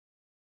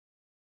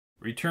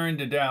Return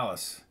to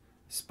Dallas.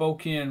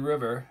 Spokane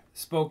River,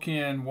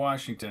 Spokane,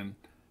 Washington,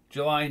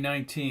 July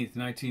 19th,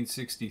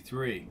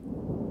 1963.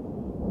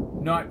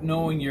 Not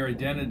knowing your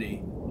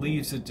identity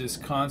leaves a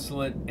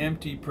disconsolate,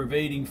 empty,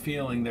 pervading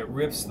feeling that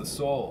rips the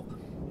soul.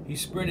 He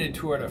sprinted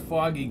toward a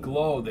foggy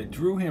glow that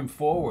drew him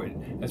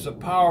forward as a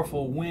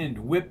powerful wind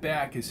whipped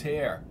back his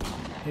hair.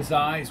 His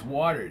eyes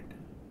watered.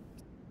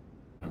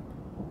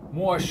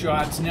 More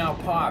shots now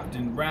popped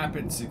in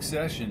rapid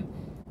succession,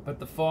 but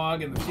the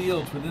fog and the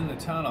fields within the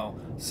tunnel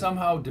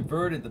somehow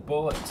diverted the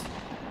bullets.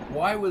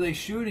 Why were they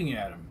shooting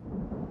at him?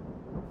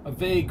 A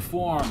vague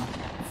form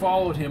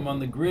followed him on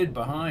the grid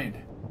behind.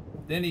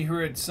 Then he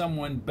heard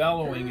someone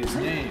bellowing his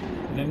name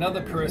and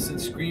another person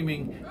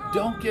screaming,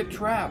 "Don't get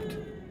trapped!"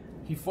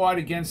 He fought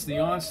against the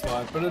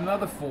onslaught, but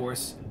another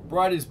force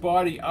brought his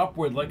body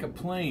upward like a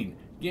plane,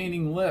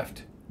 gaining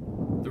lift.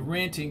 The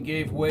ranting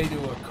gave way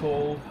to a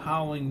cold,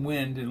 howling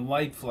wind and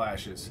light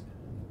flashes.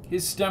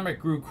 His stomach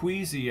grew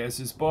queasy as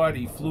his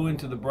body flew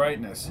into the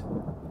brightness.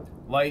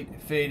 Light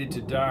faded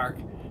to dark,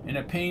 and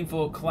a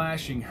painful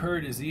clashing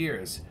hurt his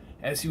ears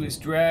as he was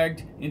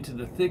dragged into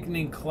the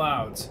thickening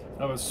clouds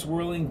of a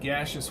swirling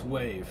gaseous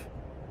wave.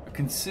 A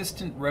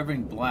consistent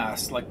revving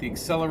blast, like the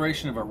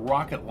acceleration of a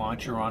rocket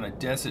launcher on a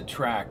desert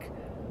track,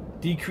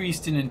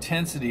 decreased in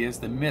intensity as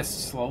the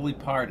mist slowly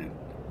parted.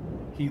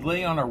 He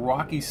lay on a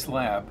rocky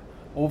slab,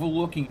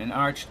 overlooking an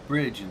arched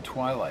bridge in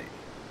twilight.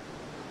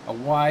 A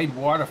wide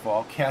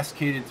waterfall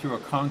cascaded through a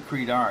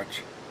concrete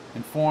arch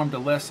and formed a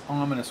less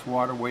ominous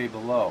waterway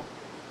below.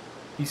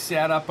 He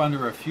sat up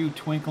under a few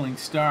twinkling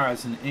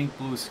stars in the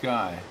ink-blue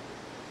sky.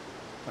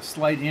 A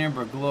slight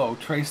amber glow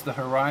traced the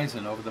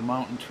horizon over the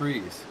mountain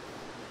trees.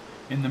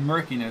 In the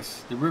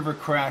murkiness, the river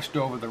crashed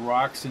over the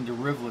rocks into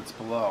rivulets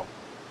below.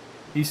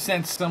 He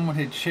sensed someone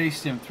had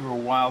chased him through a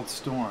wild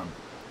storm,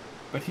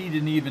 but he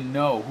didn't even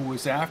know who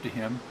was after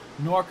him,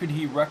 nor could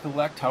he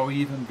recollect how he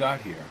even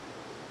got here.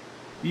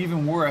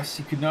 Even worse,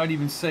 he could not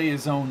even say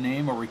his own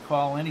name or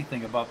recall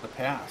anything about the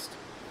past.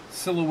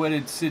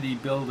 Silhouetted city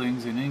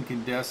buildings and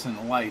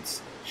incandescent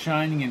lights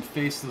shining in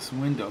faceless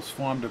windows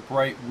formed a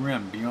bright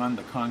rim beyond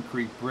the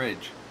concrete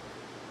bridge.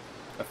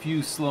 A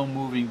few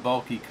slow-moving,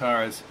 bulky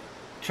cars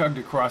chugged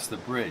across the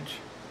bridge.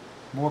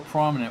 More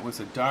prominent was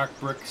a dark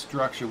brick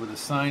structure with a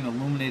sign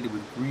illuminated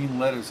with green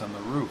letters on the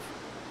roof.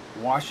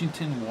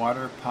 Washington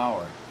Water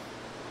Power.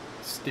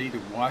 State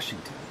of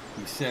Washington,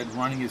 he said,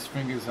 running his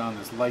fingers on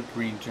his light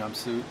green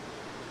jumpsuit.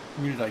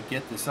 Where did I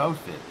get this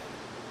outfit?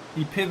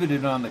 He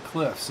pivoted on the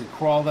cliffs and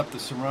crawled up the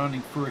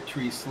surrounding fir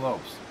tree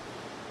slopes.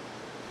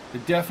 The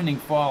deafening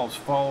falls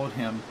followed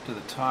him to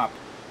the top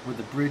where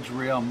the bridge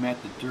rail met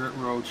the dirt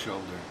road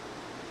shoulder.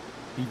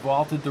 He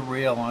vaulted the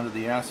rail onto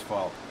the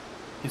asphalt.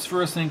 His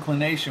first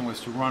inclination was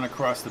to run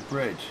across the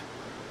bridge.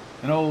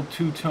 An old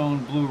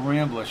two-tone blue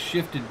Rambler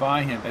shifted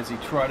by him as he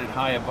trotted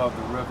high above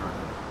the river.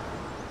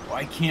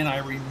 "Why can't I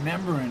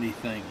remember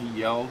anything?" he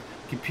yelled,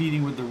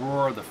 competing with the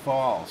roar of the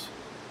falls.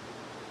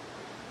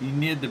 He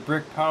neared the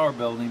brick power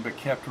building but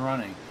kept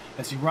running.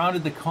 As he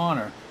rounded the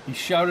corner, he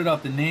shouted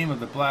out the name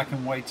of the black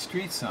and white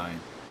street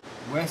sign.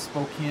 West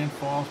Spokane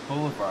Falls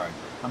Boulevard.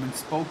 I'm in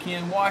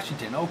Spokane,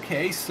 Washington.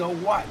 Okay, so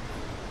what?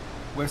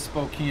 West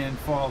Spokane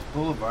Falls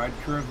Boulevard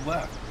curved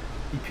left.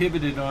 He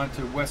pivoted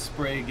onto West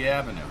Sprague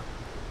Avenue.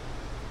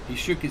 He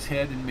shook his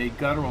head and made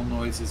guttural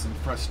noises in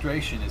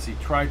frustration as he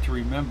tried to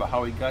remember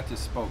how he got to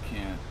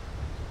Spokane.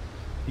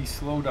 He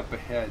slowed up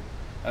ahead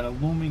at a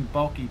looming,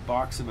 bulky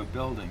box of a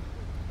building.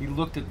 He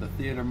looked at the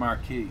theater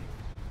marquee.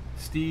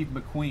 Steve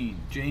McQueen,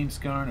 James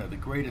Garner, The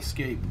Great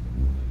Escape.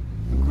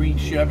 A green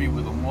Chevy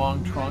with a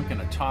long trunk and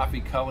a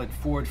toffee-colored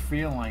Ford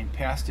Fairlane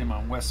passed him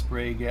on West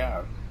Sprague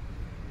Ave.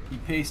 He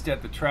paced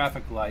at the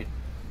traffic light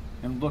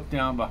and looked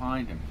down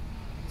behind him.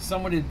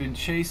 Someone had been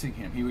chasing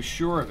him, he was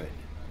sure of it.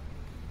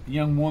 The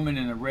young woman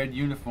in a red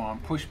uniform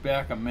pushed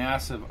back a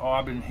mass of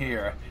auburn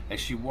hair as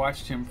she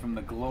watched him from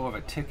the glow of a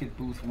ticket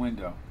booth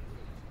window.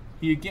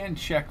 He again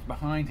checked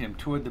behind him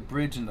toward the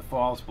bridge and the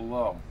falls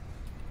below.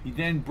 He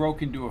then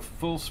broke into a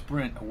full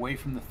sprint away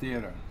from the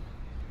theater.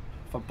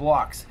 For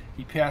blocks,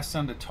 he passed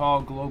under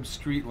tall globe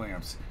street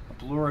lamps, a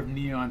blur of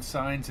neon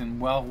signs and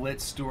well-lit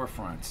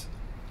storefronts.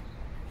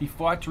 He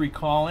fought to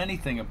recall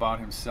anything about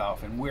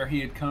himself and where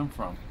he had come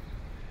from.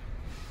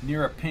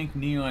 Near a pink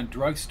neon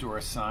drugstore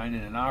sign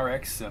and an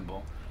RX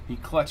symbol, he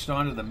clutched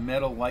onto the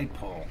metal light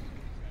pole.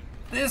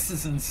 "This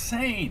is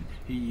insane!"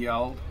 he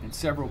yelled, and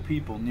several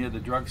people near the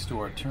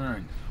drugstore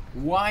turned.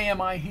 "Why am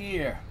I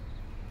here?"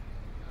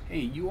 "Hey,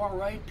 you all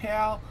right,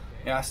 pal?"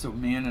 asked a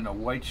man in a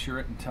white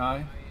shirt and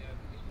tie.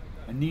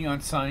 A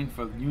neon sign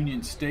for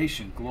Union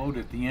Station glowed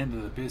at the end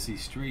of the busy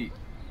street.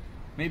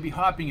 Maybe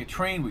hopping a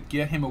train would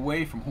get him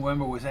away from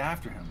whoever was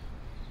after him.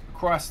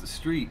 Across the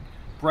street,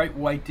 bright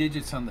white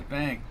digits on the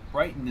bank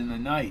brightened in the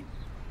night.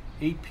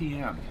 8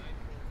 p.m.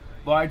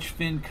 Large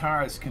fin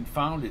cars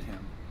confounded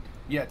him,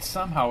 yet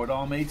somehow it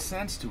all made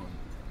sense to him.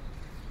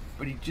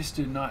 But he just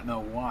did not know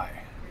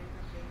why.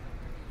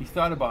 He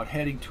thought about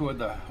heading toward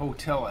the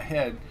hotel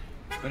ahead,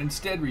 but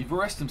instead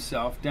reversed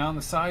himself down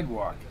the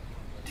sidewalk.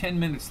 10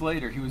 minutes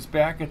later, he was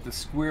back at the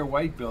square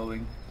white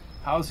building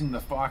housing the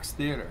Fox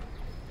Theater.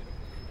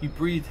 He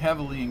breathed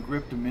heavily and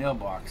gripped a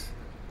mailbox.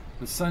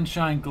 The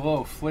sunshine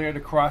glow flared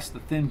across the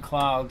thin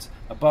clouds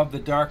above the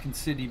darkened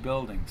city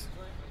buildings.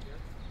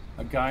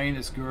 A guy and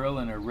his girl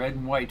in a red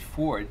and white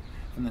Ford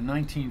from the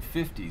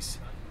 1950s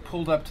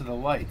pulled up to the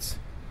lights.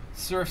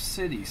 Surf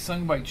City,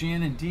 sung by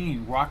Jan and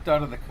Dean, rocked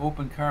out of the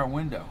open car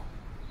window.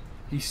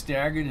 He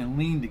staggered and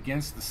leaned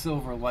against the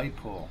silver light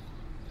pole.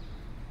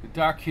 The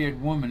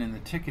dark-haired woman in the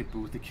ticket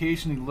booth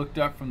occasionally looked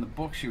up from the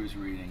book she was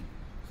reading.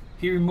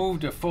 He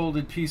removed a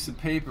folded piece of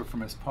paper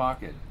from his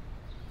pocket.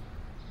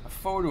 A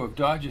photo of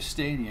Dodger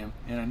Stadium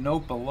and a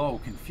note below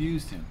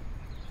confused him.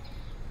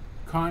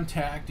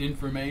 Contact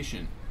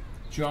information.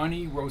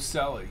 Johnny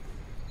Rosselli,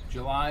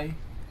 July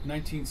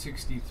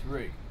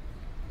 1963.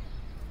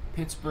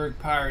 Pittsburgh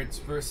Pirates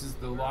versus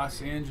the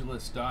Los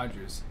Angeles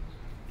Dodgers,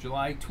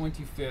 July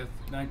 25th,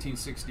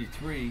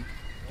 1963,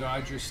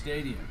 Dodger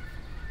Stadium.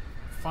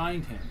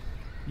 Find him.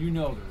 You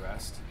know the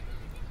rest.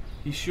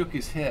 He shook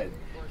his head.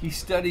 He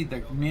studied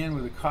the man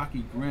with a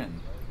cocky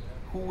grin.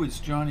 Who was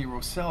Johnny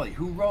Rosselli?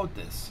 Who wrote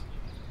this?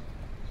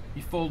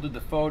 He folded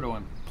the photo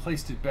and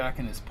placed it back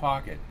in his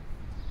pocket.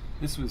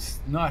 This was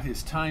not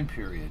his time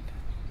period.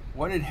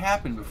 What had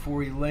happened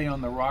before he lay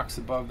on the rocks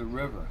above the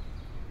river?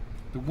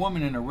 The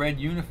woman in a red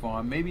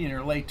uniform, maybe in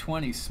her late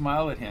 20s,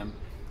 smiled at him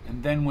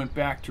and then went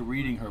back to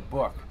reading her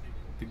book.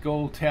 The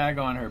gold tag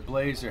on her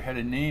blazer had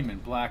a name in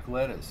black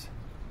letters.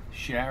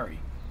 Shari.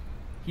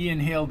 He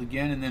inhaled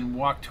again and then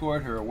walked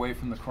toward her away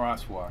from the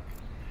crosswalk.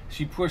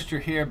 She pushed her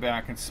hair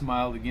back and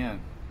smiled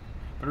again,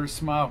 but her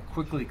smile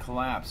quickly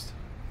collapsed.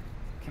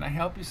 "Can I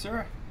help you,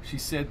 sir?" she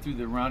said through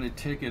the rounded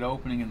ticket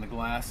opening in the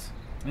glass.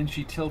 Then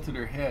she tilted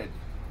her head.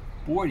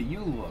 "Boy, do you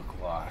look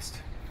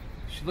lost."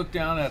 She looked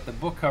down at the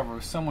book cover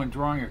of someone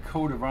drawing a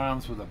coat of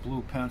arms with a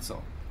blue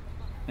pencil.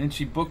 Then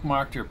she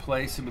bookmarked her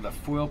place with a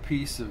foil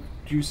piece of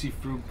juicy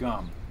fruit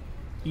gum.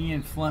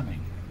 Ian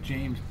Fleming,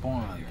 James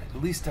Bond.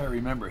 At least I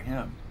remember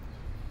him.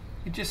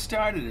 He just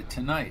started it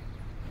tonight.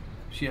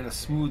 She had a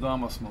smooth,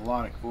 almost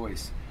melodic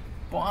voice.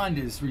 Bond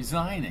is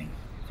resigning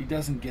if he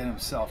doesn't get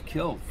himself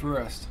killed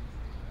first.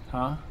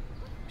 Huh?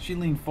 She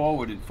leaned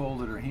forward and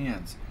folded her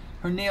hands.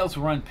 Her nails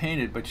were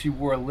unpainted, but she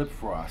wore lip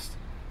frost.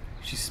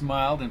 She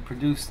smiled and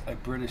produced a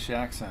British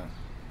accent.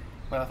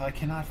 "Well, if I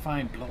cannot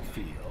find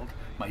Blowfield,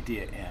 my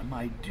dear M,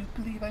 I do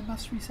believe I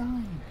must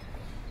resign."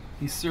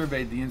 He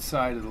surveyed the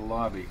inside of the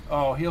lobby.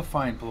 "Oh, he'll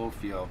find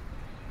Blowfield."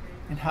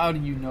 "And how do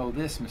you know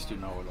this, Mr.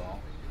 Know-It-All?"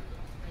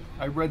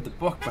 "I read the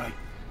book, but I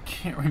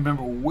can't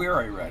remember where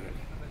I read it.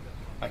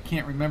 I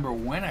can't remember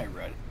when I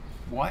read it."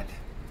 "What?"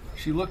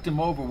 She looked him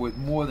over with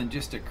more than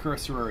just a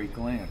cursory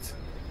glance.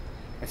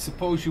 "I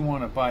suppose you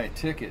want to buy a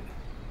ticket."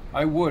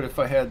 "I would if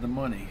I had the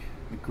money.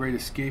 The Great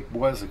Escape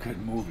was a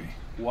good movie."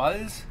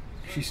 "Was?"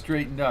 She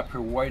straightened up,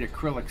 her white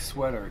acrylic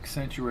sweater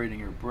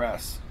accentuating her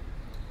breasts.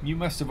 "You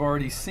must have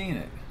already seen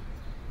it."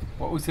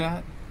 "What was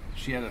that?"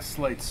 She had a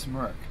slight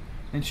smirk.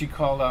 Then she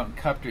called out and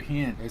cupped her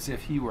hand as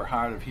if he were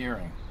hard of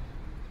hearing.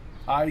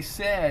 "I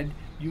said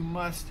you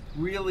must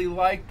really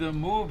like the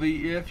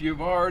movie if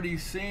you've already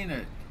seen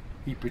it."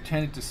 He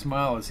pretended to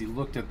smile as he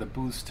looked at the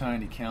booth's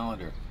tiny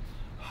calendar.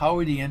 How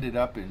had he ended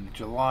up in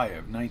July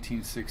of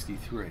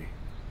 1963?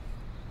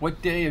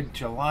 What day of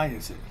July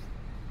is it?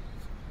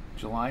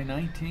 July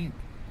 19th.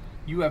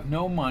 You have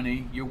no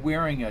money. You're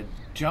wearing a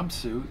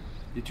jumpsuit.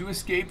 Did you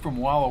escape from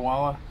Walla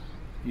Walla?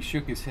 He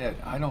shook his head.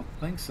 "I don't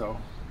think so."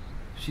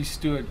 She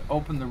stood,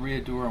 opened the rear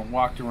door, and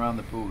walked around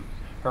the booth.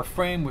 Her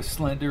frame was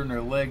slender and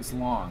her legs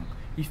long.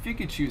 He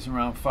figured she was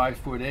around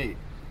 5'8".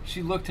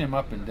 She looked him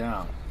up and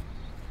down.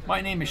 "My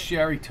name is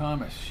Shari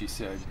Thomas," she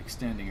said,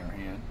 extending her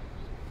hand.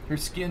 Her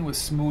skin was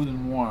smooth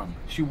and warm.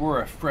 She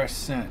wore a fresh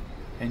scent.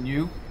 "And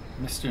you?"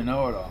 "Mr.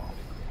 Know-It-All."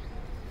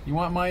 "You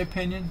want my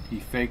opinion?" He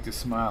faked a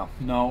smile.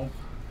 "No.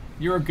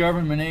 You're a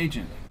government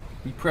agent."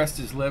 He pressed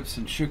his lips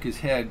and shook his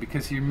head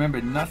because he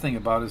remembered nothing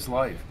about his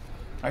life.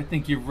 "I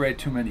think you've read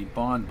too many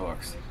Bond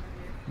books."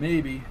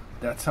 "Maybe.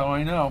 That's how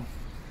I know."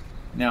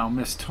 "Now,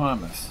 Miss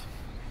Thomas,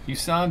 you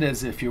sound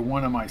as if you're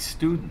one of my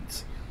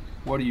students.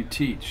 What do you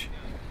teach?"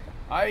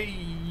 "I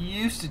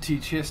used to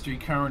teach history,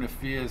 current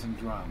affairs, and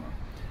drama.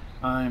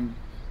 I'm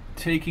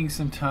taking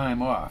some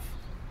time off.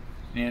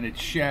 And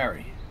it's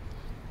Shari."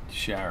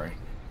 Shari.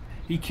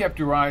 He kept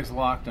her eyes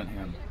locked on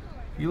him.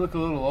 "You look a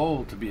little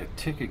old to be a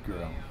ticket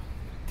girl."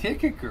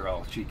 "Ticket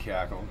girl?" she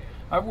cackled.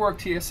 "I've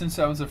worked here since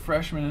I was a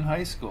freshman in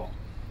high school.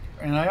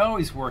 And I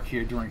always work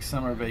here during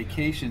summer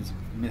vacations,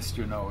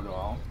 Mr.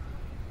 Know-It-All.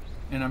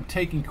 And I'm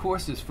taking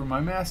courses for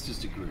my master's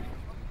degree."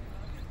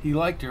 He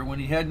liked her when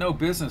he had no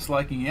business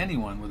liking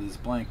anyone with his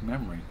blank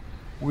memory.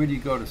 "Where do you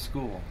go to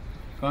school?"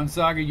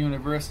 "Gonzaga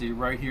University,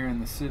 right here in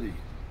the city."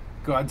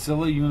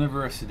 "Godzilla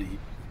University."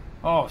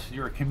 "Oh, so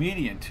you're a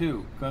comedian,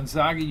 too.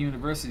 Gonzaga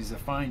University is a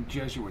fine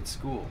Jesuit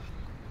school."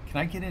 "Can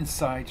I get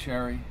inside,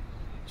 Shari?"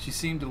 She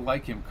seemed to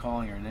like him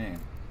calling her name.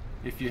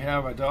 "If you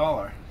have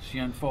 $1. She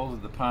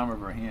unfolded the palm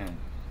of her hand.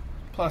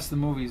 "Plus, the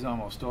movie's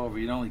almost over.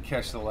 You'd only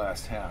catch the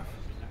last half."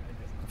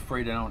 "I'm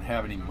afraid I don't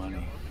have any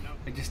money."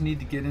 I just need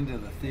to get into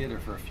the theater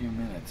for a few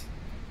minutes.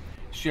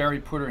 Sherry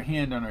put her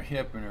hand on her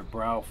hip and her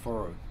brow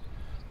furrowed.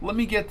 Let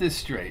me get this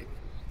straight.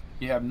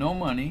 You have no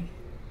money,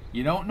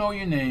 you don't know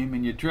your name,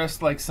 and you're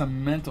dressed like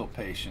some mental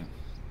patient.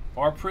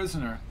 Or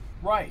prisoner.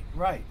 Right.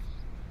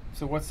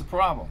 So what's the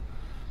problem?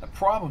 The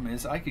problem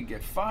is I could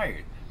get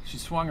fired. She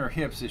swung her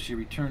hips as she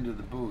returned to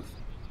the booth.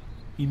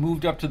 He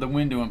moved up to the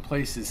window and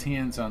placed his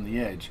hands on the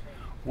edge.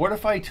 What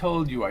if I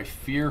told you I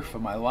fear for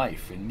my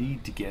life and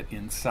need to get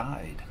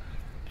inside?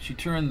 She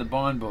turned the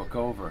bond book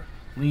over,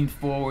 leaned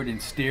forward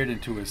and stared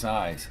into his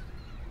eyes.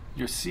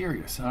 You're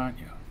serious, aren't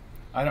you?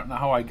 I don't know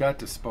how I got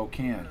to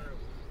Spokane.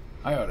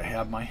 I ought to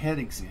have my head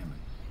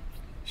examined.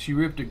 She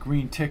ripped a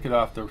green ticket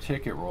off the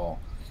ticket roll.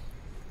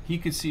 He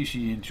could see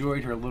she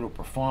enjoyed her little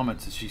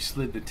performance as she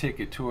slid the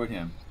ticket toward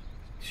him.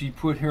 She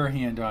put her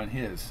hand on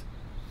his.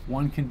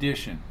 One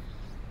condition.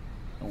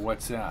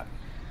 What's that?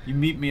 You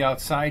meet me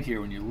outside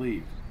here when you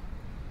leave.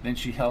 Then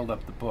she held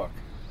up the book.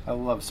 I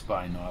love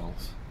spy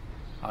novels.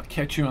 I'll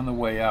catch you on the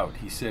way out,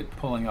 he said,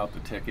 pulling out the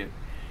ticket.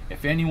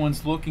 If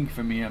anyone's looking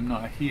for me, I'm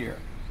not here.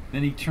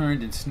 Then he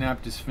turned and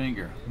snapped his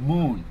finger.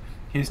 Moon.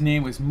 His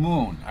name was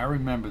Moon. I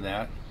remember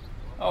that.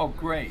 Oh,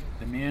 great.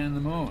 The man in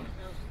the moon.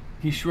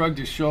 He shrugged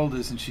his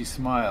shoulders and she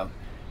smiled.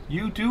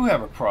 You do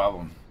have a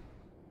problem.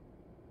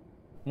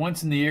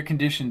 Once in the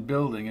air-conditioned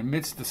building,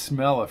 amidst the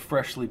smell of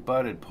freshly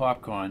buttered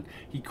popcorn,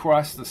 he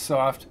crossed the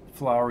soft,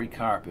 flowery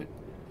carpet.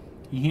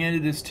 He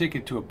handed his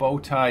ticket to a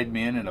bow-tied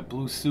man in a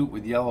blue suit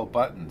with yellow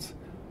buttons.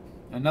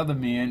 Another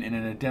man in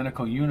an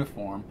identical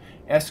uniform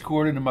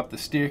escorted him up the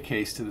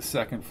staircase to the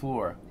second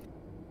floor.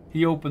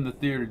 He opened the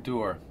theater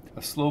door.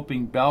 A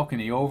sloping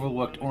balcony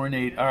overlooked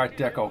ornate Art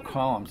Deco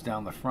columns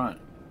down the front.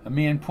 A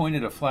man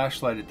pointed a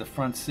flashlight at the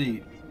front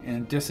seat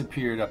and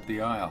disappeared up the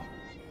aisle.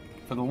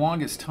 For the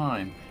longest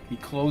time, he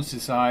closed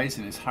his eyes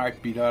and his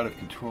heart beat out of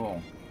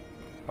control.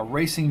 A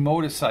racing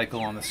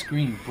motorcycle on the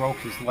screen broke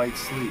his light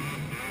sleep.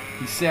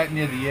 He sat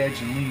near the edge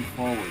and leaned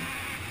forward.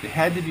 There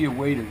had to be a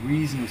way to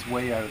reason his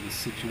way out of this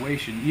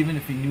situation, even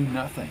if he knew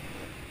nothing.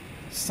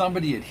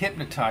 Somebody had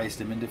hypnotized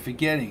him into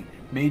forgetting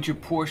major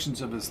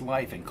portions of his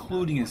life,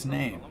 including his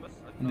name.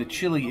 In the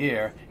chilly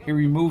air, he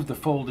removed the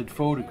folded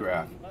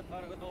photograph.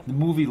 The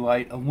movie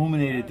light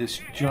illuminated this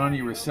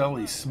Johnny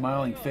Rosselli's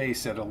smiling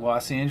face at a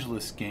Los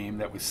Angeles game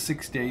that was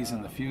 6 days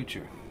in the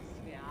future.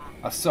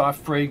 A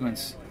soft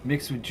fragrance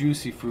mixed with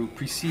juicy fruit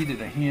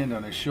preceded a hand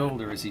on his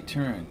shoulder as he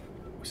turned.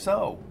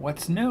 So,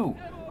 what's new?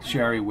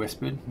 Sherry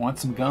whispered. Want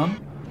some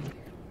gum?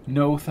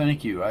 No,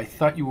 thank you. I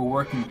thought you were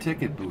working the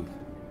ticket booth.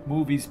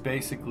 Movie's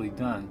basically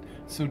done.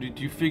 So did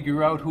you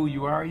figure out who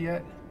you are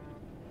yet?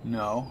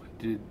 No.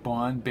 Did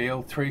Bond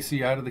bail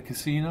Tracy out of the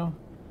casino?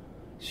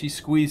 She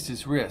squeezed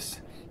his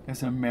wrist.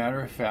 As a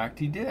matter of fact,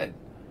 he did.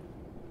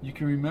 You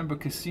can remember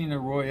Casino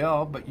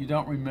Royale, but you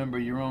don't remember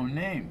your own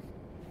name.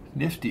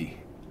 Nifty.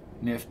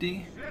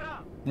 Nifty?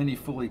 Then he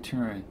fully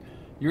turned.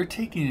 You're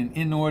taking an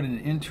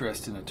inordinate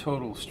interest in a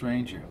total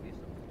stranger.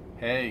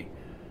 Hey,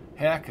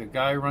 heck, a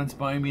guy runs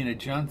by me in a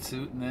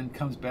jumpsuit and then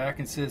comes back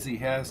and says he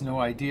has no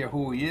idea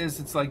who he is.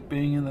 It's like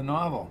being in the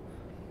novel.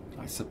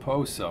 I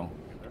suppose so.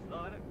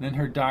 Then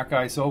her dark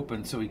eyes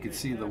opened so he could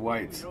see the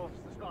whites.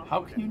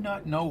 How can you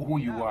not know who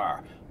you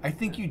are? I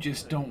think you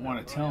just don't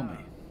want to tell me.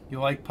 You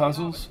like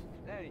puzzles?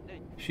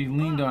 She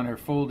leaned on her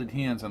folded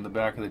hands on the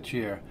back of the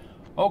chair.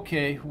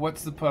 Okay,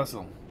 what's the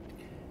puzzle?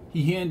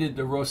 He handed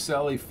the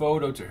Rosselli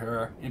photo to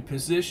her and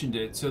positioned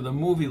it so the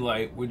movie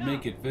light would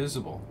make it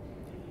visible.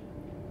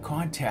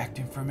 Contact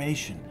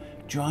information.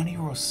 Johnny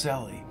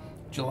Rosselli.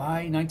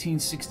 July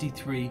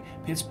 1963,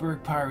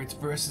 Pittsburgh Pirates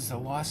versus the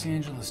Los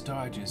Angeles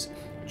Dodgers.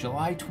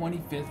 July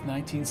 25th,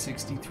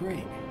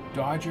 1963,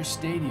 Dodger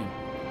Stadium.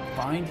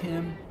 Find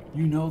him,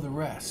 you know the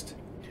rest.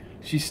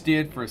 She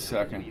stared for a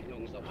second.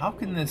 How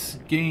can this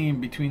game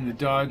between the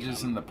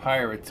Dodgers and the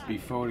Pirates be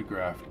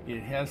photographed?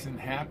 It hasn't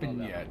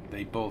happened yet,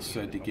 they both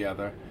said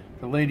together.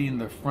 The lady in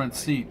the front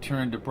seat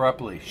turned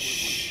abruptly.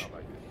 Shh!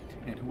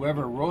 And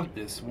whoever wrote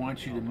this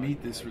wants you to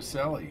meet this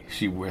Rosselli,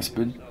 she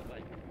whispered.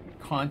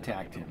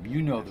 Contact him,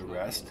 you know the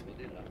rest.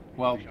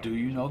 Well, do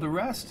you know the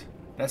rest?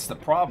 That's the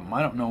problem,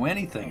 I don't know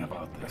anything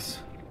about this.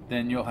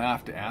 Then you'll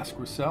have to ask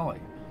Rosselli.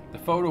 The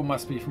photo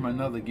must be from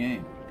another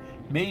game.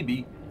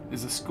 Maybe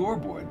there's a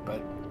scoreboard,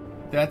 but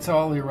that's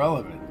all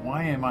irrelevant.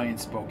 Why am I in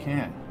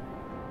Spokane?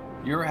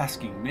 You're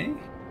asking me?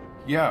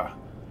 Yeah.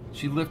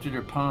 She lifted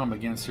her palm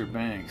against her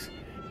bangs.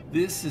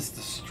 This is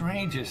the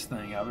strangest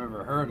thing I've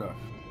ever heard of.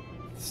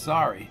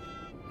 Sorry.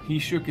 He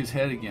shook his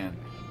head again.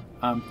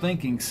 I'm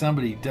thinking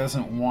somebody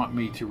doesn't want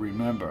me to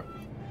remember.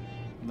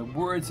 In the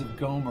words of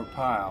Gomer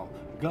Pyle,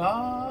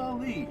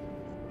 golly!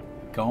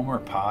 Gomer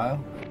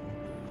Pyle?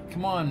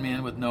 Come on,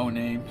 man with no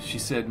name, she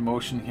said,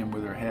 motioning him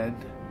with her head.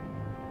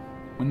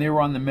 When they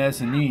were on the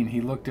mezzanine,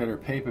 he looked at her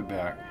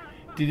paperback.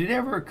 Did it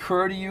ever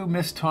occur to you,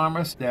 Miss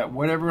Thomas, that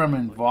whatever I'm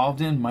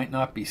involved in might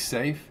not be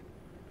safe?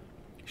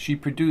 She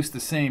produced the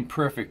same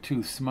perfect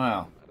tooth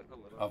smile.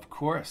 Of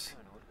course.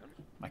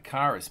 My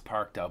car is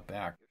parked out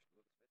back.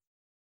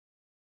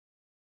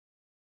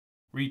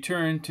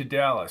 Return to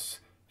Dallas,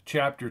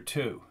 Chapter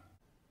 2.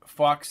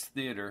 Fox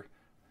Theater,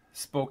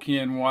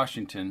 Spokane,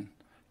 Washington,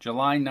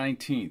 July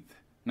 19th,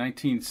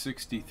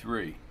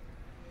 1963,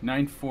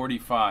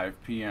 9:45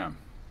 p.m.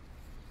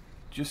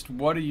 Just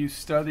what are you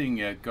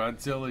studying at,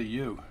 Godzilla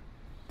U?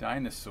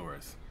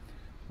 Dinosaurs.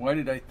 Why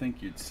did I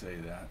think you'd say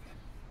that?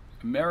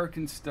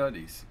 American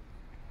Studies.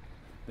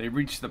 They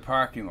reached the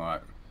parking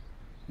lot.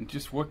 And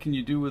just what can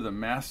you do with a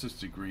master's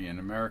degree in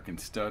American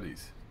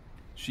Studies?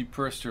 She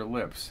pursed her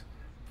lips.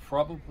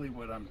 Probably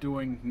what I'm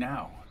doing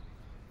now.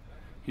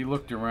 He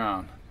looked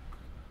around.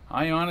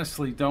 I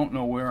honestly don't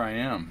know where I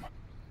am.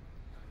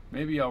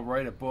 Maybe I'll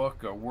write a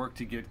book or work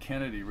to get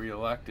Kennedy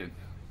reelected.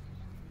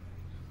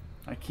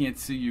 I can't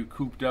see you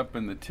cooped up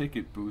in the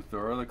ticket booth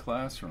or the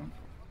classroom.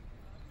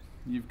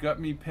 You've got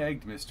me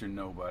pegged, Mr.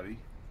 Nobody.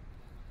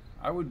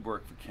 I would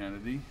work for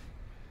Kennedy.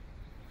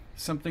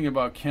 Something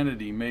about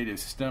Kennedy made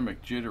his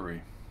stomach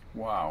jittery.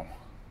 Wow.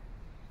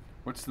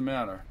 What's the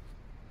matter?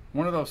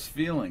 One of those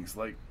feelings,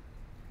 like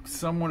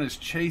someone is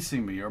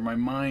chasing me or my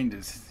mind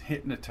is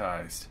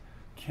hypnotized.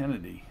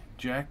 Kennedy.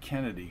 Jack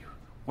Kennedy.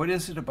 What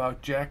is it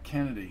about Jack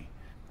Kennedy?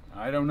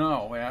 I don't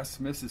know. Ask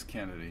Mrs.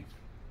 Kennedy.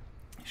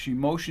 She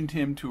motioned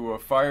him to a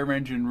fire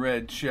engine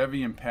red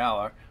Chevy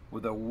Impala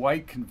with a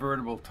white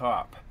convertible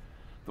top.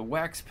 The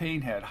wax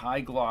paint had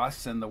high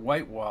gloss and the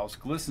white walls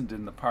glistened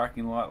in the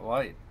parking lot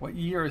light. What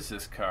year is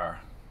this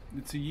car?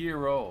 It's a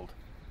year old.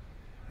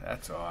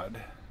 That's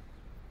odd.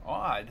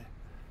 Odd?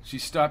 She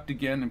stopped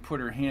again and put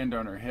her hand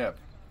on her hip.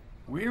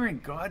 Where in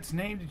God's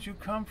name did you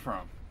come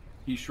from?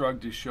 He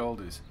shrugged his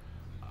shoulders.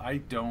 I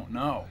don't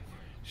know.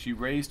 She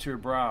raised her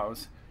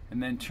brows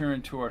and then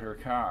turned toward her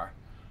car.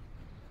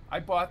 I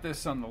bought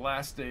this on the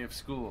last day of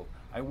school.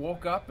 I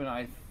woke up and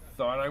I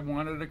thought I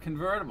wanted a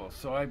convertible,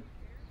 so I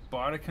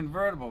bought a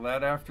convertible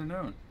that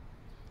afternoon.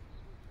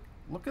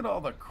 Look at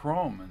all the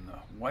chrome and the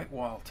white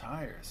wall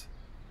tires.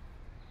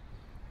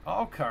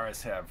 All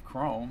cars have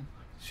chrome,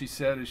 she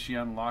said as she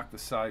unlocked the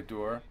side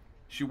door.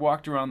 She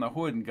walked around the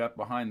hood and got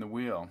behind the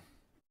wheel.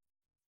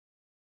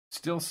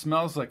 Still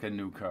smells like a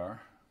new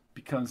car,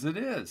 because it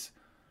is.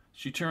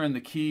 She turned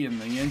the key and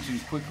the engine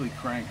quickly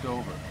cranked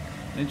over.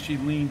 Then she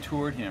leaned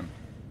toward him.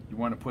 You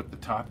want to put the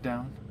top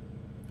down?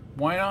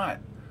 Why not?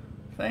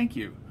 Thank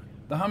you.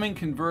 The humming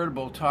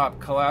convertible top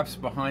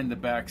collapsed behind the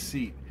back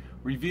seat,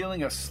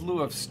 revealing a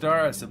slew of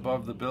stars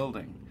above the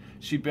building.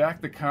 She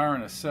backed the car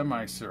in a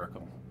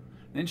semicircle.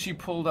 Then she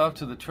pulled out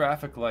to the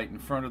traffic light in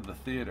front of the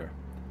theater.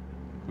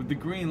 With the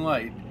green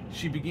light,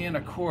 she began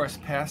a course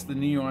past the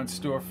neon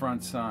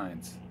storefront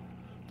signs.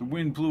 The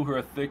wind blew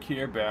her thick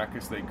hair back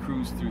as they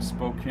cruised through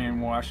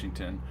Spokane,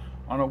 Washington,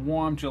 on a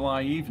warm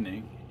July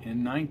evening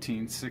in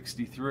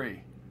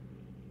 1963.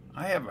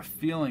 I have a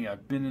feeling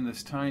I've been in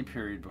this time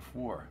period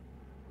before.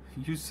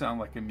 You sound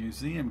like a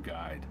museum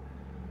guide.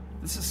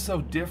 This is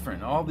so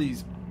different, all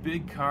these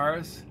big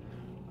cars.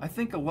 I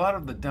think a lot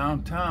of the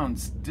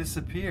downtowns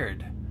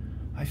disappeared.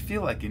 I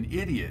feel like an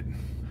idiot.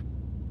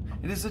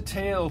 It is a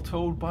tale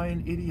told by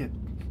an idiot,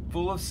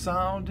 full of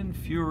sound and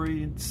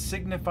fury and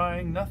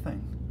signifying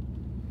nothing.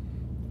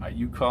 Are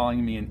you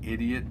calling me an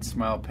idiot,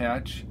 Smile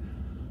Patch?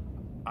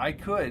 I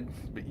could,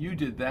 but you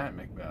did that,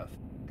 Macbeth.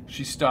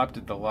 She stopped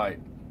at the light.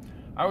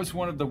 I was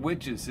one of the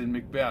witches in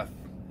Macbeth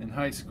in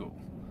high school.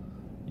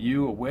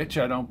 You a witch?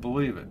 I don't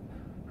believe it.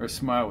 Her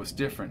smile was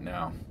different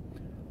now.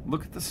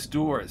 Look at the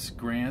stores,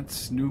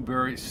 Grant's,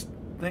 Newberry's.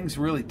 Things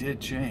really did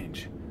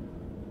change.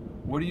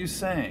 What are you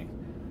saying?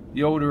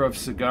 The odor of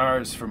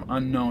cigars from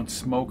unknown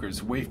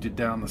smokers wafted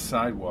down the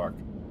sidewalk.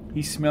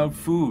 He smelled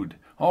food,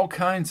 all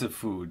kinds of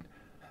food.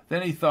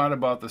 Then he thought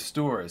about the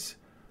stores.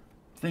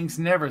 Things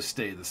never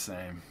stay the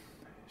same.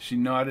 She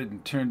nodded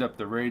and turned up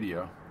the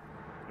radio.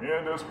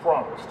 And as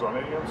promised on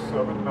AM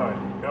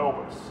 790,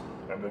 Elvis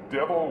and the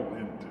Devil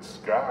in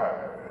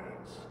Disguise.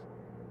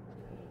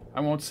 I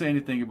won't say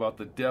anything about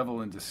the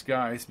devil in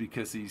disguise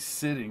because he's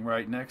sitting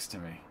right next to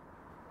me.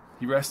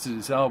 He rested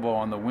his elbow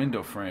on the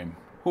window frame.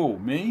 Who,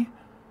 me?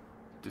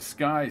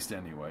 Disguised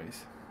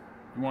anyways.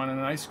 You want an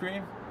ice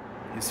cream?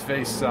 His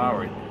face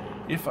soured.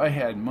 If I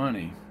had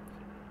money.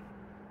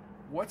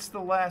 What's the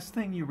last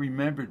thing you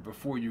remembered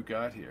before you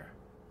got here?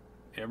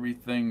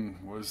 Everything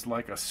was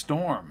like a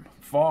storm,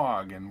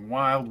 fog, and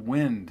wild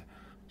wind.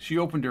 She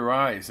opened her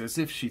eyes as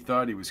if she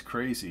thought he was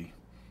crazy.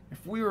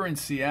 If we were in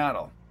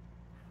Seattle,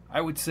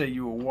 I would say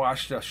you were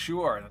washed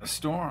ashore in a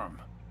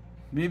storm.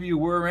 Maybe you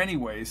were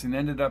anyways and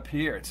ended up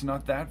here. It's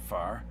not that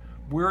far.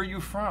 Where are you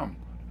from?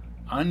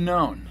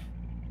 Unknown.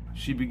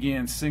 She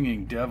began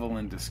singing Devil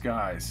in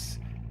Disguise.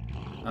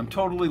 I'm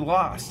totally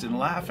lost and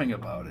laughing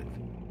about it.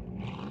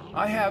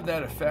 I have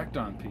that effect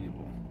on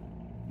people.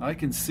 I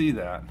can see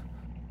that.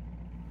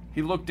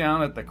 He looked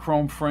down at the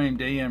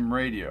chrome-framed AM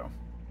radio.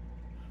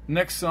 The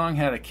next song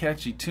had a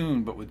catchy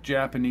tune, but with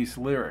Japanese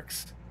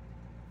lyrics.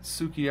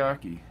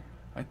 Sukiyaki.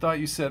 I thought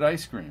you said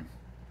ice cream.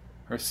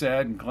 Her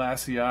sad and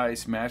glassy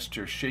eyes matched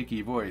her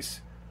shaky voice.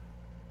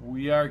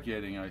 We are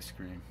getting ice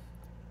cream.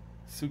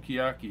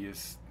 Sukiyaki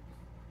is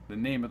the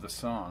name of the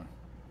song.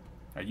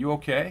 Are you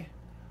okay?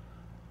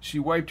 She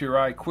wiped her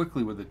eye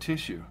quickly with a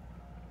tissue.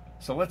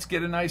 So let's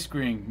get an ice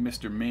cream,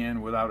 Mr.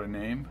 Man without a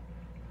name.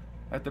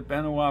 At the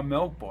Benoit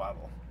milk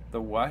bottle.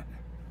 The what?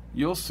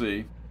 You'll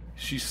see.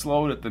 She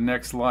slowed at the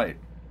next light.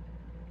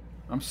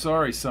 I'm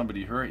sorry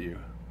somebody hurt you.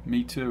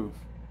 Me too.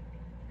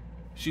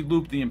 She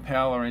looped the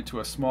Impala into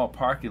a small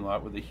parking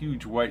lot with a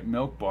huge white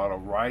milk bottle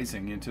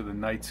rising into the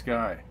night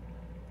sky.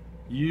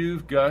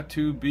 You've got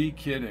to be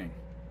kidding.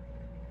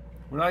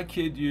 Would I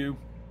kid you?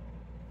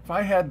 If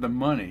I had the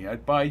money,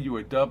 I'd buy you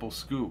a double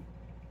scoop.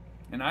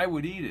 And I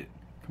would eat it.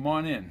 Come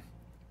on in.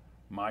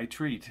 My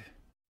treat.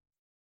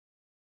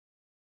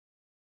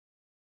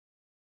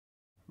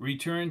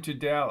 Return to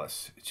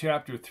Dallas,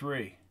 Chapter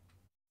 3.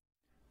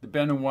 The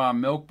Benoit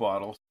milk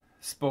bottle,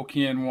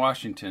 Spokane,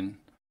 Washington,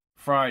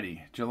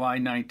 Friday, July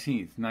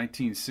 19th,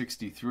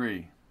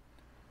 1963,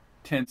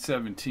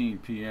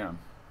 10:17 p.m.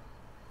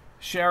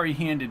 Sherry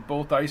handed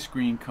both ice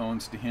cream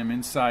cones to him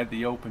inside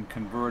the open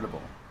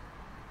convertible.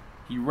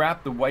 He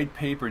wrapped the white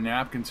paper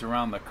napkins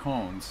around the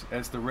cones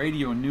as the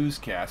radio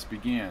newscast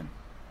began.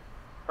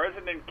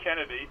 President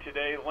Kennedy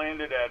today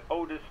landed at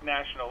Otis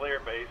National Air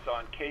Base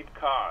on Cape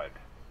Cod.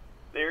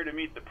 There to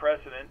meet the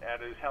president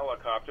at his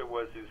helicopter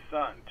was his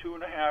son,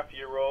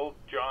 2.5-year-old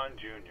John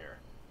Jr.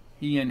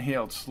 He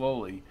inhaled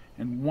slowly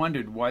and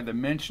wondered why the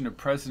mention of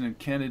President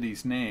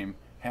Kennedy's name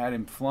had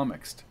him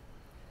flummoxed.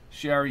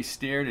 Sherry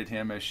stared at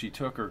him as she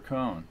took her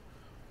cone.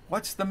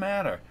 What's the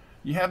matter?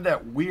 You have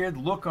that weird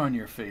look on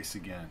your face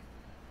again.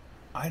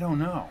 I don't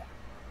know.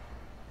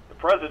 The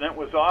president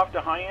was off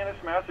to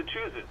Hyannis,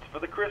 Massachusetts for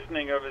the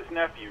christening of his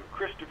nephew,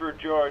 Christopher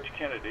George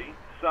Kennedy,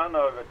 son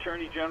of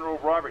Attorney General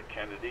Robert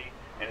Kennedy,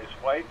 and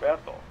his wife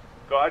Ethel.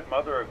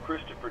 Godmother of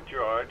Christopher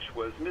George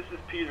was Mrs.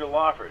 Peter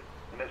Lawford,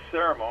 and a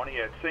ceremony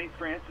at St.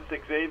 Francis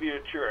Xavier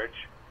Church,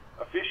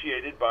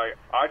 officiated by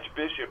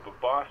Archbishop of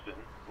Boston,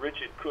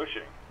 Richard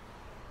Cushing.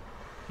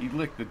 He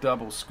licked the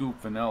double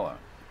scoop vanilla.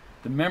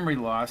 The memory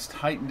loss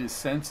heightened his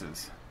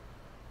senses.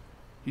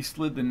 He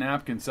slid the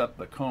napkins up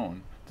the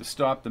cone to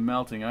stop the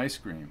melting ice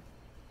cream.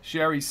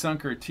 Sherry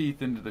sunk her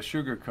teeth into the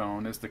sugar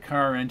cone as the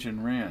car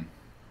engine ran.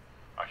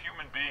 A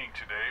human being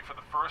today for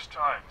the first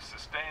time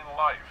sustained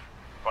life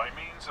by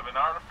means of an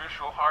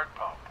artificial heart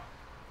pump.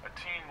 A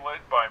team led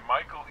by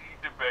Michael E.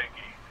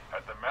 DeBakey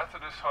at the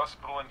Methodist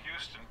Hospital in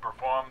Houston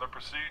performed the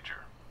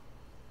procedure.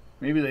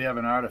 Maybe they have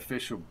an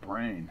artificial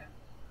brain.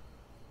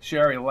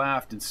 Sherry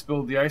laughed and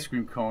spilled the ice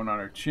cream cone on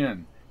her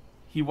chin.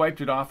 He wiped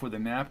it off with a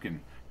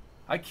napkin.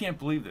 I can't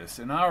believe this.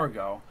 An hour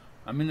ago,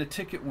 I'm in the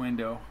ticket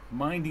window,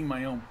 minding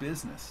my own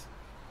business.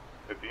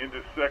 At the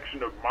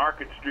intersection of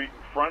Market Street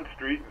and Front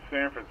Street in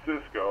San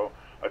Francisco,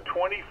 a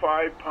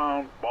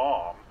 25-pound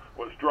bomb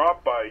was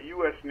dropped by a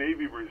U.S.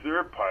 Navy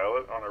Reserve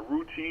pilot on a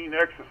routine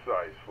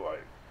exercise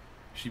flight.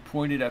 She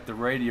pointed at the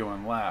radio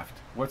and laughed.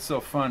 What's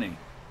so funny?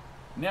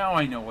 Now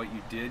I know what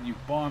you did. You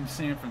bombed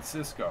San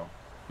Francisco.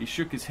 He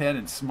shook his head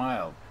and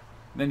smiled.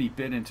 Then he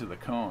bit into the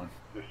cone.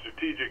 The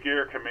Strategic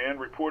Air Command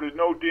reported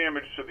no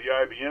damage to the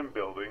IBM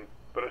building,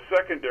 but a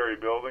secondary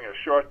building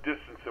a short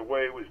distance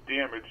away was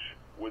damaged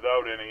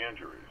without any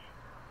injuries.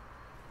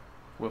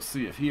 We'll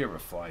see if he ever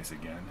flies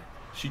again.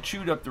 She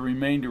chewed up the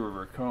remainder of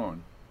her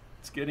cone.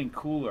 It's getting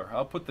cooler.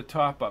 I'll put the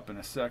top up in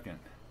a second.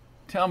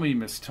 Tell me,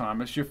 Miss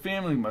Thomas, your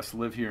family must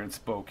live here in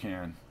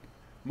Spokane.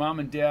 Mom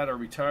and Dad are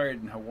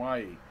retired in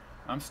Hawaii.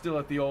 I'm still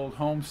at the old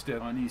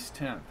homestead on East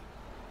 10th.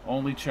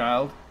 Only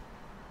child?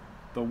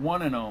 The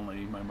one and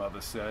only, my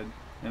mother said,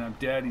 and I'm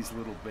Daddy's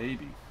little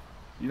baby.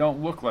 You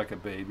don't look like a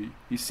baby,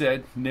 he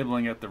said,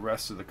 nibbling at the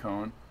rest of the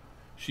cone.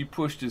 She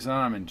pushed his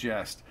arm in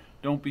jest.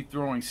 Don't be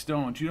throwing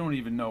stones. You don't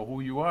even know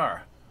who you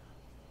are.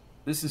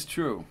 This is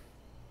true.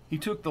 He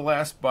took the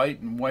last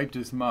bite and wiped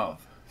his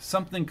mouth.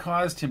 Something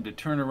caused him to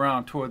turn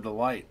around toward the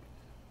light.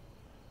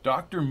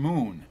 Dr.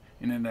 Moon,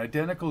 in an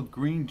identical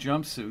green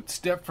jumpsuit,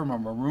 stepped from a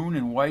maroon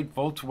and white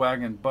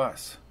Volkswagen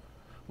bus.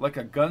 Like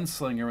a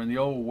gunslinger in the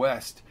Old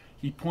West,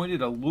 he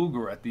pointed a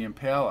Luger at the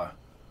Impala.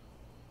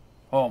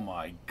 Oh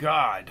my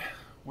God!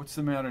 What's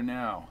the matter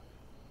now?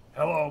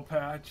 Hello,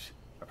 Patch.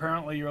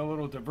 Apparently your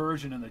little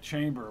diversion in the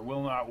chamber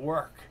will not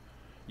work.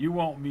 You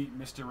won't meet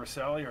Mr.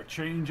 Rosselli or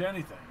change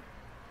anything.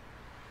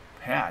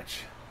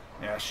 Patch?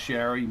 Asked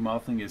Sherry,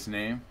 mouthing his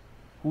name.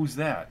 Who's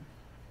that?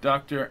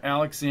 Dr.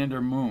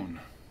 Alexander Moon.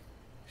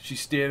 She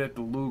stared at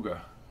the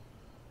Luger.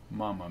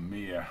 Mamma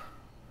mia.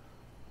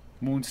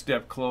 Moon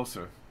stepped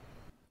closer.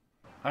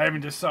 I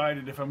haven't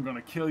decided if I'm going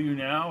to kill you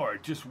now or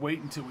just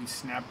wait until we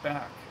snap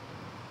back.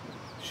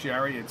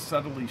 Sherry had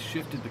subtly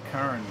shifted the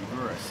car in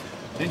reverse.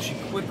 Then she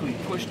quickly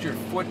pushed her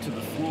foot to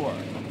the floor.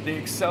 They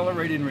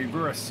accelerated in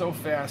reverse so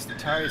fast the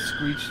tires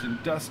screeched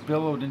and dust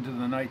billowed into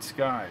the night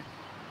sky.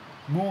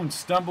 Moon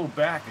stumbled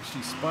back as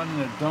she spun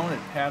in a donut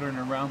pattern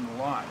around the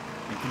lot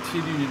and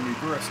continued in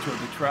reverse toward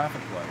the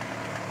traffic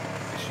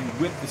light. As she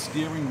whipped the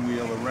steering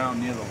wheel around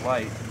near the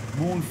light,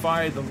 Moon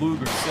fired the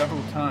Luger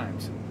several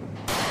times.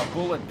 A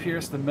bullet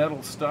pierced the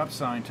metal stop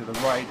sign to the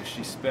right as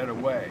she sped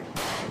away.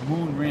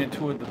 Moon ran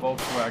toward the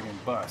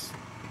Volkswagen bus.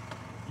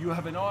 You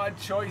have an odd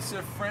choice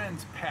of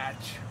friends,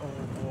 Patch,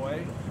 old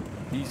boy.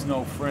 He's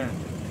no friend.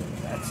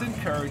 That's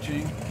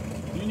encouraging.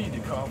 You need to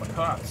call the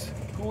cops.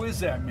 Who is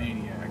that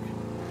maniac?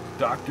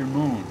 Dr.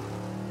 Moon.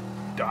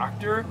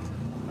 doctor?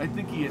 I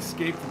think he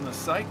escaped from the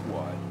psych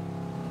ward.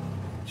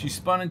 She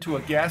spun into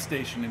a gas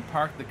station and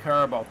parked the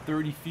car about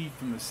 30 feet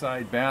from the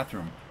side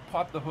bathroom.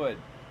 Popped the hood.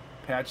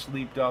 Patch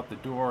leaped out the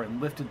door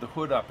and lifted the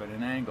hood up at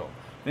an angle.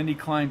 Then he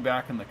climbed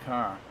back in the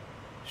car.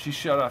 She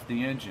shut off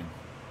the engine.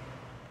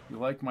 You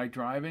like my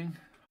driving?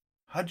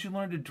 How'd you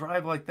learn to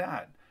drive like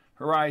that?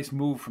 Her eyes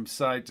moved from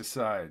side to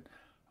side.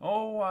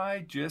 Oh,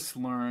 I just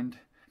learned.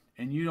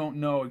 And you don't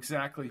know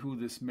exactly who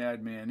this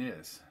madman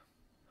is.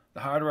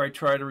 The harder I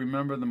try to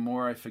remember, the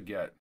more I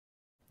forget.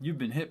 You've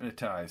been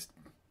hypnotized.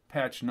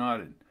 Patch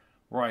nodded.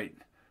 Right.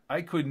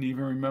 I couldn't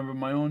even remember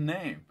my own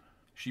name.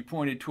 She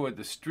pointed toward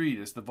the street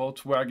as the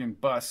Volkswagen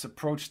bus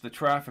approached the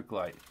traffic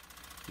light.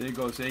 There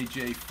goes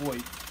A.J.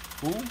 Foyt.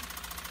 Who?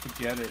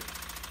 Forget it.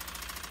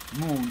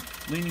 Moon,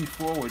 leaning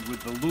forward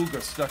with the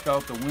Luger stuck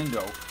out the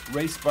window,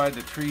 raced by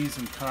the trees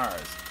and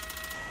cars.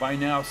 By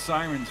now,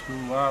 sirens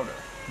grew louder.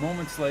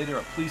 Moments later,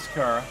 a police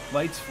car,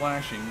 lights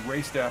flashing,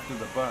 raced after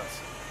the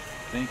bus.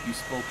 Thank you,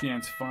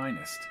 Spokane's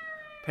finest.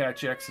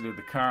 Patch exited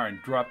the car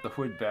and dropped the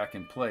hood back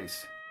in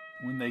place.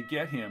 When they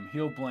get him,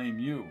 he'll blame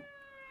you.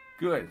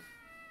 Good.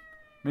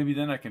 Maybe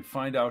then I can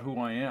find out who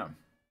I am.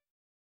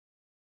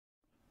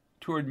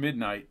 Toward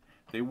midnight,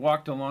 they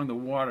walked along the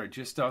water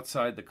just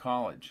outside the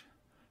college.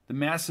 The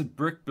massive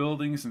brick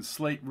buildings and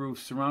slate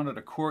roofs surrounded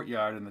a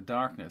courtyard in the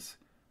darkness.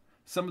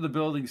 Some of the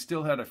buildings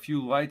still had a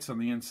few lights on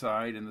the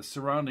inside, and the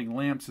surrounding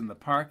lamps in the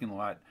parking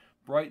lot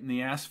brightened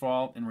the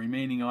asphalt and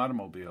remaining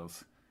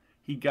automobiles.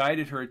 He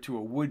guided her to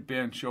a wood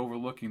bench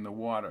overlooking the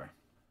water.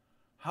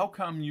 How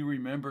come you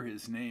remember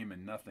his name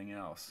and nothing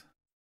else?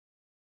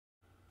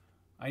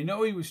 I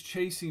know he was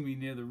chasing me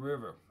near the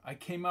river. I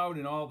came out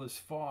in all this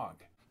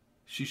fog.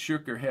 She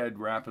shook her head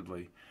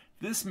rapidly.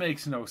 This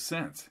makes no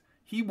sense.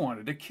 He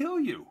wanted to kill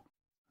you.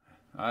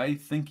 I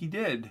think he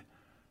did.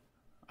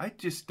 I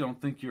just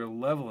don't think you're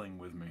leveling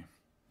with me.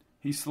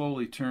 He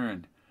slowly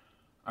turned.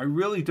 I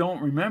really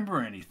don't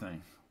remember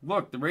anything.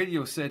 Look, the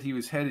radio said he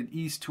was headed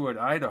east toward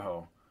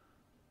Idaho.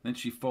 Then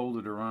she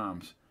folded her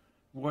arms.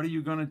 What are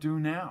you going to do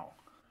now?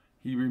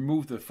 He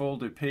removed the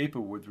folded paper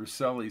with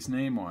Rosselli's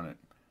name on it.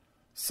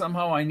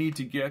 Somehow I need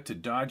to get to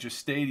Dodger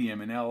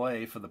Stadium in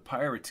L.A. for the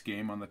Pirates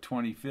game on the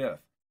 25th.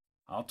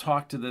 I'll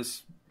talk to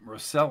this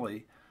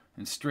Rosselli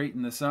and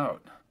straighten this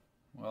out.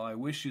 Well, I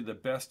wish you the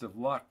best of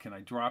luck. Can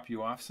I drop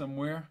you off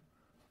somewhere?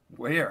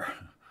 Where?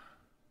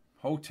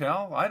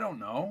 Hotel? I don't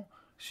know.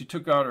 She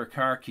took out her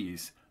car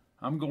keys.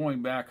 I'm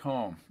going back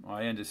home.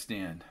 I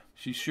understand.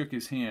 She shook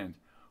his hand.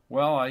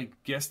 Well, I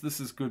guess this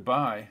is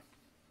goodbye.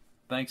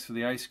 Thanks for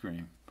the ice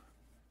cream.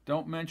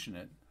 Don't mention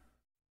it.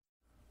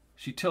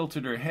 She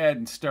tilted her head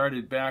and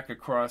started back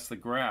across the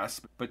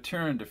grass, but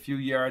turned a few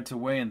yards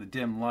away in the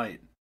dim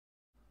light.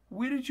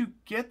 Where did you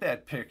get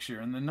that picture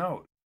and the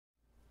note?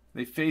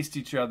 They faced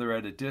each other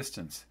at a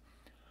distance.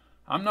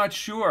 I'm not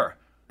sure.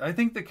 I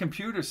think the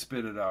computer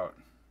spit it out.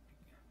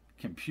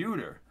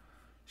 Computer?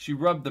 She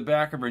rubbed the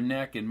back of her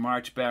neck and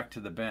marched back to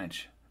the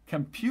bench.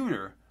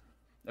 Computer?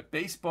 A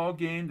baseball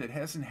game that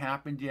hasn't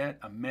happened yet?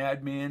 A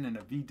madman in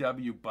a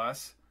VW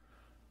bus?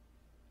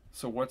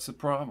 So what's the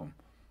problem?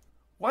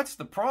 What's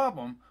the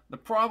problem? The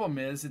problem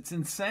is it's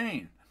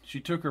insane. She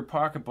took her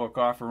pocketbook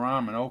off her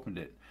arm and opened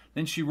it.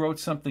 Then she wrote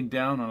something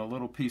down on a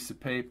little piece of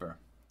paper.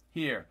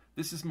 Here,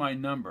 this is my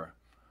number.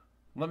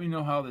 Let me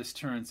know how this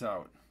turns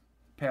out.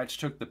 Patch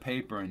took the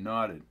paper and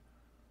nodded.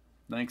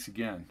 Thanks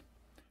again.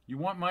 You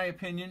want my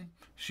opinion?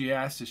 She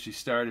asked as she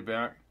started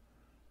back.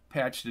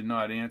 Patch did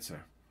not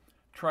answer.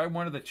 Try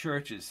one of the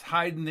churches.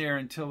 Hide in there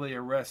until they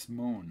arrest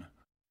Moon.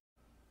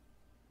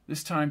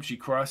 This time she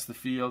crossed the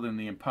field and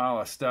the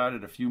Impala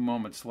started a few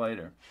moments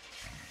later.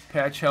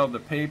 Patch held the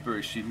paper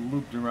as she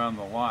looped around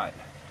the lot.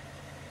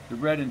 The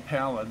red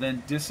Impala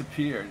then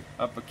disappeared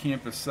up a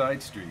campus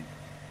side street.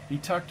 He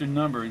tucked her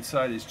number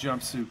inside his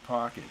jumpsuit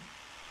pocket.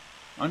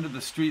 Under the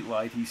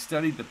streetlight, he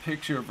studied the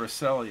picture of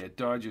Rosselli at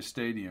Dodger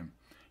Stadium.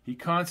 He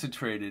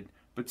concentrated,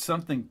 but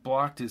something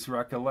blocked his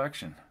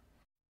recollection.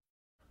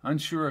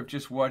 Unsure of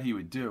just what he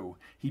would do,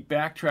 he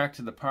backtracked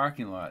to the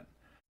parking lot.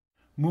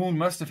 Moon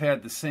must have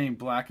had the same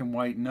black and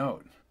white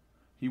note.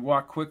 He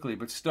walked quickly,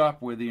 but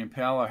stopped where the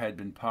Impala had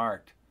been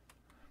parked.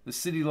 The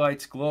city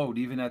lights glowed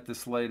even at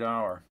this late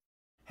hour.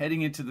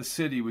 Heading into the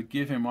city would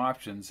give him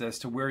options as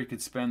to where he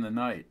could spend the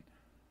night.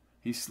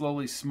 He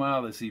slowly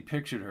smiled as he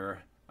pictured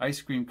her,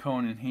 ice cream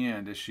cone in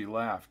hand, as she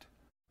laughed.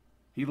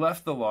 He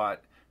left the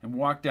lot and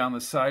walked down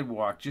the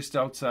sidewalk just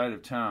outside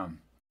of town.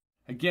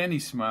 Again he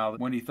smiled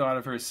when he thought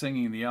of her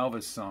singing the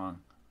Elvis song,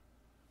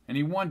 and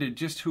he wondered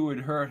just who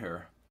had hurt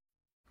her.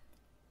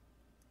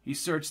 He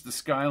searched the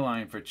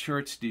skyline for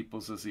church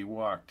steeples as he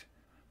walked.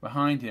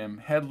 Behind him,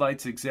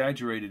 headlights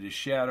exaggerated his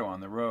shadow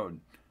on the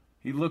road.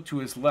 He looked to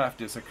his left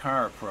as a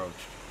car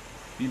approached.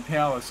 The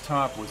Impala's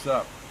top was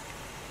up.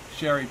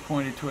 Sherry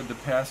pointed toward the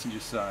passenger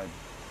side.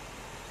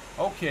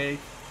 Okay,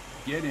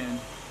 get in.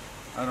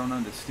 I don't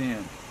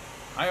understand.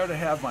 I ought to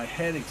have my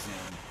head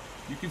examined.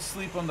 You can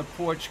sleep on the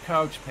porch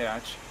couch,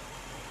 Patch.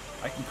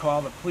 I can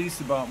call the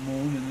police about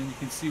Moon, and then you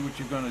can see what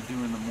you're going to do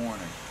in the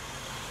morning.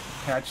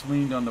 Patch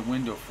leaned on the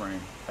window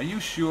frame. Are you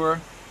sure?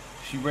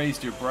 She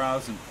raised her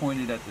brows and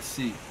pointed at the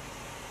seat.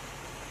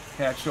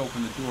 Patch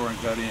opened the door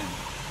and got in.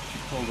 She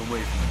pulled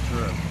away from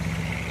the curb.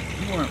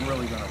 You weren't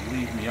really going to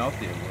leave me out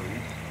there, were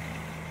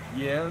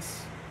you?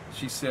 Yes,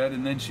 she said,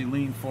 and then she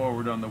leaned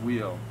forward on the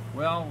wheel.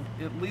 Well,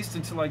 at least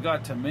until I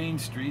got to Main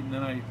Street, and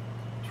then I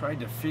tried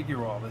to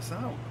figure all this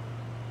out.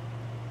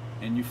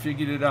 And you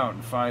figured it out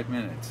in 5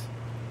 minutes?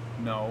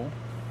 No,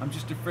 I'm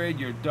just afraid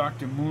your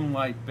Dr.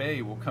 Moonlight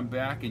Bay will come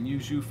back and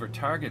use you for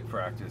target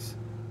practice,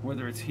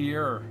 whether it's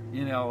here or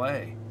in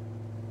L.A.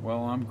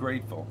 Well, I'm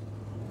grateful.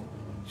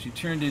 She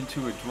turned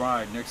into a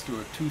drive next to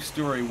a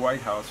 2-story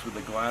White House with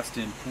a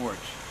glassed-in porch.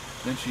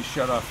 Then she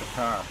shut off the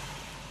car.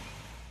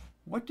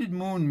 What did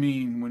Moon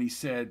mean when he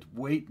said,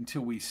 wait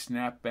until we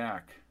snap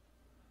back?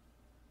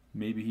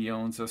 Maybe he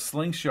owns a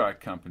slingshot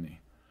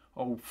company.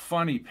 Oh,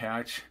 funny,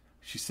 Patch,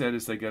 she said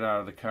as they got out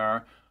of the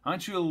car.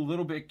 Aren't you a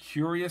little bit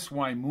curious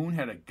why Moon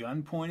had a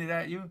gun pointed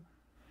at you?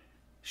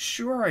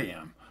 Sure I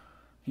am.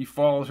 He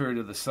followed her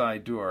to the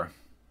side door.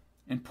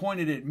 And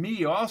pointed at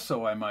me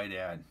also, I might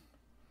add.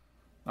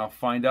 I'll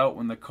find out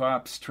when the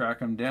cops track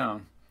him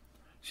down.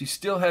 She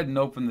still hadn't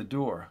opened the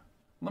door.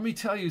 Let me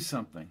tell you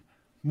something.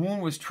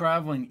 Moon was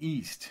traveling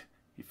east.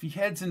 If he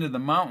heads into the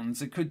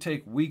mountains, it could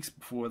take weeks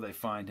before they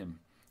find him.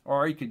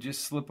 Or he could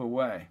just slip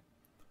away.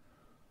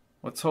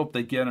 Let's hope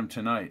they get him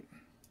tonight.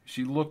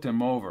 She looked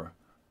him over.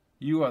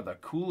 You are the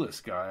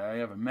coolest guy I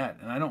ever met,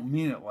 and I don't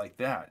mean it like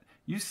that.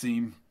 You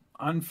seem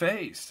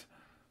unfazed.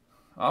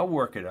 I'll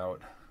work it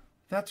out.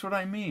 That's what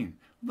I mean.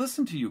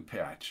 Listen to you,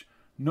 Patch.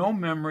 No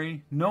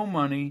memory, no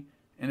money,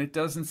 and it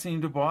doesn't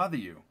seem to bother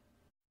you.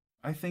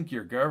 I think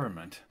you're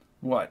government.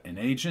 What, an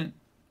agent?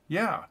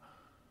 Yeah.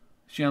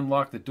 She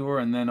unlocked the door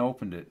and then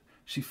opened it.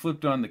 She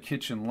flipped on the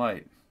kitchen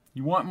light.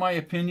 You want my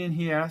opinion?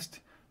 He asked.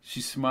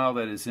 She smiled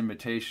at his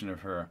imitation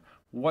of her.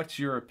 What's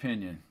your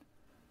opinion?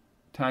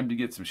 Time to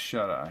get some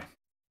shut-eye.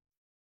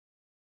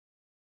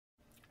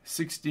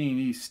 16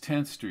 East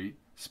 10th Street,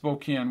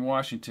 Spokane,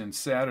 Washington,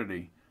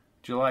 Saturday,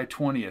 July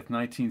 20th,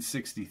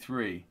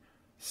 1963,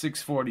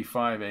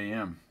 6:45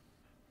 a.m.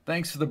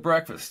 Thanks for the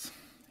breakfast,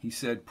 he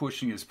said,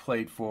 pushing his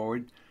plate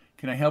forward.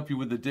 Can I help you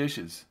with the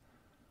dishes?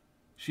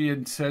 She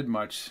hadn't said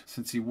much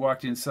since he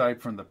walked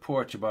inside from the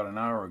porch about an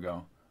hour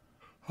ago.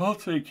 I'll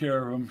take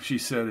care of him, she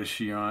said as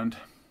she yawned.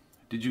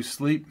 Did you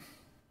sleep?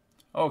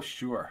 Oh,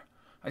 sure.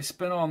 I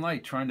spent all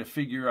night trying to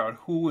figure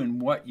out who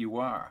and what you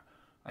are.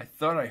 I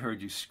thought I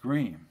heard you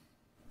scream.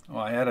 Oh,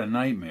 I had a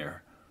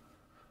nightmare.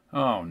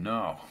 Oh,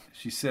 no,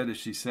 she said as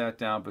she sat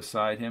down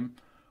beside him.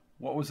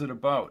 What was it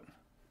about?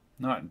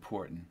 Not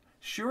important.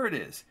 Sure it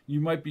is.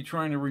 You might be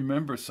trying to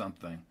remember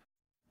something.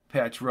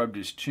 Patch rubbed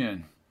his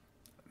chin.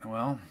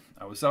 Well,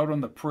 I was out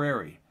on the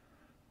prairie.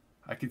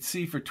 I could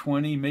see for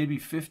 20, maybe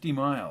 50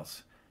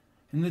 miles.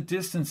 In the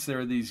distance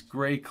there are these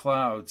gray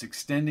clouds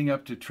extending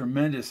up to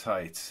tremendous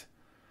heights.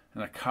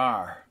 And a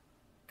car.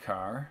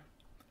 Car?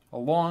 A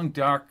long,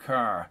 dark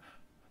car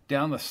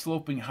down the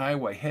sloping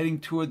highway heading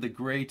toward the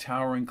gray,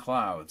 towering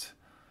clouds.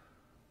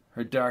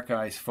 Her dark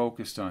eyes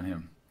focused on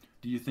him.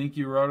 Do you think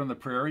you were out on the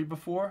prairie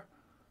before?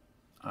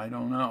 I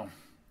don't know.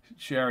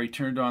 Sherry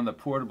turned on the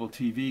portable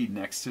TV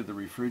next to the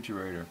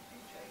refrigerator.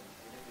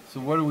 So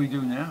what do we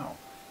do now?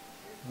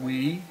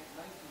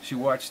 She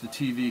watched the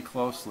TV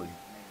closely.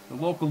 The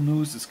local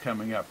news is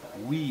coming up.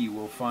 We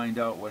will find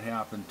out what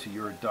happened to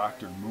your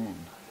Dr. Moon.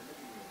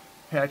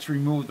 Patch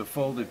removed the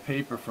folded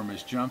paper from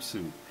his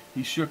jumpsuit.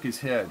 He shook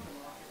his head.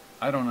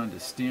 I don't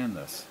understand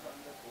this.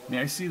 May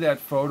I see that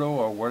photo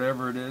or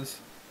whatever it is?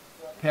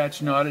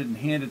 Patch nodded and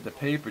handed the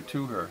paper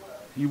to her.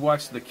 He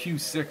watched the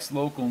Q6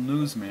 local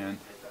newsman,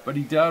 but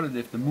he doubted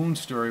if the Moon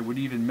story would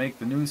even make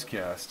the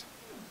newscast.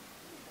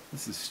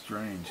 This is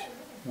strange.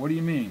 What do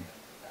you mean?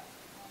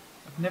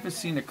 I've never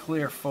seen a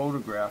clear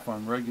photograph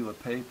on regular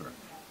paper.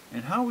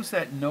 And how was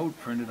that note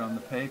printed on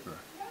the paper?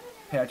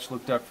 Patch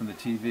looked up from the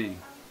TV.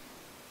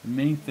 The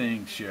main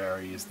thing,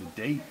 Sherry, is the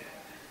date.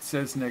 It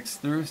says next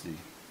Thursday.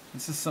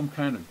 This is some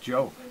kind of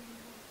joke.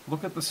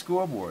 Look at the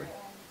scoreboard.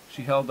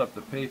 She held up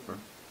the paper.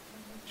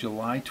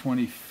 July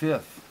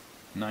 25th,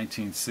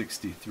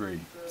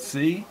 1963.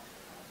 See?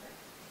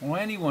 Well,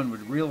 anyone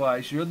would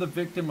realize you're the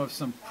victim of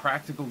some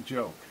practical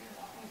joke.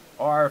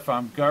 Or if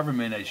I'm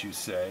government, as you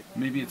say,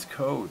 maybe it's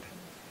code.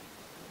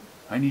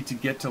 I need to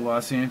get to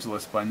Los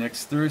Angeles by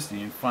next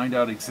Thursday and find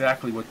out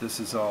exactly what this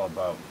is all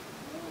about.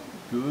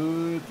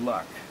 Good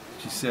luck,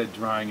 she said,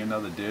 drying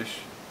another dish.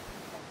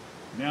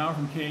 Now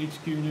from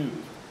KHQ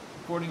News.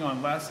 Reporting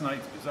on last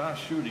night's bizarre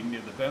shooting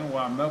near the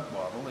Benoit milk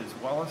bottle is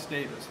Wallace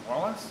Davis.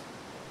 Wallace?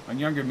 A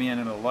younger man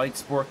in a light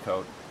sport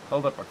coat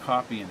held up a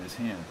copy in his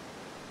hand.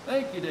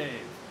 Thank you,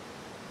 Dave.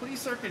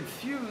 Police are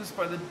confused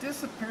by the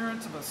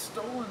disappearance of a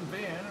stolen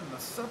van and the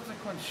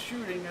subsequent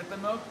shooting at the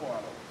milk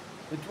bottle.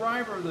 The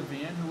driver of the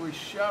van, who was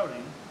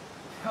shouting,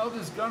 held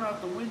his gun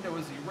out the window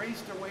as he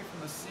raced away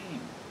from the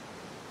scene.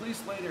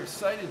 Police later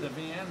cited the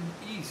van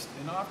east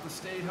and off the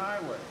state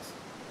highways.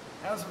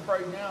 As of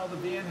right now, the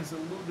van has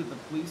eluded the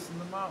police in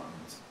the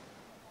mountains.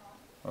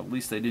 Well, at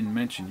least they didn't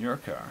mention your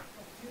car.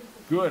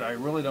 Good, I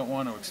really don't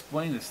want to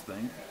explain this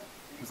thing,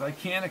 because I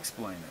can't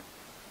explain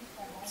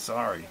it.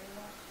 Sorry.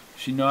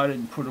 She nodded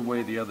and put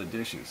away the other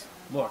dishes.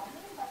 Look,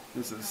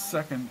 there's a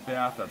second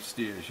bath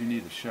upstairs. You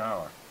need a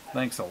shower.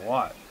 Thanks a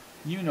lot.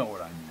 You know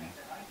what I mean.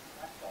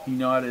 He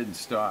nodded and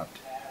stopped.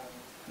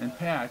 And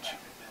Patch?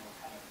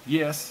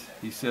 Yes,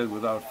 he said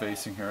without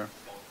facing her.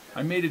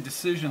 I made a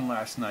decision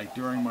last night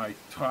during my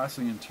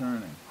tossing and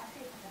turning.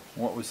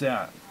 What was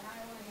that?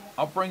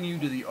 I'll bring you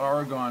to the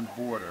Oregon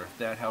border if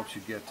that helps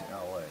you get to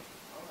L.A.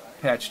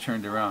 Patch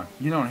turned around.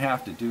 You don't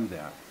have to do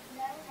that.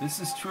 This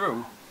is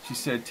true, she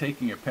said,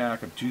 taking a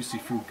pack of juicy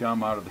fruit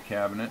gum out of the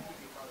cabinet.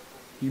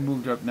 He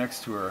moved up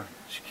next to her.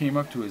 She came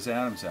up to his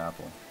Adam's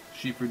apple.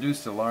 She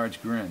produced a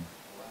large grin.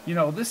 You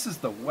know, this is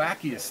the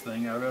wackiest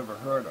thing I've ever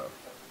heard of.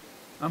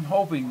 I'm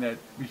hoping that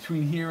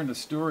between here and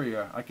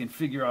Astoria, I can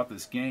figure out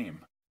this game.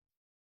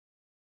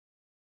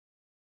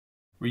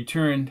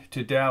 Return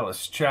to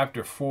Dallas,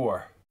 Chapter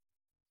 4.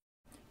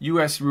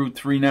 U.S. Route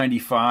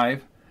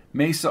 395,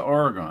 Mesa,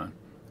 Oregon,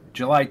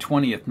 July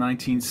 20th,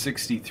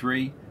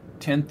 1963,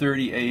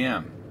 10:30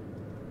 a.m.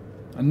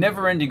 A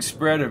never-ending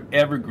spread of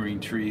evergreen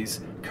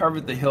trees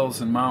covered the hills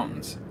and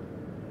mountains.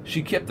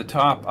 She kept the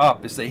top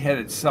up as they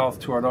headed south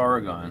toward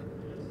Oregon.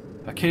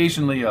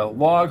 Occasionally a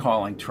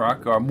log-hauling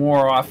truck, or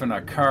more often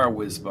a car,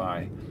 whizzed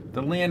by.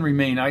 The land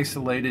remained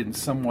isolated and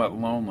somewhat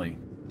lonely.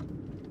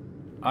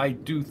 I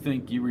do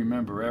think you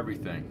remember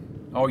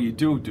everything. Oh, you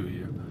do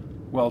you?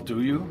 Well,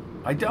 do you?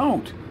 I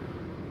don't.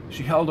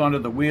 She held onto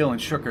the wheel and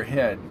shook her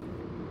head.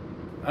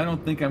 I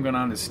don't think I'm going to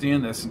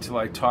understand this until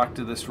I talk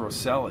to this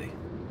Rosselli.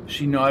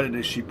 She nodded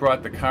as she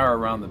brought the car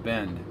around the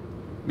bend.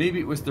 Maybe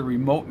it was the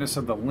remoteness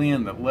of the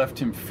land that left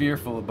him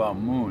fearful about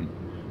Moon.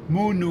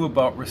 Moon knew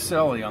about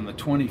Rosselli on the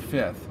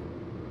 25th.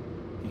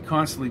 He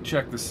constantly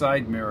checked the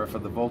side mirror for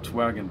the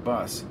Volkswagen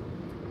bus.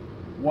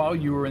 While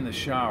you were in the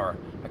shower,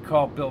 I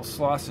called Bill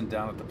Slauson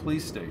down at the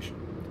police station.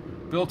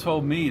 Bill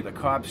told me the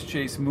cops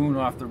chased Moon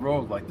off the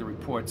road like the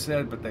report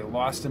said, but they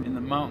lost him in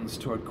the mountains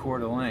toward Coeur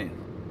d'Alene.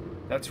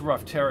 That's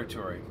rough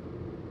territory.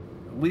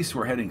 At least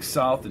we're heading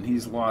south and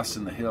he's lost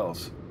in the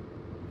hills.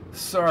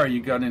 Sorry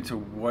you got into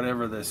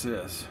whatever this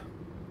is.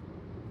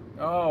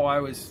 Oh, I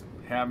was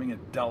having a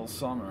dull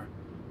summer.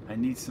 I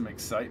need some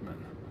excitement.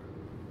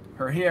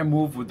 Her hair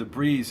moved with the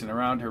breeze and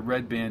around her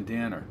red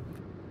bandana.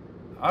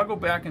 I'll go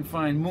back and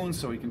find Moon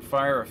so he can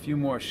fire a few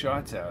more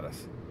shots at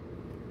us.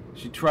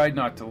 She tried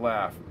not to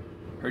laugh.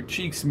 Her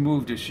cheeks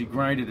moved as she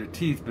grinded her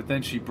teeth, but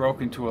then she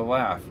broke into a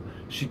laugh.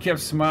 She kept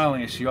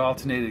smiling as she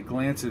alternated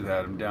glances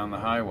at him down the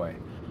highway.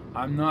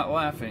 I'm not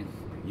laughing.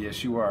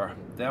 Yes, you are.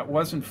 That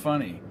wasn't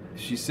funny,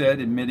 she said,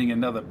 emitting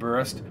another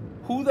burst.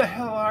 Who the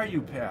hell are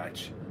you,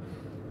 Patch?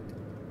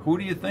 Who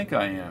do you think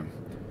I am?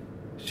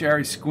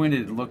 Sherry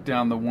squinted and looked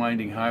down the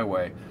winding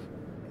highway.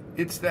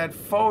 It's that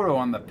photo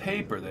on the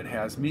paper that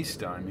has me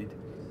stymied.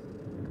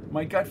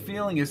 My gut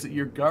feeling is that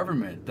your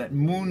government, that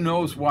Moon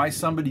knows why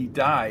somebody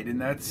died, and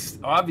that's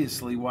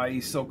obviously why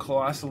he's so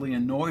colossally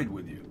annoyed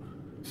with you.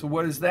 So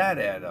what does that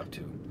add up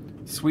to?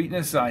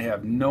 Sweetness, I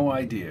have no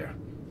idea.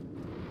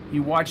 He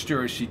watched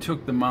her as she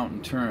took the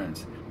mountain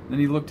turns. Then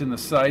he looked in the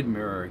side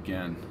mirror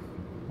again.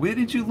 Where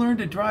did you learn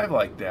to drive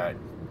like that?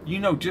 You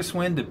know just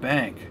when to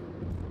bank.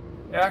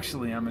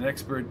 Actually, I'm an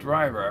expert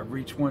driver. I've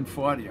reached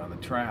 140 on the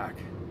track.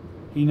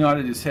 He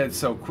nodded his head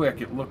so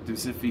quick it looked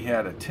as if he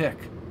had a tic.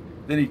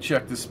 Then he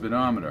checked the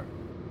speedometer.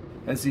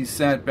 As he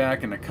sat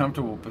back in a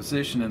comfortable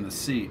position in the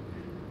seat,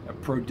 a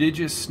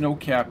prodigious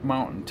snow-capped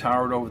mountain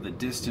towered over the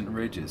distant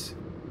ridges.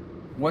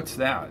 What's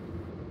that?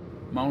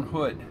 Mount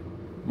Hood.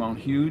 Mount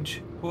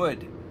Huge?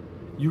 Hood.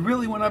 You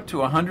really went up to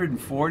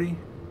 140?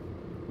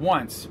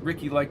 Once,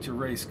 Ricky liked to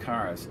race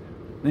cars.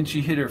 Then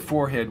she hit her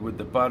forehead with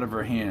the butt of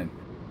her hand.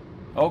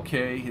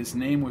 Okay, his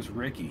name was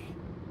Ricky.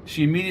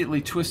 She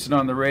immediately twisted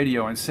on the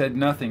radio and said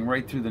nothing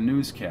right through the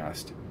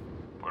newscast.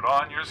 Put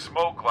on your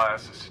smoke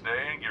glasses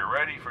today and get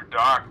ready for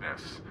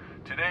darkness.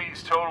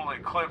 Today's total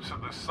eclipse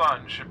of the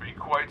sun should be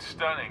quite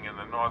stunning in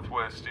the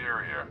northwest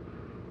area.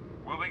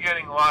 We'll be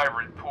getting live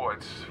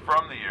reports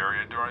from the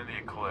area during the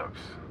eclipse.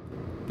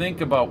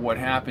 Think about what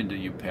happened to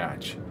you,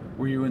 Patch.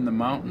 Were you in the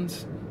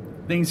mountains?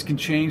 Things can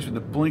change with the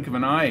blink of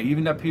an eye,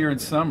 even up here in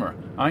summer.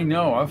 I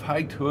know, I've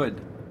hiked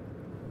Hood.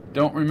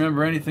 Don't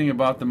remember anything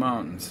about the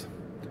mountains.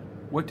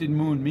 What did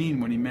Moon mean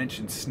when he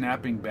mentioned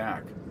snapping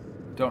back?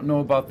 Don't know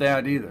about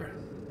that either.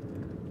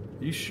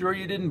 You sure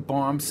you didn't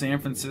bomb San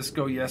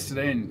Francisco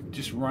yesterday and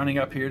just running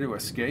up here to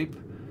escape?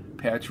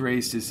 Patch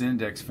raised his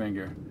index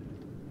finger.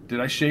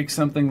 Did I shake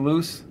something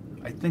loose?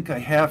 I think I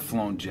have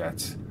flown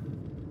jets.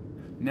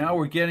 Now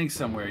we're getting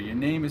somewhere. Your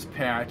name is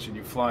Patch and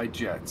you fly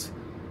jets.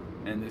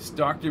 And this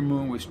Dr.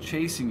 Moon was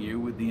chasing you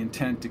with the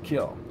intent to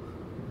kill.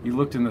 He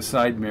looked in the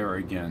side mirror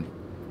again.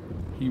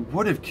 He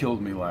would have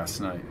killed me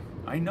last night.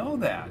 I know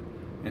that.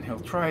 And he'll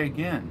try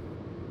again.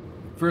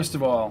 First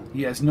of all,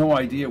 he has no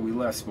idea we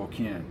left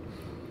Spokane.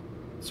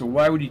 So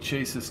why would he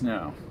chase us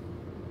now?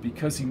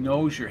 Because he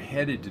knows you're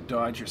headed to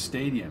Dodger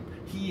Stadium.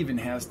 He even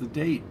has the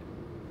date.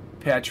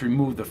 Patch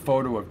removed the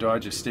photo of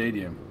Dodger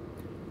Stadium.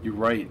 You're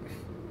right.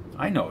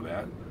 I know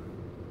that.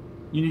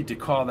 You need to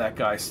call that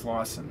guy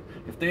Slauson.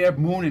 If they have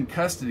Moon in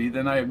custody,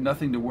 then I have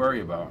nothing to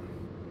worry about.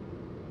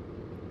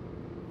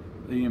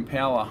 The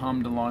Impala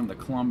hummed along the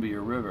Columbia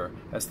River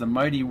as the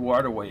mighty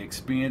waterway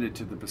expanded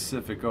to the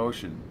Pacific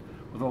Ocean.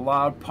 With a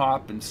loud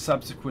pop and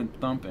subsequent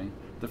thumping,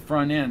 the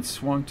front end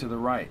swung to the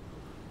right.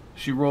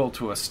 She rolled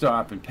to a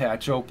stop and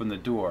Patch opened the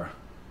door.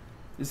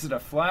 "Is it a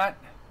flat?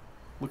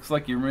 Looks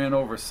like you ran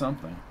over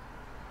something."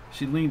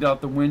 She leaned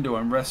out the window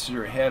and rested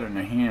her head on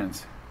her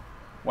hands.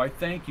 "Why,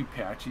 thank you,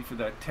 Patchy, for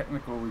that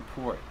technical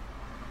report.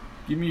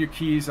 Give me your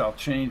keys, I'll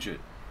change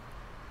it."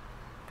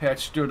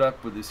 Patch stood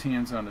up with his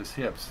hands on his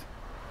hips.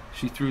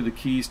 She threw the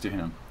keys to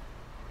him.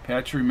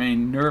 Patch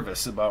remained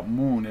nervous about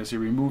Moon as he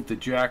removed the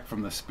jack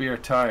from the spare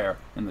tire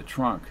in the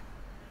trunk.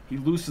 He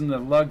loosened the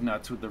lug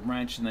nuts with the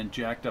wrench and then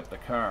jacked up the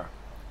car.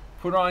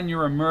 "Put on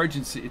your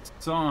emergency,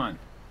 it's on."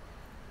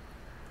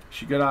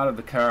 She got out of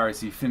the car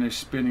as he finished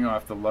spinning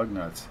off the lug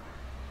nuts.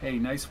 "Hey,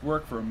 nice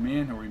work for a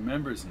man who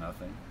remembers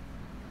nothing."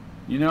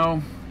 "You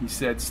know," he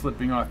said,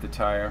 slipping off the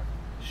tire.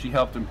 She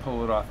helped him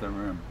pull it off the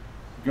rim.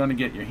 "You're going to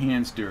get your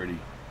hands dirty."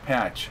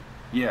 "Patch."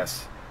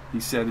 "Yes," he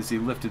said as he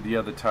lifted the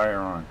other tire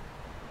on.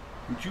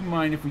 "Would you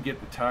mind if we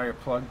get the tire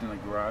plugged in the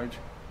garage?"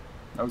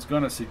 "I was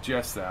going to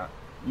suggest that.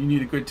 You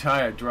need a good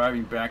tire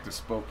driving back to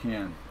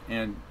Spokane.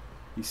 And,"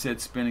 he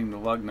said, spinning the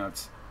lug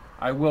nuts,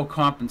 "I will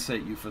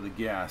compensate you for the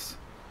gas."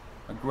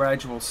 A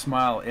gradual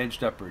smile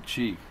edged up her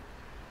cheek.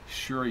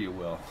 "Sure you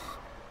will."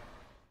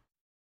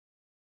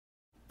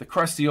 The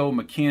crusty old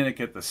mechanic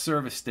at the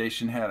service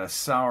station had a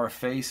sour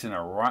face and a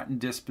rotten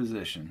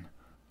disposition.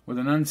 With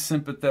an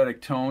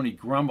unsympathetic tone, he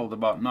grumbled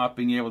about not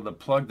being able to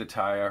plug the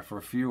tire for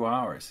a few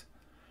hours.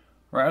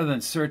 Rather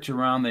than search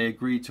around, they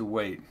agreed to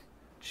wait.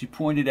 She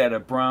pointed at a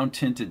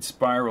brown-tinted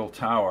spiral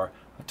tower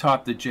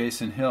atop the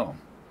Jason Hill.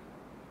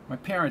 "My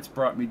parents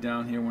brought me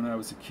down here when I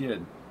was a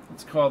kid.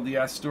 It's called the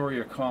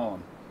Astoria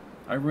Column.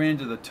 I ran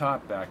to the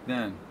top back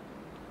then."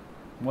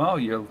 "Well,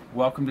 you're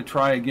welcome to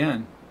try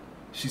again."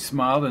 She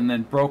smiled and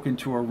then broke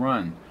into a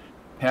run.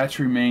 Patch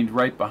remained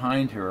right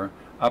behind her,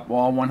 up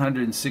all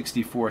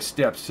 164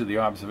 steps to the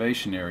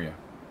observation area.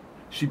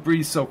 She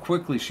breathed so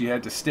quickly she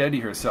had to steady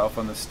herself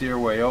on the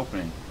stairway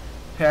opening.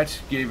 Patch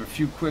gave a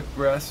few quick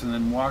breaths and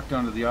then walked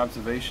onto the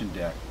observation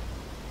deck.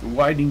 The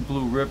widening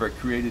blue river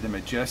created a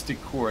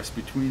majestic course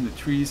between the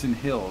trees and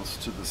hills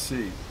to the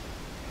sea.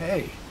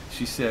 "Hey,"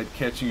 she said,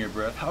 catching her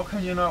breath, "how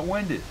come you're not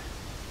winded?"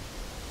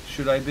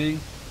 "Should I be?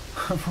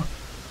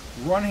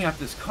 Running up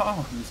this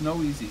column is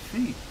no easy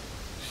feat."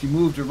 She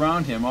moved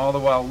around him, all the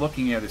while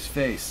looking at his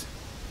face.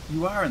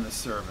 "You are in the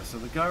service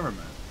of the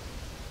government.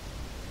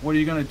 What are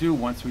you going to do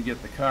once we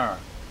get the car?"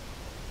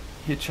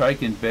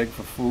 "Hitchhike and beg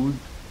for food."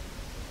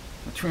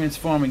 The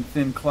transforming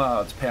thin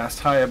clouds passed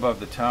high above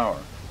the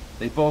tower.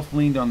 They both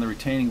leaned on the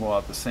retaining wall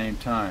at the same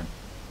time.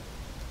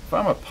 "If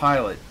I'm a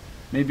pilot,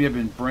 maybe I've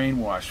been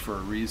brainwashed for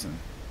a reason.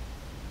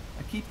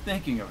 I keep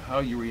thinking of how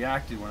you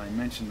reacted when I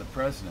mentioned the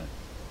president.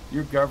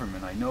 Your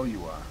government, I know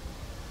you are."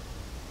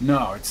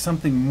 "No, it's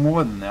something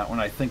more than that when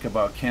I think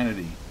about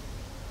Kennedy.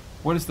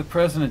 What has the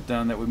president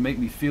done that would make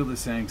me feel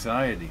this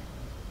anxiety?"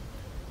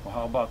 "Well,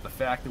 how about the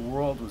fact the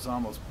world was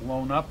almost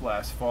blown up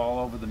last fall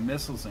over the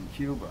missiles in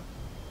Cuba?"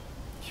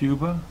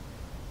 "Cuba?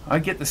 I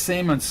get the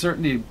same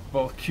uncertainty of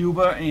both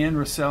Cuba and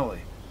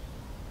Rosselli."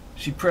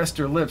 She pressed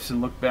her lips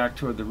and looked back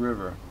toward the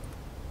river.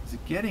 "Is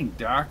it getting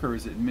dark or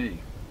is it me?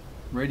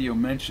 Radio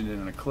mentioned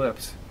an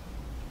eclipse."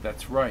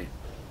 "That's right.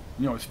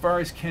 You know, as far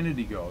as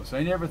Kennedy goes,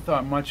 I never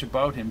thought much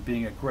about him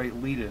being a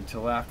great leader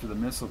until after the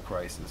missile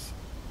crisis.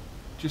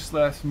 Just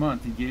last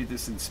month he gave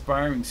this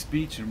inspiring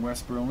speech in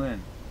West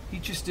Berlin. He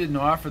just didn't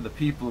offer the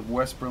people of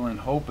West Berlin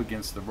hope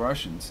against the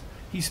Russians.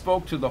 He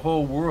spoke to the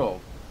whole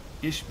world.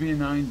 Ich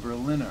bin ein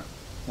Berliner.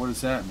 What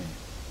does that mean?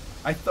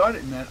 I thought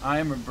it meant I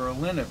am a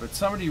Berliner, but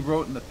somebody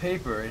wrote in the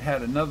paper it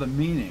had another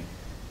meaning.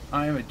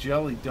 I am a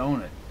jelly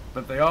donut.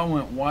 But they all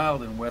went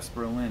wild in West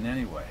Berlin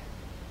anyway."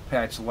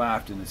 Patch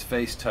laughed and his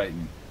face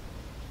tightened.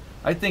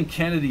 "I think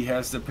Kennedy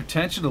has the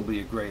potential to be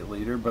a great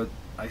leader, but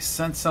I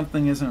sense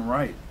something isn't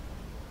right.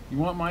 You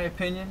want my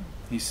opinion?"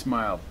 He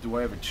smiled. "Do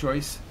I have a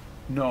choice?"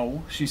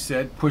 "No," she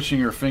said, pushing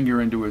her finger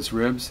into his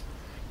ribs.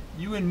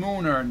 "You and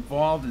Moon are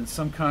involved in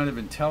some kind of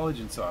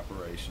intelligence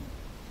operation.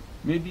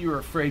 Maybe you're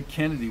afraid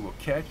Kennedy will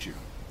catch you.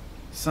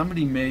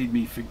 Somebody made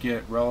me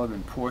forget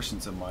relevant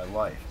portions of my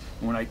life,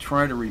 and when I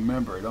try to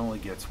remember, it only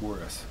gets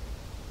worse."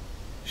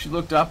 She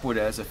looked upward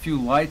as a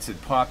few lights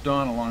had popped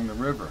on along the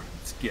river.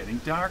 "It's getting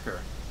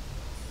darker."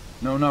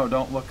 No,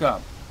 don't look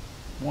up."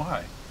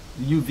 "Why?"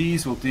 "The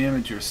UVs will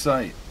damage your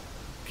sight."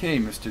 "Okay,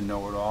 Mr.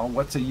 Know-It-All,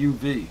 what's a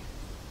UV?"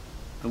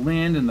 The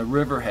land and the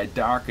river had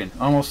darkened,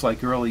 almost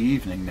like early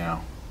evening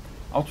now.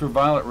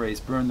 Ultraviolet rays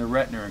burned the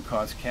retina and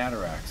caused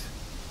cataracts.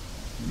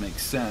 It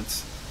makes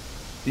sense.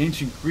 The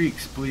ancient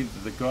Greeks believed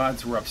that the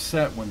gods were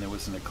upset when there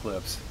was an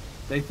eclipse.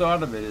 They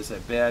thought of it as a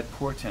bad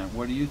portent.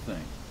 What do you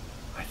think?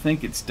 "I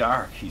think it's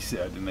dark," he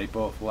said, and they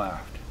both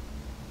laughed.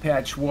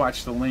 Patch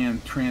watched the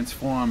land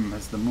transform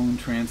as the moon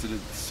transited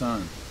the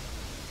sun.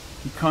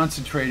 He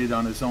concentrated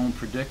on his own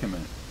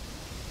predicament.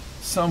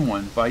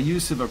 Someone, by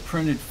use of a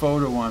printed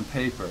photo on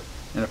paper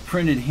and a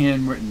printed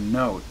handwritten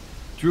note,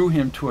 drew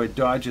him toward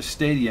Dodger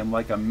Stadium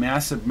like a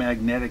massive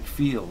magnetic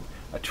field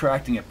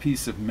attracting a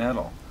piece of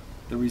metal.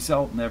 The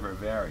result never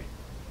varied.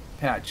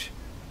 Patch,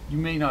 you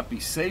may not be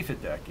safe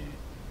at that game,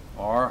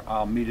 or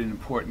I'll meet an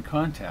important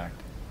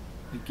contact.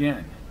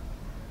 Again,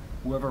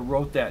 whoever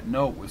wrote that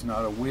note was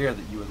not aware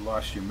that you had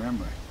lost your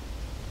memory.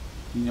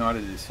 He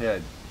nodded his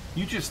head.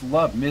 You just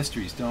love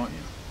mysteries, don't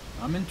you?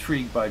 I'm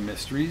intrigued by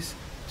mysteries.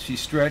 She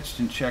stretched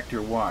and checked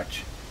her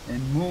watch.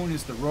 And Moon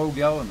is the rogue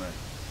element.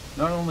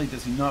 Not only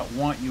does he not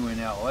want you in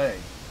L.A.,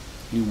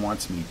 he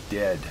wants me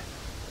dead.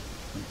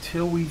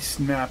 Until we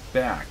snap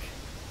back.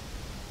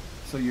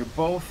 So you're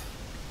both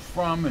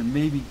from and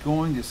maybe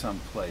going to some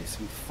place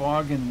with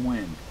fog and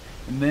wind.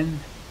 And then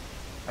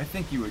I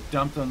think you were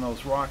dumped on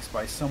those rocks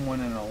by someone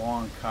in a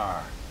long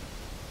car.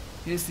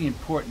 Here's the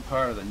important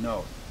part of the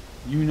note.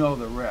 You know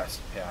the rest,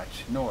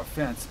 Patch. No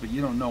offense, but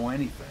you don't know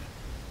anything.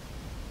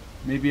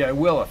 Maybe I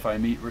will if I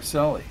meet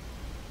Rosselli.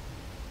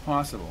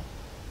 Possible.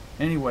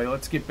 Anyway,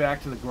 let's get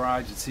back to the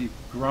garage and see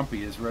if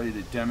Grumpy is ready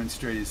to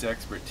demonstrate his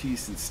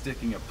expertise in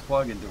sticking a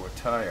plug into a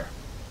tire.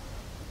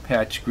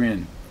 Patch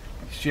grinned.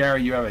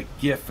 Sherry, you have a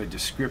gift for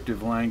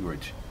descriptive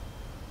language.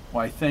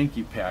 Why, thank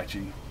you,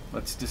 Patchy.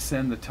 Let's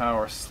descend the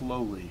tower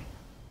slowly.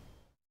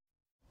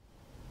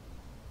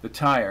 The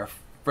tire,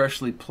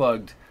 freshly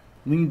plugged,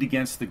 leaned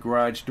against the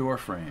garage door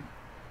frame.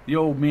 The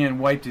old man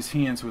wiped his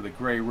hands with a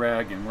gray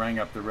rag and rang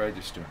up the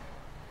register.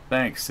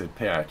 Thanks, said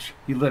Patch.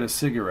 He lit a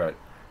cigarette.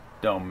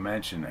 Don't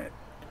mention it.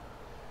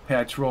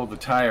 Patch rolled the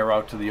tire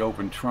out to the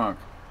open trunk.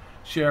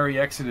 Sherry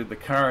exited the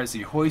car as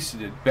he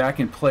hoisted it back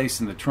in place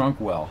in the trunk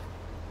well.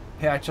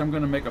 Patch, I'm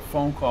going to make a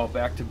phone call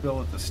back to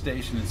Bill at the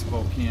station in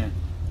Spokane.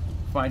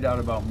 Find out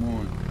about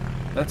Moon.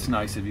 That's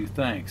nice of you,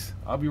 thanks.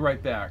 I'll be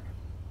right back.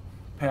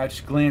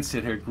 Patch glanced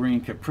at her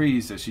green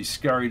Caprice as she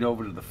scurried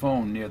over to the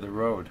phone near the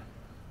road.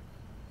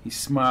 He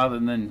smiled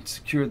and then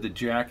secured the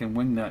jack and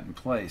wing nut in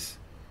place.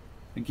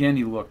 Again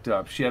he looked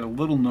up. She had a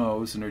little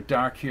nose and her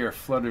dark hair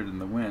fluttered in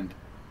the wind.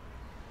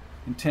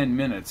 In 10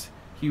 minutes,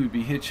 he would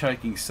be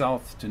hitchhiking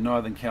south to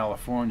Northern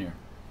California.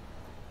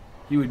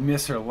 He would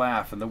miss her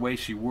laugh and the way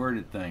she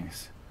worded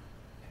things.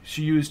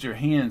 She used her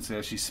hands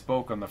as she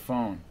spoke on the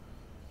phone.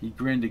 He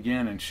grinned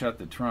again and shut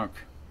the trunk.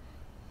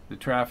 The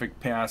traffic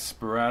passed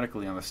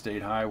sporadically on the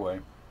state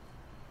highway.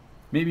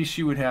 Maybe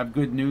she would have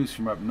good news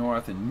from up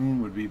north and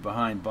Moon would be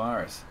behind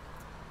bars.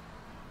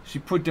 She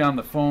put down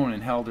the phone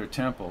and held her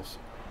temples.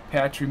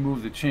 Patch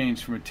removed the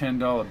change from a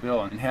 $10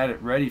 bill and had it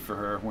ready for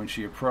her when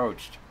she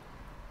approached.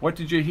 What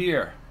did you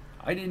hear?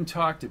 I didn't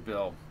talk to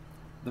Bill.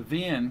 The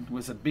van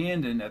was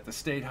abandoned at the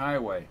state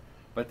highway,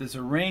 but there's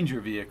a Ranger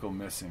vehicle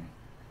missing.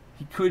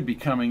 He could be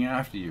coming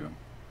after you.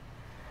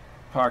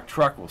 Parked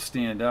truck will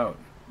stand out.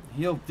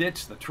 He'll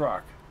ditch the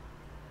truck.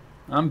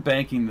 I'm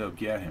banking they'll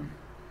get him.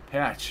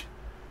 Patch,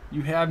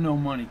 you have no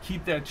money.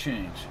 Keep that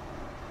change.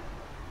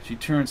 She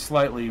turned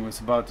slightly and was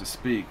about to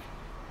speak.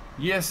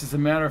 Yes, as a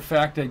matter of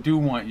fact, I do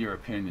want your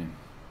opinion.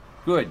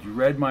 Good, you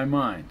read my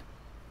mind.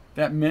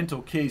 That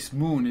mental case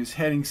Moon is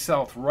heading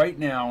south right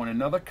now in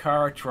another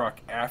car or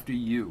truck after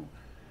you.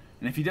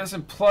 And if he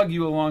doesn't plug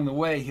you along the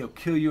way, he'll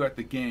kill you at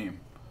the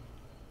game.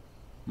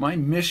 My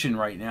mission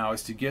right now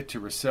is to get to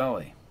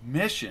Rosselli.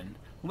 Mission?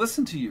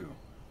 Listen to you.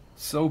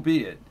 So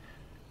be it.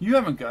 You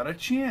haven't got a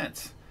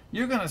chance.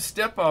 You're going to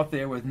step out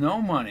there with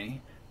no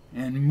money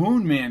and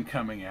Moon Man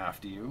coming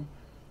after you.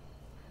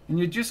 And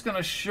you're just going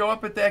to show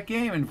up at that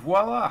game and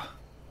voila,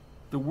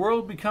 the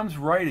world becomes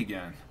right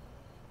again.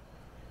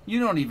 You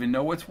don't even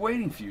know what's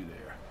waiting for you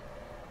there.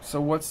 So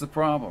what's the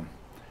problem?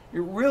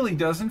 It really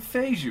doesn't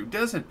faze you,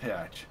 does it,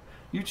 Patch?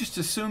 You just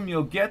assume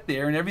you'll get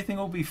there and everything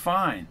will be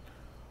fine.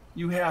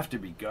 You have to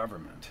be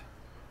government.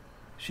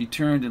 She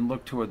turned and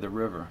looked toward the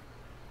river.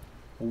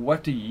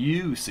 What do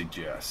you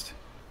suggest?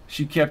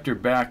 She kept her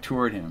back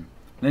toward him.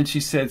 Then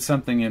she said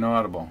something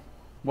inaudible.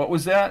 What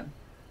was that?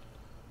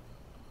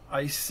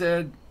 I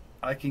said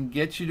I can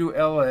get you to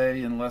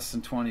L.A. in less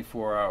than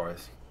 24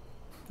 hours.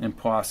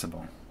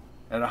 Impossible.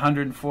 At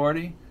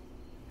 140?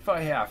 If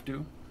I have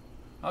to.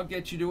 I'll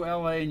get you to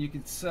L.A. and you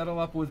can settle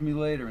up with me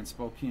later in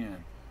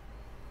Spokane.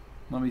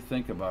 Let me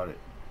think about it.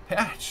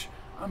 Patch,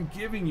 I'm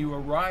giving you a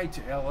ride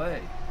to L.A.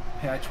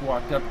 Patch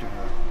walked up to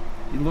her.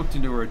 He looked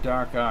into her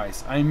dark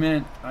eyes. I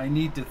meant I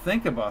need to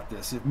think about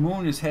this. If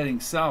Moon is heading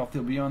south,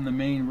 he'll be on the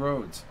main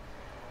roads.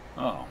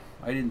 Oh,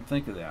 I didn't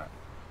think of that.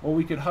 Well,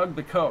 we could hug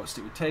the coast.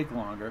 It would take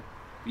longer.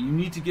 But you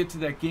need to get to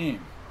that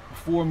game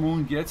before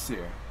Moon gets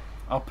there.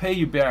 I'll pay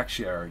you back,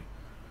 Sherry.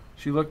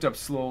 She looked up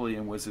slowly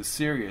and was as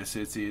serious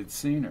as he had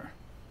seen her.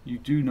 You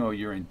do know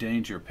you're in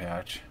danger,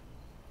 Patch.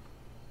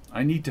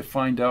 I need to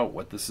find out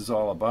what this is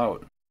all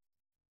about.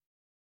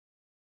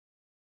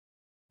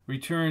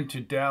 Return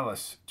to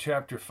Dallas,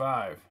 Chapter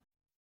 5.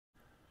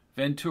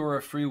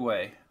 Ventura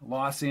Freeway,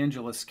 Los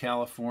Angeles,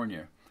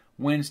 California.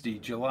 Wednesday,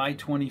 July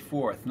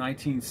 24th,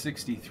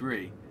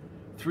 1963,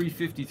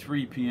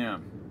 3:53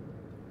 p.m.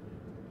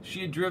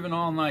 She had driven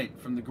all night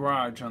from the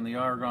garage on the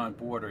Oregon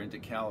border into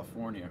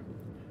California.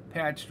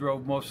 Patch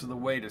drove most of the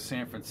way to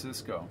San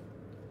Francisco.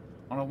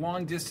 On a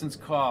long-distance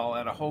call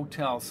at a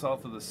hotel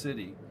south of the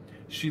city,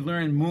 she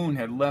learned Moon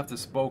had left the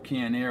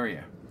Spokane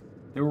area.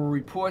 There were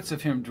reports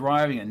of him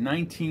driving a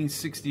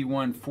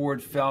 1961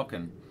 Ford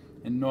Falcon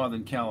in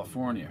Northern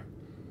California.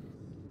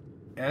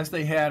 As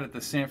they had at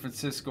the San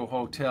Francisco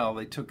hotel,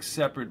 they took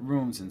separate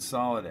rooms in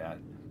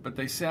Soledad, but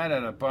they sat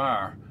at a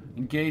bar,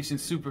 engaged in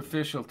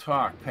superficial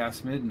talk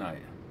past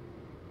midnight.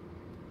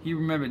 He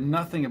remembered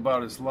nothing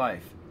about his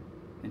life,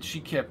 and she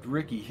kept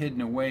Ricky hidden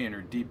away in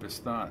her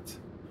deepest thoughts.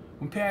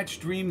 When Patch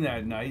dreamed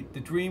that night, the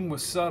dream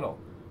was subtle,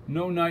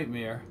 no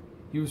nightmare.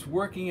 He was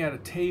working at a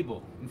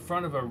table in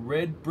front of a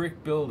red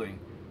brick building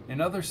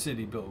and other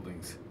city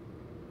buildings.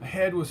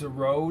 Ahead was a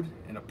road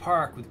and a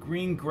park with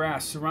green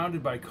grass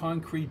surrounded by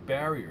concrete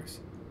barriers.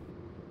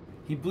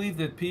 He believed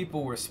that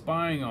people were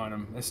spying on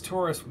him as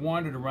tourists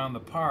wandered around the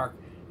park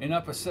and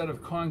up a set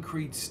of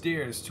concrete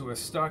stairs to a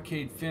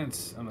stockade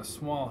fence on a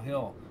small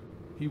hill.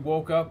 He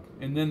woke up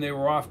and then they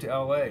were off to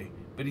L.A.,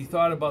 but he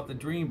thought about the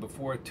dream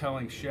before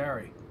telling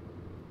Sherry.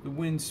 The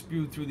wind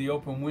spewed through the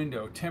open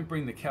window,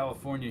 tempering the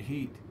California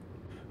heat.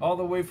 All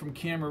the way from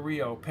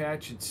Camarillo,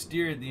 Patch had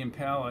steered the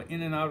Impala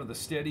in and out of the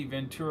steady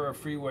Ventura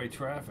freeway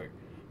traffic.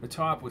 The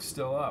top was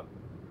still up.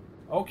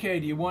 "Okay,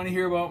 do you want to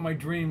hear about my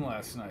dream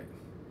last night?"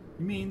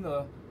 "You mean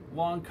the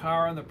long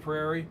car on the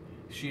prairie?"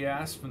 she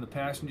asked from the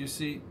passenger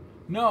seat.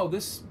 "No,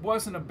 this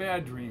wasn't a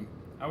bad dream.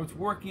 I was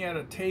working at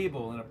a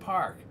table in a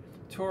park.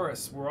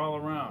 Tourists were all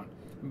around,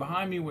 and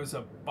behind me was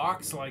a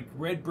box-like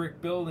red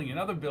brick building and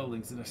other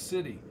buildings in a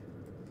city."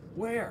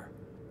 "Where?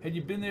 Had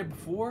you been there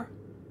before?"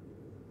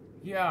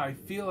 "Yeah, I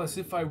feel as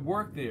if I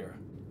worked there."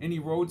 "Any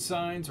road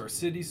signs or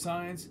city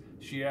signs?"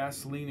 she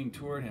asked, leaning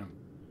toward him.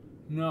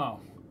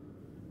 "No."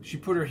 She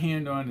put her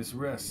hand on his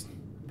wrist.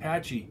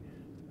 "Patchy,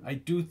 I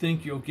do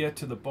think you'll get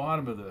to the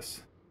bottom of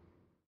this."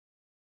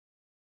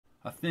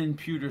 A thin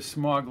pewter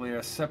smog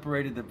layer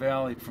separated the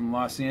valley from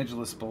Los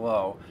Angeles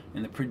below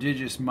and the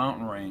prodigious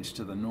mountain range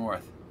to the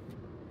north.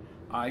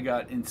 "I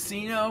got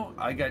Encino,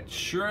 I got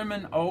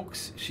Sherman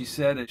Oaks," she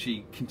said as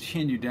she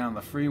continued down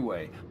the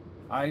freeway.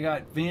 "I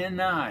got Van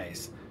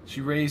Nuys,"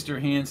 she raised her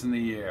hands in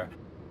the air,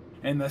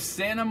 "and the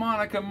Santa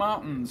Monica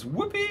Mountains.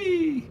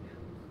 Whoopee!"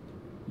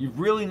 "You've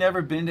really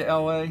never been to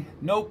L.A.?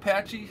 No,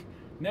 Patchy?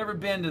 Never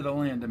been to the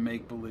land of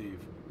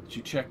make-believe."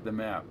 She checked the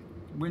map.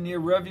 "We're near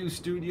Revue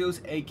Studios,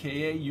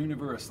 a.k.a.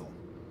 Universal."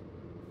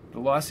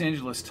 The Los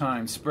Angeles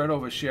Times spread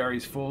over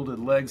Sherry's folded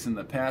legs in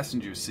the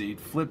passenger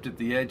seat, flipped at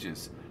the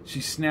edges. She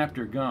snapped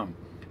her gum.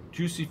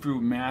 Juicy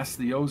fruit masked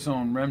the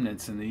ozone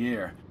remnants in the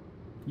air.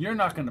 "You're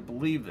not going to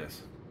believe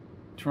this."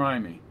 "Try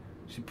me."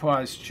 She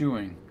paused,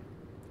 chewing.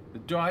 "The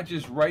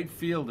Dodgers' right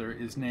fielder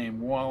is named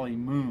Wally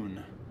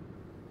Moon."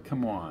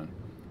 "Come on."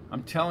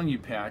 "I'm telling you,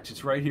 Patch,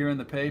 it's right here in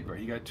the paper.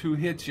 He got 2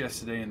 hits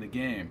yesterday in the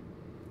game."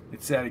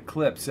 "It's that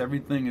eclipse.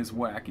 Everything is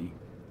wacky."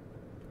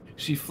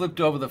 She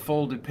flipped over the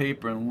folded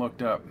paper and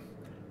looked up.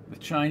 The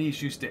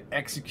Chinese used to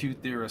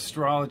execute their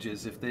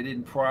astrologers if they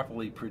didn't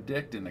properly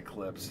predict an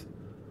eclipse.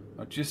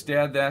 I'll just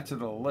add that to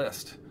the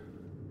list.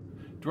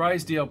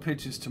 "Drysdale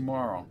pitches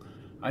tomorrow.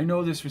 I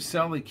know this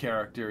Rosselli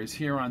character is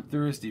here on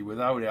Thursday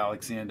without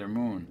Alexander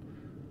Moon."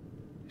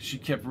 She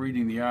kept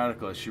reading the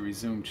article as she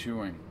resumed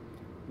chewing.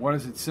 "What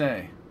does it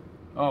say?"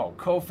 "Oh,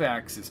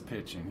 Koufax is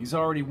pitching. He's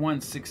already won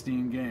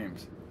 16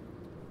 games.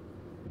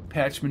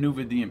 Patch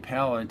maneuvered the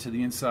Impala into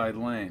the inside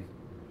lane.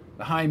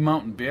 The high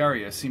mountain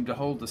barrier seemed to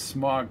hold the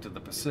smog to the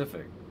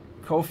Pacific.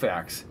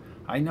 "Koufax,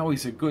 I know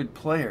he's a good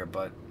player,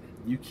 but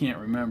you can't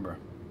remember."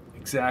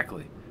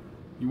 "Exactly.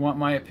 You want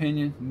my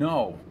opinion?"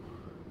 "No.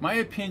 My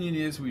opinion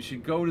is we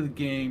should go to the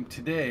game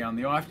today on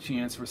the off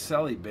chance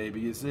Rosselli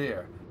baby is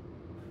there."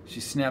 She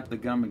snapped the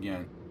gum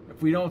again.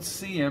 "If we don't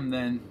see him,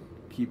 then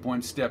keep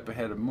one step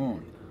ahead of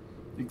Moon."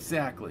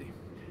 "Exactly."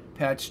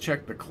 Patch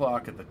checked the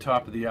clock at the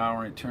top of the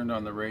hour and turned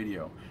on the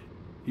radio.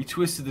 He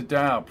twisted the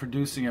dial,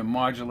 producing a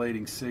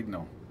modulating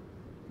signal.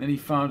 Then he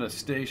found a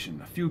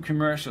station. A few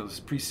commercials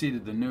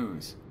preceded the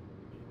news.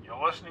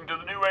 You're listening to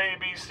the new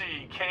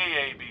ABC,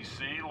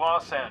 KABC,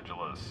 Los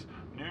Angeles.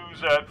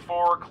 News at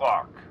 4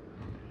 o'clock.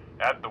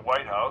 At the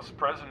White House,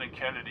 President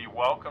Kennedy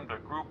welcomed a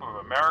group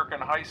of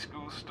American high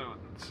school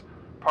students,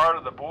 part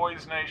of the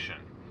Boys Nation.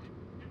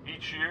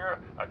 Each year,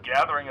 a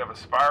gathering of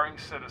aspiring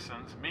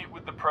citizens meet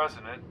with the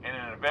president in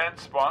an event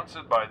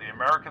sponsored by the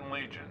American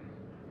Legion.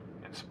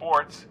 In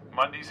sports,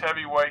 Monday's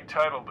heavyweight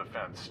title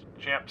defense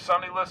champ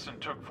Sonny Liston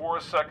took 4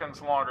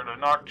 seconds longer to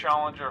knock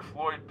challenger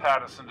Floyd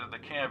Patterson to the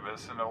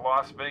canvas in a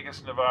Las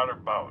Vegas, Nevada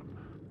bout.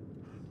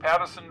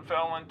 Patterson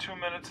fell in 2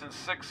 minutes and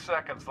 6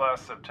 seconds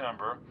last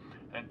September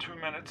and 2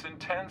 minutes and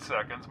 10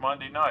 seconds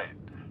Monday night.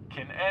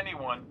 Can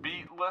anyone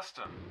beat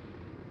Liston?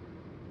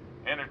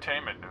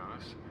 Entertainment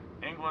news.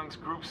 England's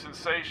group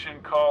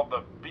sensation called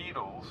the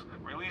Beatles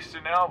released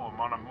an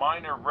album on a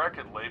minor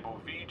record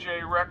label,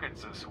 VJ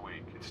Records, this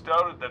week. It's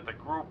doubted that the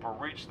group will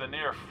reach the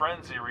near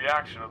frenzy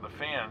reaction of the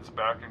fans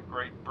back in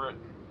Great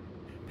Britain.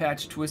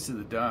 Patch twisted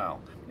the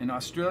dial. An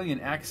Australian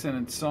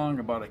accented song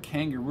about a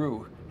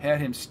kangaroo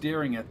had him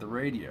staring at the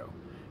radio.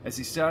 As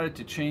he started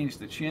to change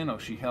the channel,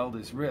 she held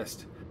his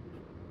wrist.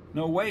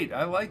 "No, wait,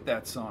 I like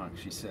that song,"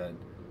 she said.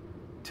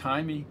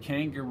 "Timey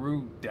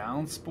Kangaroo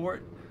Down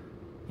Sport?"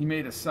 He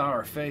made a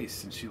sour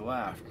face and she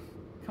laughed.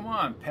 "Come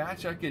on,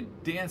 Patch, I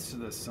could dance to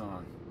this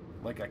song.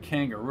 Like a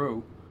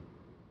kangaroo."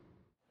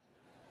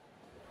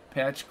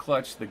 Patch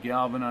clutched the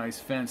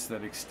galvanized fence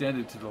that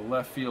extended to the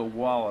left field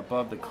wall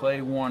above the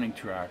clay warning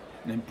track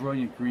and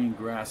brilliant green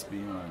grass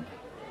beyond.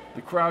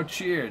 The crowd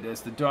cheered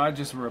as the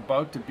Dodgers were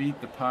about to beat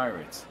the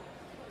Pirates.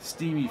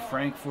 Steamy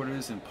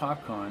frankfurters and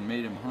popcorn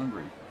made him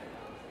hungry.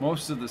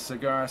 Most of the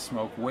cigar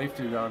smoke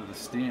wafted out of the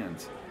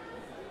stands.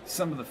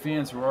 Some of the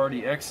fans were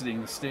already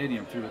exiting the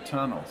stadium through the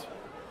tunnels.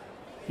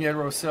 He had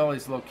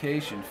Rosselli's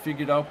location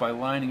figured out by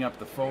lining up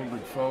the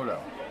folded photo.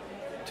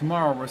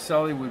 Tomorrow,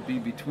 Rosselli would be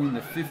between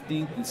the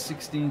 15th and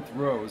 16th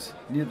rows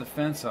near the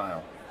fence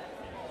aisle.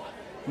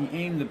 He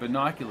aimed the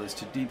binoculars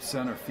to deep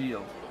center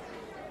field.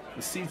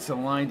 The seats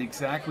aligned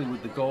exactly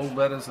with the gold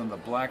letters on the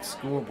black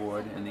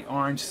scoreboard and the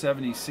orange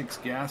 76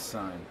 gas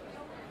sign.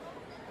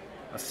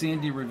 A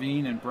sandy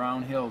ravine and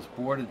brown hills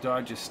bordered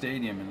Dodger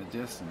Stadium in the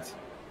distance.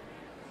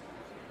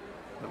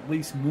 At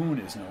least Moon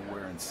is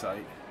nowhere in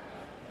sight.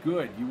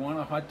 Good. You want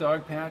a hot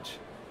dog, Patch?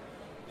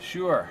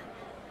 Sure.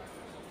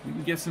 We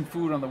can get some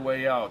food on the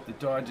way out. The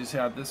Dodgers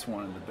have this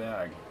one in the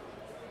bag.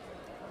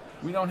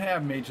 We don't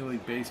have Major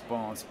League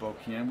Baseball in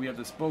Spokane. We have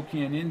the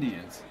Spokane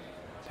Indians.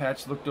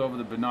 Patch looked over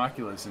the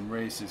binoculars and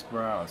raised his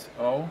brows.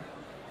 Oh?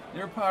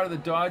 They're part of the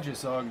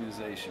Dodgers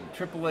organization,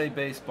 AAA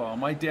baseball.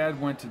 My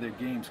dad went to their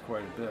games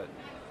quite a bit.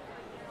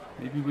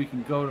 Maybe we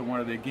can go to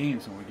one of their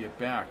games when we get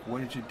back.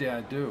 What did your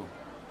dad do?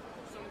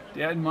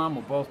 Dad and Mom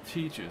were both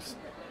teachers.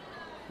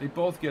 They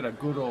both get a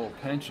good old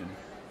pension.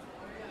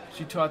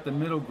 She taught the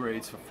middle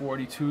grades for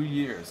 42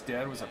 years.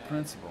 Dad was a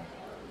principal.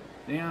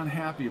 They aren't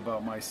happy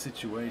about my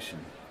situation.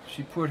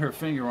 She put her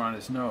finger on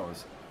his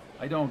nose.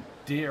 I don't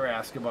dare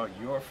ask about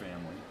your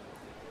family.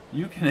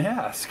 You can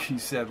ask, he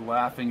said,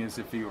 laughing as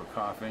if he were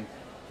coughing.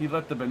 He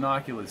let the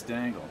binoculars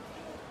dangle.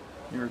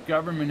 You're a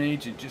government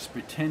agent just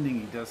pretending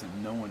he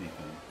doesn't know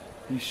anything.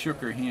 He shook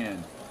her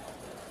hand.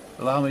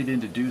 Allow me to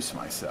introduce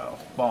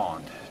myself.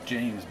 Bond.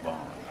 James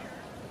Bond.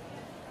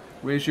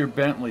 Where's your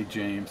Bentley,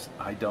 James?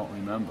 I don't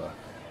remember.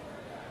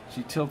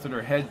 She tilted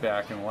her head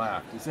back and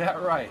laughed. Is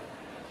that right?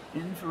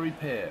 In for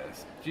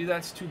repairs. Gee,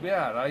 that's too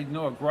bad. I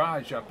know a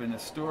garage up in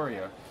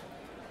Astoria.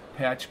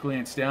 Patch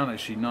glanced down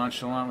as she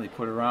nonchalantly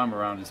put her arm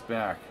around his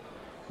back.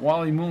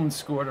 Wally Moon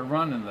scored a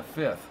run in the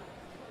 5th.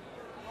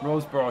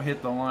 Roseboro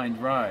hit the line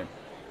drive.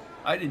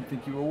 I didn't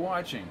think you were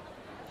watching.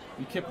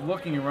 You kept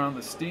looking around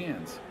the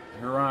stands.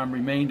 Her arm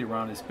remained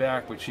around his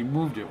back, but she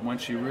moved it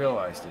once she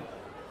realized it.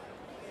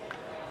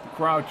 The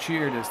crowd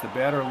cheered as the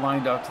batter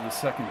lined out to the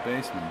second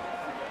baseman.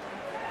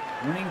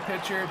 Winning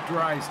pitcher,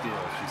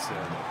 Drysdale, she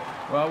said.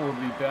 Well, we'll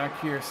be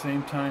back here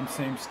same time,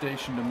 same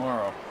station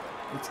tomorrow.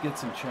 Let's get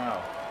some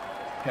chow.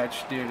 Patch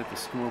stared at the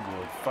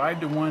scoreboard.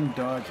 5-1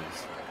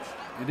 Dodgers.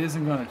 It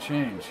isn't going to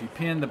change. He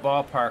panned the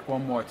ballpark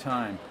one more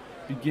time,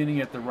 beginning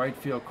at the right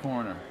field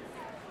corner.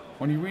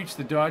 When he reached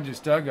the Dodgers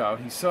dugout,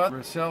 he saw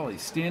Rosselli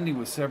standing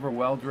with several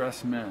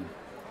well-dressed men.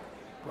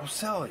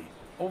 Rosselli,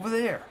 over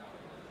there.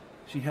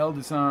 She held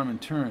his arm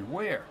and turned.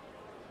 Where?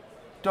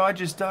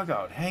 Dodgers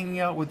dugout, hanging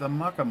out with the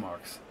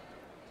muckamucks.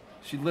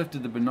 She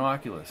lifted the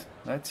binoculars.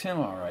 That's him,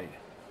 all right.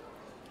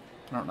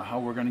 I don't know how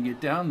we're going to get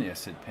down there,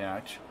 said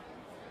Patch.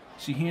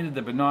 She handed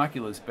the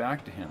binoculars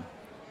back to him.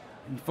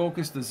 He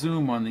focused the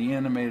zoom on the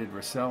animated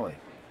Rosselli.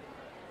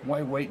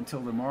 Why wait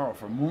until tomorrow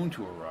for Moon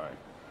to arrive?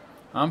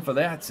 I'm for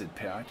that, said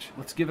Patch.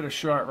 Let's give it a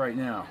shot right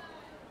now.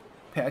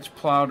 Patch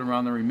plowed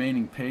around the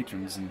remaining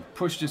patrons and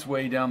pushed his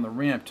way down the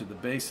ramp to the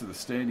base of the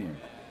stadium.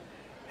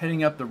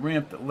 Heading up the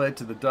ramp that led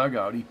to the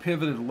dugout, he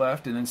pivoted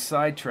left and then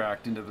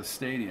sidetracked into the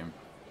stadium.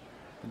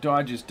 The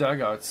Dodgers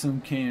dugout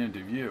soon came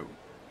into view,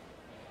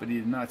 but he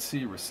did not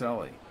see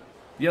Rosselli.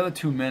 The other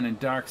two men in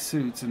dark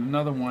suits and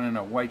another one in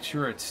a white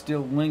shirt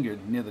still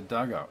lingered near the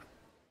dugout.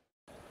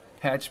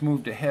 Patch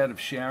moved ahead of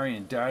Shari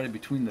and darted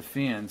between the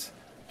fans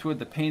toward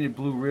the painted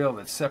blue rail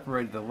that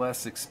separated the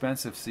less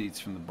expensive seats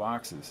from the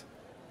boxes.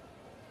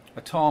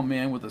 A tall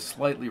man with a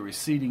slightly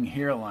receding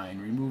hairline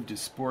removed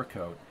his sport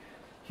coat.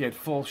 He had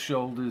full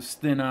shoulders,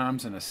 thin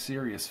arms, and a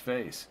serious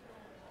face.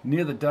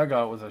 Near the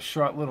dugout was a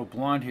short little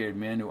blond-haired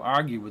man who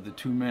argued with the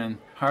two men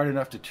hard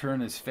enough to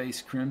turn his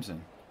face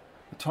crimson.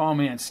 The tall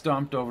man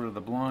stomped over to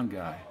the blond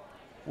guy.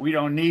 We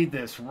don't need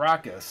this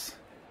ruckus.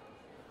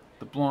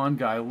 The blond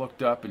guy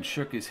looked up and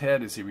shook his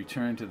head as he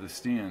returned to the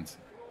stands.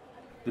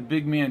 The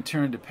big man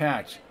turned to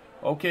Patch.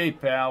 Okay,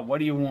 pal, what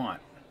do you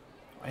want?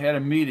 I had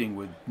a meeting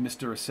with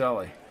Mr.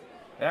 Rosselli.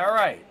 All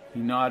right, he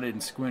nodded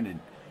and squinted.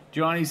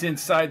 Johnny's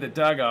inside the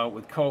dugout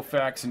with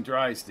Koufax and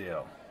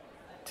Drysdale.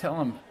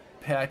 Tell him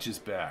Patch is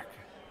back.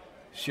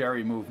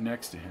 Shari moved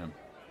next to him.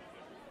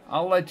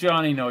 I'll let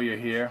Johnny know you're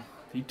here.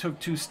 He took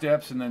 2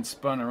 steps and then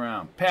spun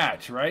around.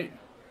 Patch, right?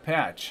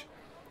 Patch.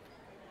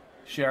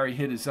 Shari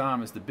hit his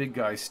arm as the big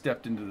guy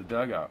stepped into the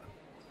dugout.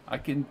 I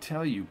can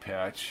tell you,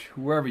 Patch,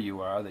 whoever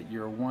you are, that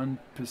you're one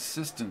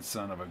persistent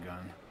son of a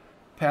gun.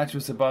 Patch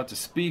was about to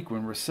speak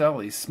when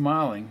Rosselli,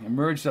 smiling,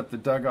 emerged up the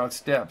dugout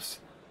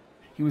steps.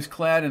 He was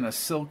clad in a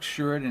silk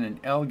shirt and an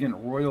elegant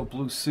royal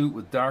blue suit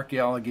with dark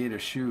alligator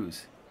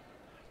shoes.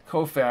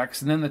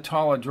 Koufax and then the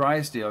taller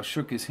Drysdale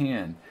shook his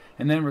hand,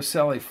 and then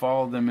Rosselli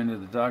followed them into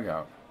the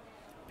dugout.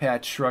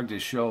 Patch shrugged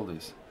his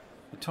shoulders.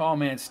 The tall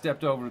man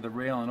stepped over to the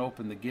rail and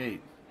opened the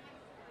gate.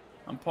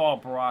 "I'm Paul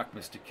Brock,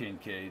 Mr.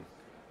 Kincaid."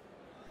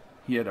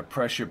 He had a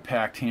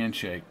pressure-packed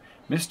handshake.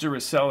 "Mr.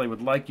 Rosselli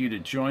would like you to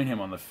join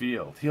him on the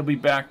field. He'll be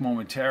back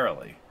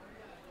momentarily."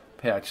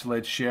 Patch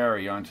led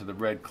Sherry onto the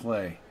red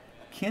clay.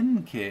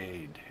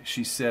 "Kincaid,"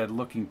 she said,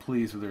 looking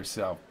pleased with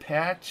herself.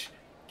 "Patch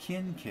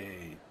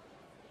Kincaid."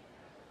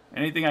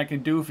 "Anything I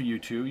can do for you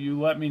two, you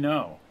let me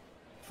know."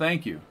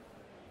 "Thank you."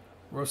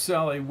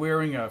 Rosselli,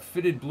 wearing a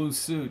fitted blue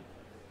suit,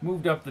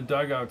 moved up the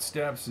dugout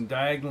steps and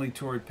diagonally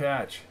toward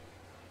Patch.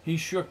 He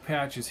shook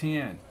Patch's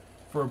hand.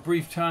 For a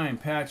brief time,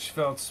 Patch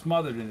felt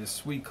smothered in his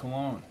sweet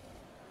cologne.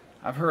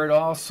 "I've heard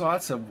all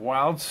sorts of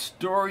wild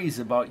stories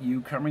about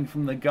you coming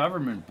from the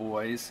government,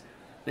 boys.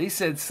 They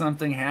said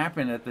something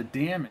happened at the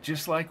dam,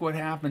 just like what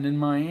happened in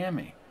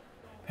Miami."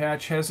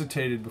 Patch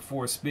hesitated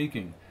before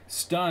speaking,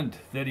 stunned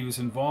that he was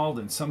involved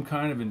in some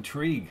kind of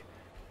intrigue,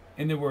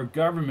 and there were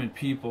government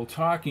people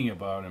talking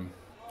about him.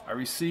 "I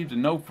received a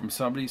note from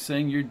somebody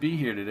saying you'd be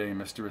here today,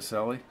 Mr.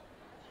 Rosselli.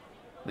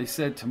 They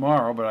said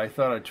tomorrow, but I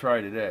thought I'd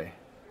try today."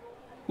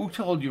 "Who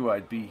told you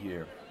I'd be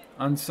here?"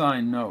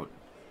 "Unsigned note."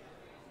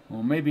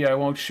 "Well, maybe I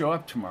won't show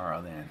up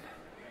tomorrow then."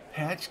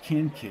 Patch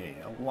Kincaid,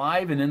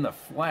 alive and in the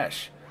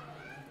flesh.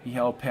 He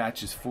held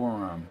Patch's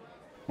forearm.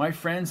 "My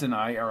friends and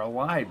I are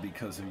alive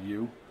because of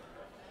you."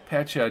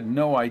 Patch had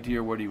no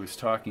idea what he was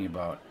talking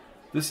about.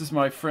 "This is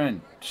my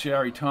friend,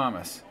 Sherry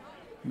Thomas."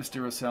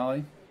 "Mr.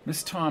 Rosselli?"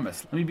 "Miss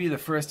Thomas, let me be the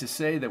first to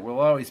say that we'll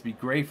always be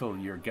grateful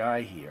to your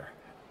guy here."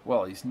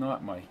 "Well, he's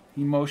not my—"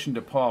 He motioned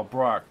to Paul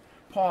Brock.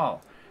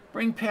 "Paul,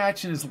 bring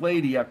Patch and his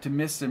lady up to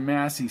Mr.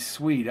 Massey's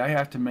suite. I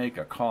have to make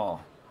a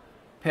call."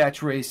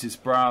 Patch raised his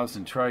brows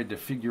and tried to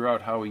figure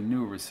out how he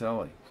knew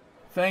Rosselli.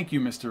 "Thank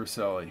you, Mr.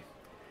 Rosselli."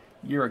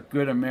 "You're a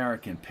good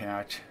American,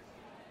 Patch."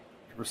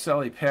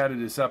 Rosselli patted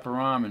his upper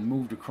arm and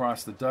moved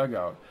across the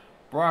dugout.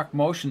 Brock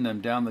motioned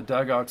them down the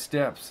dugout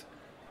steps.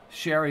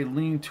 Sherry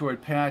leaned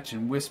toward Patch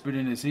and whispered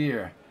in his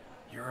ear,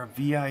 "You're a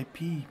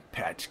VIP,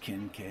 Patch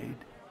Kincaid."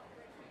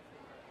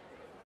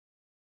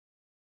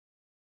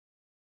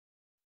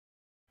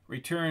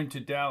 Return to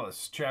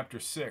Dallas, Chapter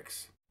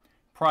 6.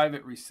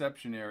 Private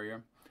reception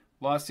area,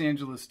 Los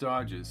Angeles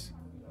Dodgers,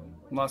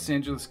 Los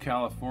Angeles,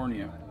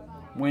 California,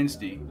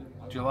 Wednesday,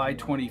 July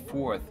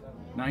 24th,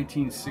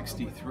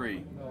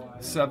 1963,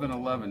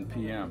 7:11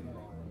 p.m.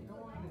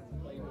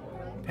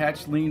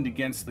 Patch leaned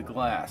against the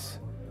glass.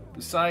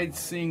 Besides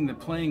seeing the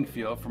playing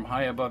field from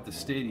high above the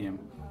stadium,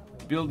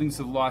 the buildings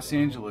of Los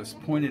Angeles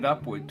pointed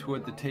upward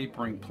toward the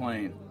tapering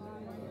plain.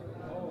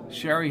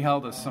 Sherry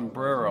held a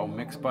sombrero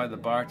mixed by the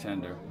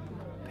bartender.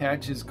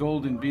 Patch's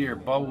golden beer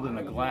bubbled in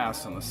a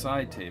glass on the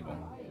side table.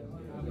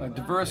 A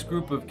diverse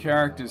group of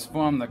characters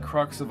formed the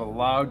crux of a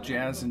loud,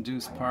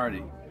 jazz-induced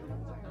party.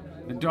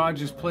 The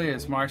Dodgers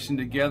players marching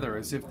together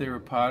as if they were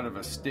part of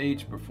a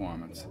stage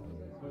performance.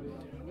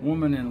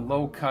 Women in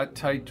low-cut,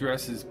 tight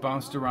dresses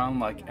bounced around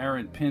like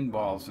errant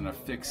pinballs in a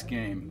fixed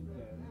game.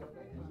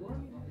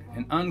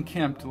 An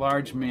unkempt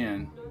large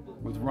man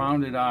with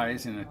rounded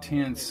eyes in a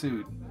tan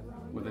suit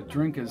with a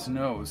drinker's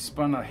nose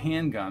spun a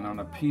handgun on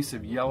a piece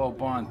of yellow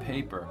bond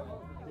paper.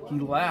 He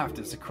laughed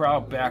as the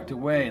crowd backed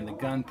away and the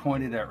gun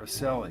pointed at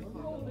Rosselli.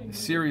 The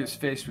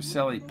serious-faced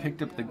Rosselli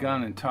picked up the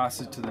gun and tossed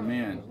it to the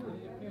man.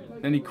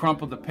 Then he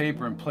crumpled the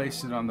paper and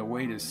placed it on the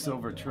waiter's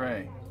silver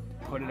tray.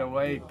 "Put it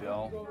away,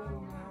 Bill."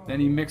 Then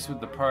he mixed with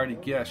the party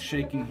guests,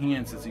 shaking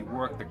hands as he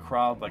worked the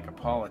crowd like a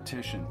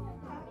politician.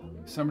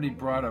 Somebody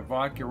brought a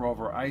vodka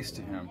over ice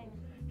to him.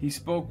 He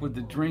spoke with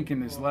the drink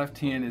in his left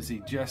hand as he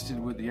gestured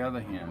with the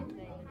other hand.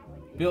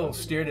 Bill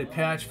stared at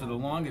Patch for the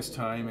longest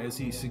time as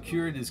he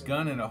secured his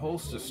gun in a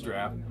holster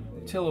strap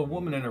until a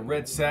woman in a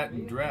red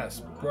satin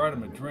dress brought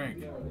him a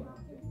drink.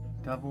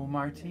 "Double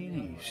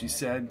martini," she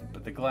said,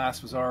 but the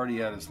glass was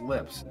already at his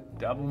lips.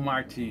 "Double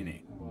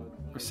martini."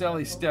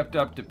 Rosselli stepped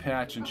up to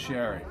Patch and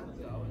Sherry.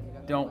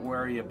 "Don't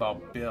worry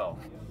about Bill."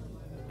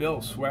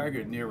 Bill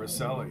swaggered near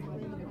Rosselli.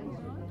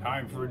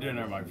 "Time for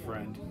dinner, my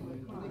friend."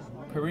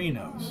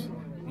 "Perinos,"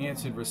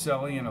 answered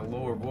Rosselli in a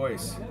lower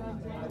voice.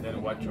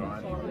 "Then what,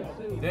 John?"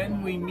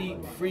 "Then we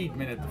meet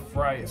Friedman at the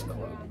Friars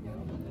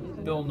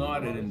Club." Bill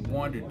nodded and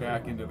wandered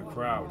back into the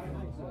crowd.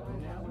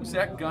 "Was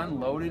that gun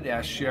loaded?"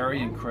 asked Sherry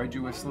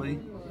incredulously.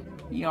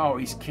 "He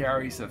always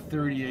carries a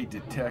 .38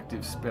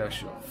 Detective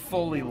Special,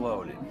 fully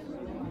loaded."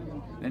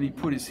 Then he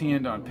put his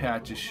hand on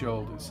Patch's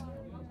shoulders.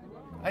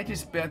 "I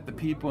just bet the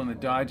people in the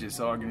Dodgers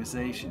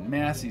organization,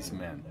 Massey's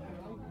men,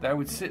 that I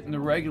would sit in the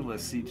regular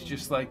seats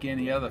just like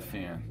any other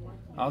fan.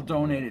 I'll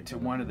donate it to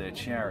one of their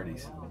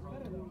charities."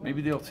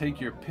 "Maybe they'll take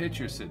your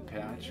picture," said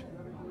Patch.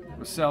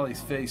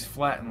 Rosselli's face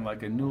flattened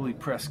like a newly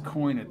pressed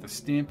coin at the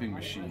stamping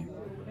machine.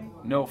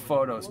 "No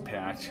photos,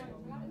 Patch.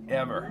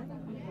 Ever."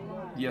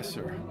 "Yes,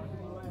 sir."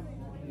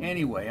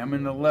 Anyway, I'm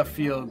in the left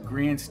field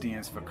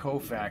grandstands for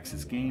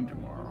Koufax's game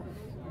tomorrow.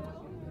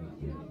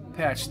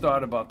 Patch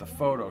thought about the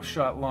photo,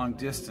 shot long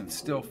distance,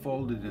 still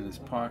folded in his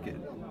pocket.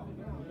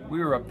 We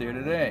were up there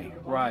today.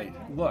 Right.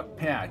 Look,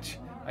 Patch,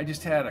 I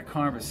just had a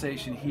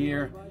conversation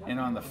here and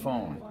on the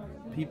phone.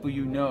 People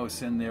you know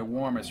send their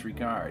warmest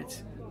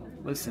regards.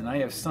 Listen, I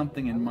have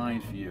something in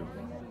mind for you.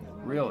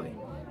 Really?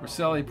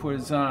 Rosselli put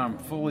his arm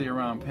fully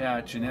around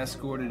Patch and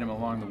escorted him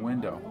along the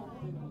window.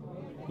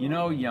 You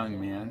know, young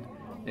man,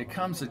 there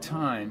comes a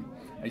time,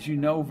 as you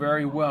know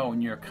very well,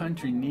 when your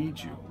country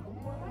needs you.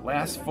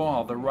 Last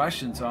fall, the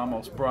Russians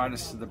almost brought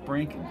us to the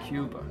brink in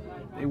Cuba.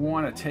 They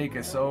want to take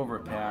us over,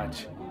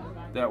 Patch.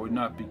 That would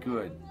not be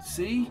good.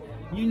 See?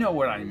 You know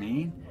what I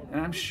mean. And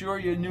I'm sure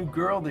your new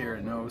girl there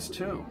knows,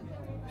 too.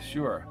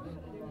 Sure.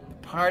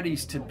 The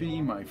parties to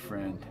be, my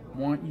friend,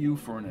 want you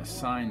for an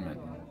assignment.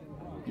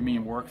 You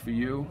mean work for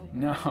you?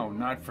 No,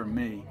 not for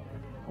me.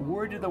 A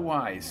word to the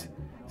wise.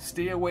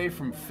 Stay away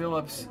from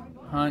Phillips,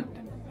 Hunt,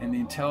 and the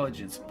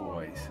intelligence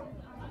boys.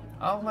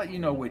 I'll let you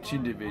know which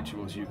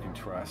individuals you can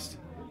trust.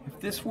 If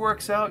this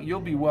works out, you'll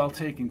be well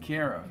taken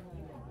care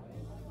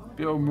of.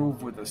 Bill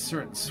moved with a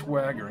certain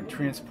swagger and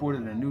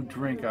transported a new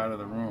drink out of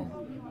the room.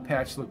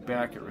 Patch looked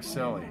back at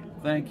Rosselli.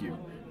 Thank you.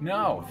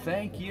 No,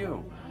 thank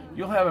you.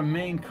 You'll have a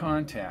main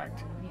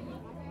contact.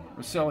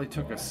 Rosselli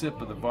took a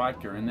sip of the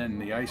vodka and then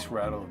the ice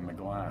rattled in the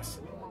glass.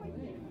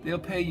 They'll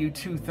pay you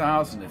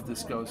 $2,000 if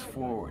this goes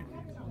forward.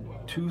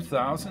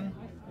 $2,000?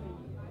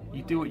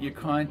 You do what your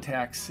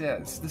contact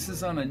says. This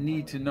is on a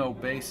need-to-know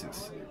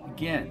basis.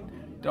 Again,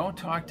 don't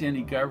talk to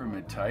any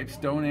government types.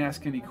 Don't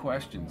ask any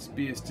questions.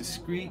 Be as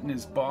discreet and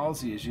as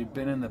ballsy as you've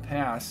been in the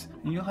past,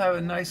 and you'll have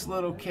a nice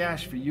little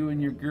cash for you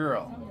and your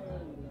girl.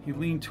 He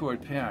leaned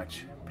toward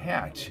Patch.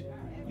 Patch,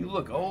 you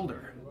look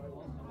older.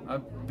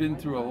 I've been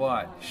through a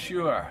lot.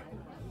 Sure.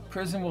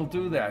 Prison will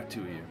do that to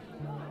you.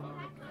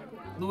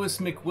 Louis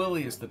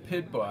McWillie is the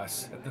pit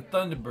boss at the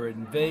Thunderbird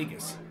in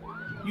Vegas.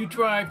 You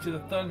drive to the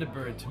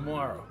Thunderbird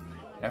tomorrow.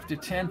 After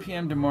 10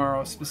 p.m.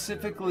 tomorrow,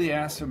 specifically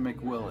ask for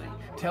McWillie.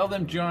 Tell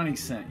them Johnny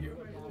sent you.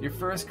 Your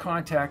first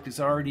contact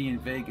is already in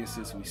Vegas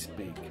as we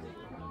speak.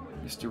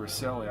 Mr.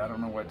 Rosselli, I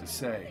don't know what to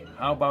say.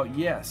 How about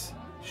yes?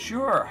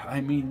 Sure,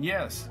 I mean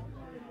yes.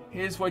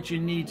 Here's what you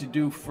need to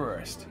do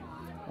first.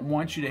 I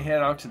want you to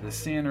head out to the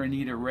Santa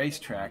Anita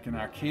racetrack in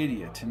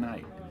Arcadia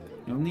tonight.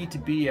 You'll need to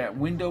be at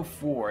window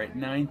 4 at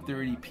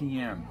 9:30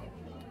 p.m.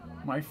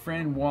 My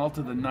friend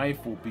Walter the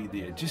Knife will be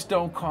there. Just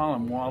don't call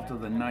him Walter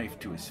the Knife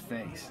to his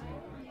face.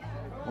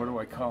 What do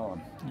I call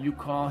him? You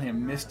call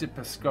him Mr.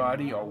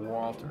 Piscotti or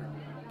Walter.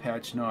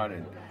 Patch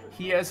nodded.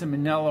 He has a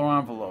manila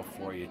envelope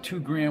for you.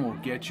 $2,000 will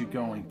get you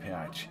going,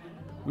 Patch.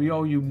 We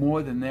owe you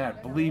more than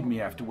that, believe me,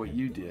 after what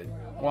you did.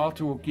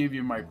 Walter will give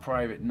you my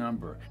private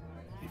number.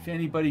 If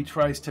anybody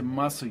tries to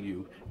muscle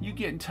you, you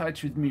get in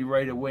touch with me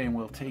right away and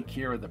we'll take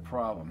care of the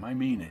problem. I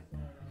mean it.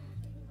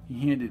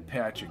 He handed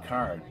Patch a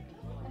card.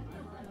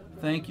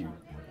 Thank you.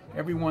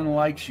 Everyone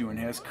likes you and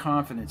has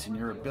confidence in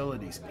your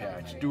abilities,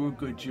 Patch. Do a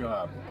good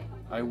job.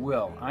 I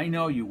will. I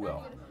know you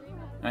will.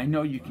 I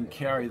know you can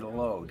carry the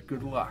load.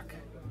 Good luck.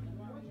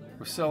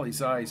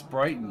 Rosselli's eyes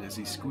brightened as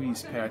he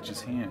squeezed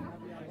Patch's hand.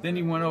 Then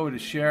he went over to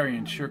Sherry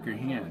and shook her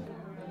hand.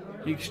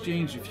 He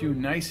exchanged a few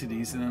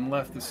niceties and then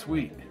left the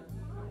suite.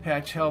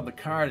 Patch held the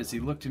card as he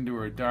looked into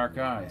her dark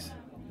eyes.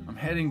 I'm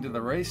heading to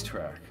the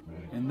racetrack,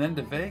 and then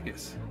to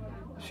Vegas.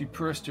 She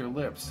pursed her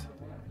lips.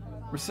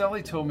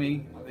 Rosselli told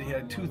me they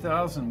had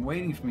 $2,000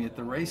 waiting for me at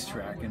the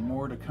racetrack and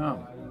more to come.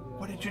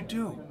 What did you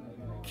do?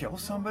 Kill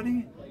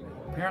somebody?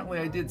 Apparently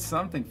I did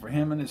something for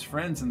him and his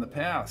friends in the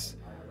past.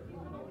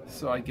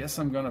 So I guess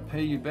I'm going to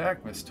pay you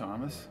back, Miss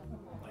Thomas.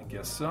 I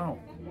guess so.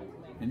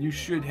 And you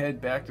should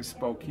head back to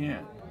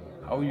Spokane.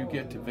 How will you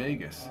get to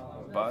Vegas?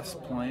 Bus?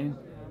 Plane?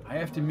 I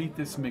have to meet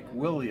this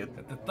McWillie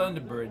at the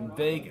Thunderbird in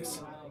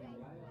Vegas.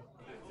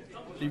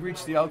 They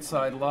reached the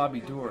outside lobby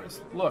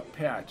doors. Look,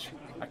 Patch,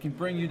 I can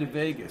bring you to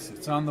Vegas.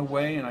 It's on the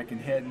way and I can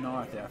head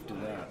north after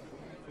that.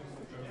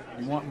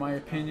 You want my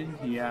opinion?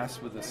 He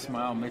asked with a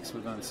smile mixed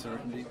with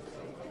uncertainty.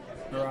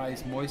 Her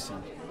eyes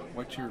moistened.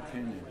 What's your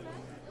opinion?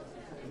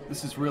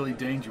 This is really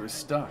dangerous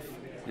stuff.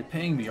 They're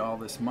paying me all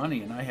this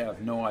money and I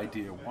have no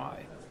idea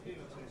why.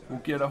 We'll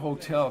get a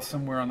hotel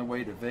somewhere on the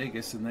way to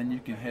Vegas and then you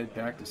can head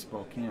back to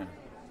Spokane.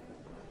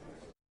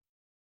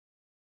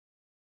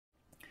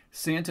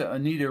 Santa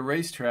Anita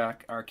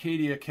Racetrack,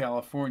 Arcadia,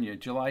 California,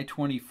 July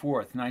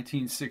 24th,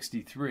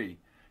 1963,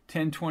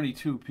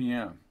 10:22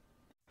 p.m.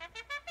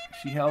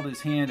 She held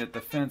his hand at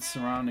the fence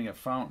surrounding a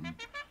fountain.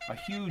 A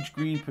huge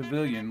green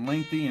pavilion,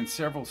 lengthy and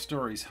several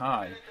stories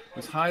high,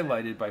 was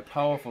highlighted by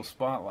powerful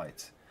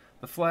spotlights.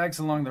 The flags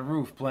along the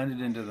roof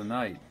blended into the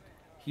night.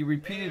 He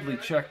repeatedly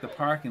checked the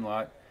parking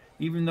lot,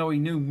 even though he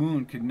knew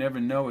Moon could never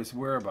know his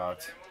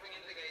whereabouts.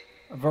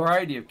 A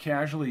variety of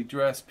casually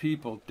dressed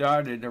people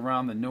darted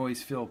around the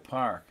noise-filled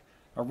park.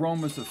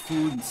 Aromas of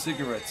food and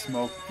cigarette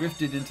smoke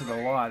drifted into the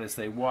lot as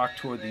they walked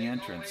toward the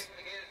entrance.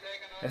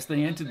 As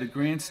they entered the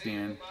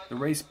grandstand, the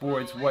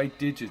raceboard's white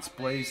digits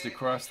blazed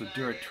across the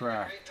dirt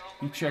track.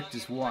 He checked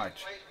his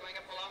watch.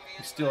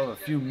 "We still have a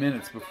few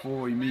minutes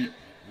before we meet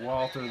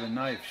Walter the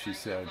Knife," she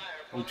said.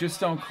 "Oh, just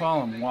don't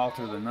call him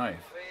Walter the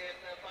Knife."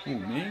 "Who,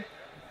 me?"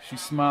 She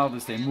smiled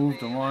as they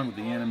moved along with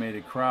the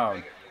animated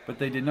crowd, but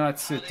they did not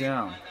sit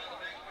down.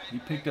 He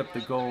picked up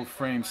the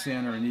gold-framed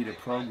Santa Anita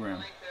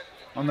program.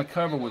 On the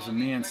cover was a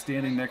man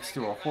standing next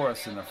to a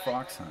horse in a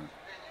fox hunt.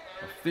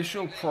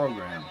 Official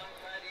program.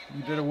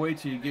 "You better wait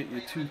till you get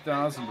your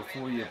 2,000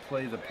 before you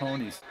play the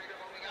ponies."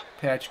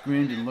 Patch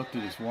grinned and looked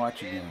at his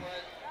watch again.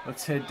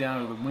 "Let's head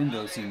down to the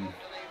windows in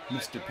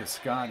Mr.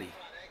 Piscotti."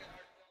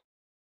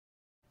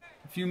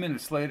 A few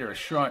minutes later, a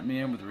short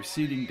man with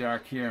receding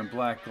dark hair and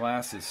black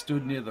glasses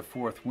stood near the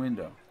fourth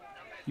window.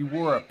 He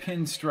wore a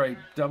pinstripe,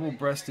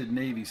 double-breasted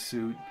navy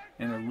suit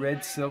and a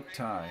red silk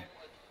tie.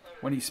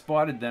 When he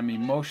spotted them, he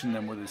motioned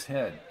them with his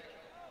head.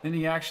 Then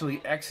he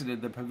actually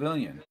exited the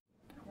pavilion.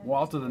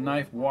 Walter the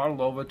Knife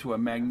waddled over to a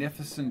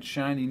magnificent,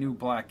 shiny new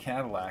black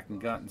Cadillac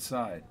and got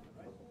inside.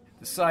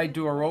 The side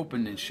door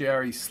opened and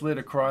Sherry slid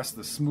across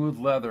the smooth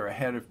leather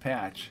ahead of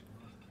Patch.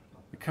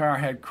 The car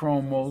had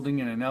chrome molding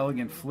and an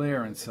elegant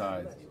flare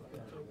inside.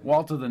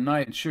 Walter the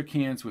Knife shook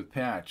hands with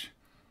Patch.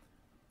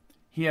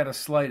 He had a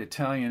slight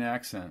Italian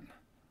accent.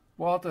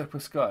 "Walter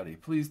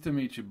Piscotti, pleased to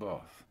meet you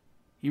both."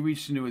 He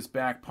reached into his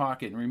back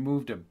pocket and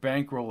removed a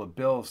bankroll of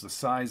bills the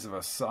size of a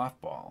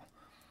softball.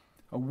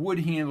 A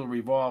wood-handled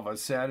revolver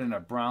sat in a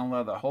brown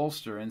leather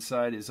holster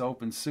inside his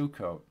open suit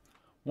coat.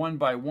 One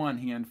by one,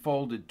 he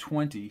unfolded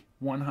 20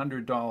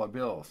 $100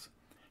 bills.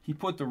 He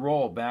put the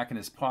roll back in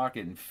his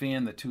pocket and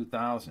fanned the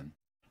 2,000.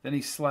 Then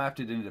he slapped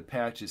it into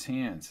Patch's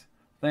hands.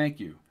 "Thank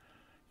you.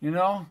 You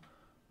know,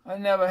 I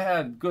never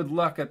had good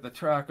luck at the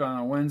track on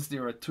a Wednesday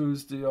or a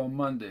Tuesday or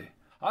Monday.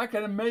 I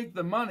can make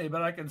the money,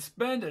 but I can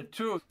spend it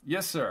too."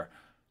 "Yes, sir.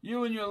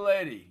 You and your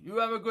lady, you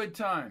have a good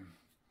time.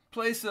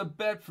 Place a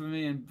bet for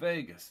me in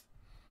Vegas."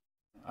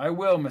 "I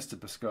will, Mr.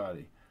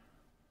 Piscotti.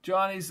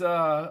 Johnny's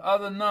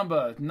other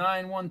number,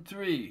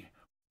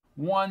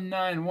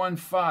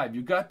 913-1915.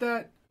 You got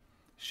that?"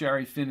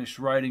 Sherry finished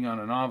writing on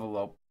an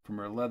envelope from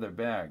her leather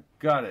bag.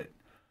 "Got it."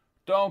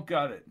 "Don't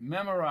got it.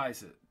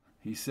 Memorize it,"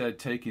 he said,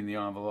 taking the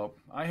envelope.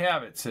 "I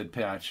have it," said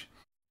Patch.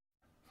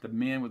 "The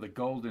man with a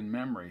golden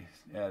memory,"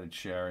 added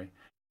Sherry.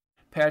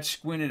 Patch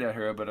squinted at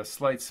her, but a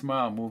slight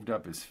smile moved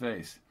up his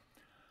face.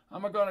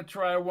 "I'm going to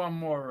try one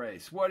more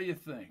race. What do you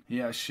think?"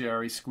 he asked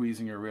Sherry,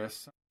 squeezing her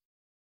wrist.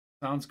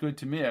 "Sounds good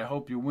to me. I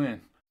hope you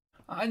win."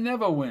 "I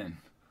never win."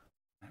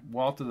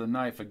 Walter the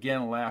Knife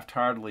again laughed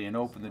heartily and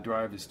opened the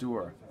driver's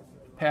door.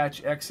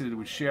 Patch exited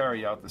with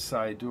Sherry out the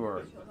side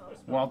door.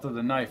 Walter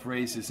the Knife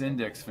raised his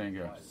index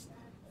finger.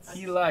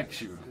 "He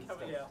likes you."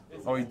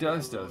 "Oh, he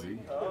does he?"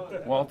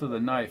 Walter the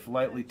Knife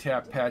lightly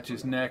tapped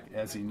Patch's neck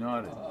as he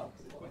nodded.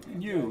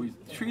 "And you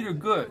treat her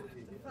good."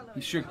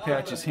 He shook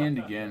Patch's hand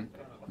again,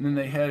 and then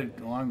they headed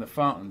along the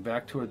fountain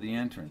back toward the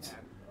entrance.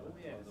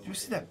 "Did you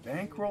see that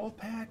bankroll,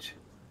 Patch?"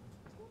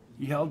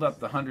 He held up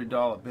the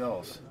 $100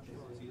 bills.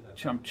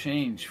 Chump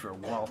change for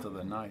Walter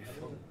the Knife.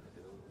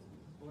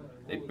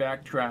 They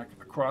backtracked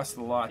across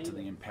the lot to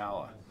the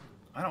Impala.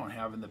 "I don't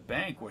have in the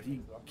bank what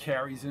he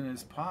carries in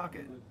his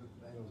pocket."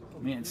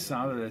 Man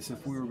sounded as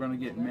if we were going to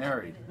get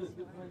married.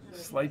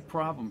 "Slight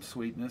problem,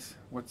 sweetness.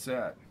 What's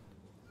that?"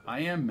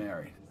 "I am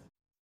married."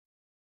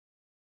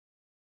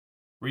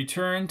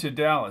 Return to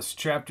Dallas,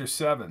 Chapter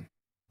 7.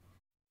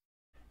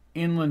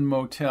 Inland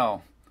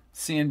Motel,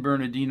 San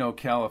Bernardino,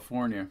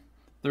 California,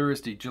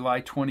 Thursday,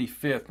 July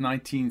 25th,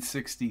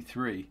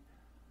 1963,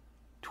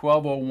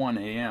 12:01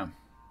 a.m.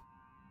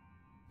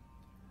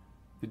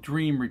 The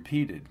dream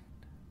repeated.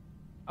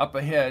 Up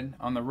ahead,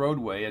 on the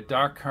roadway, a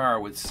dark car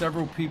with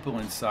several people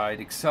inside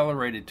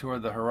accelerated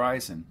toward the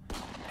horizon.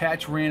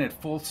 Patch ran at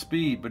full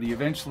speed, but he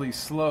eventually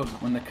slowed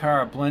when the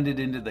car blended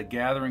into the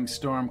gathering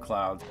storm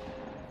clouds.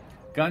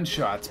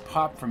 Gunshots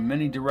popped from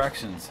many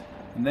directions,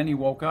 and then he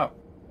woke up.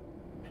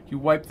 He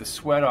wiped the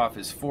sweat off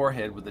his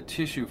forehead with a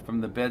tissue from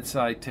the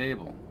bedside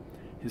table.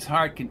 His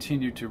heart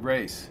continued to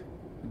race.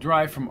 The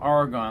drive from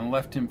Oregon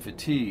left him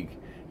fatigued,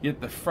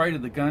 yet the fright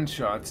of the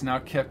gunshots now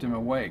kept him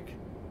awake.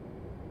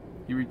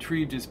 He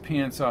retrieved his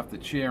pants off the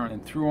chair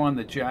and threw on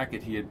the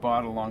jacket he had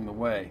bought along the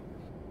way.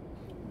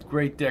 With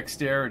great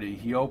dexterity,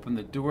 he opened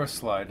the door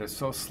slider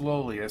so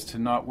slowly as to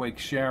not wake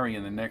Sherry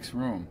in the next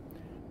room.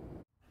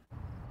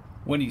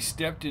 When he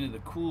stepped into the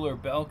cooler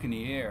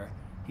balcony air,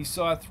 he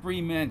saw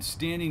three men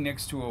standing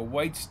next to a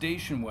white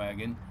station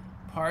wagon,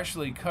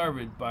 partially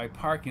covered by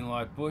parking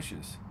lot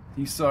bushes.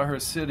 He saw her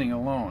sitting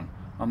alone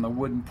on the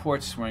wooden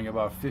porch swing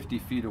about 50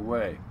 feet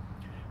away.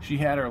 She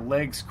had her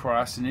legs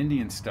crossed in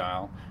Indian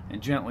style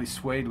and gently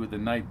swayed with the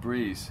night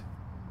breeze.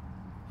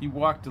 He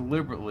walked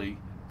deliberately,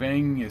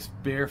 banging his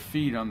bare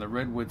feet on the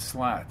redwood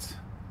slats.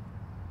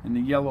 In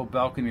the yellow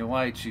balcony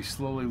light, she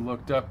slowly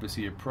looked up as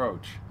he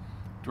approached.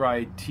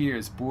 Dried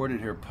tears boarded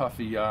her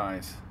puffy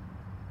eyes.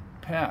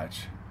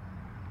 "Patch,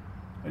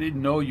 I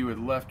didn't know you had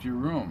left your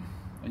room.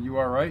 Are you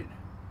all right?"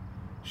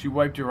 She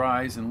wiped her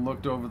eyes and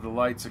looked over the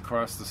lights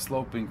across the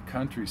sloping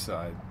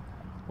countryside.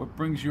 "What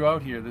brings you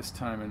out here this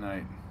time of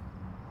night?"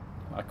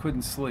 "I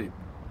couldn't sleep."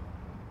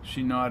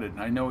 She nodded.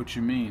 "I know what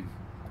you mean.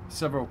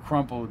 Several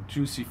crumpled,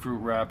 juicy fruit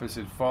wrappers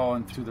had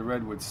fallen through the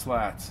redwood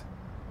slats.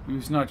 He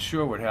was not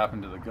sure what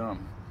happened to the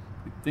gum.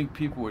 You'd think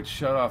people would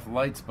shut off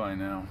lights by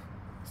now.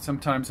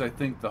 Sometimes I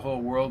think the whole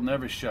world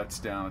never shuts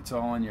down. It's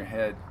all in your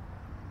head.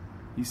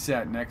 He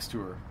sat next to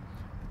her,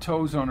 the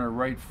toes on her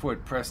right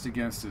foot pressed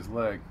against his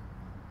leg.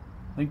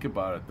 Think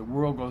about it. The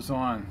world goes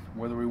on,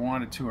 whether we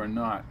want it to or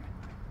not.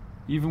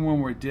 Even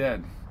when we're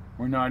dead,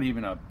 we're not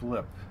even a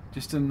blip.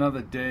 Just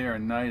another day or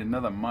night,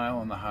 another mile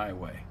on the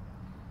highway.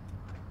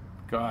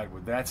 God,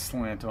 with that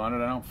slant on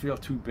it, I don't feel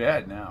too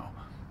bad now.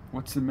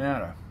 What's the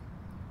matter?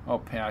 Oh,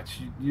 Patch,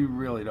 you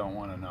really don't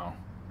want to know.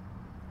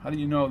 How do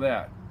you know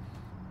that?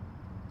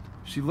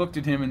 She looked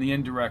at him in the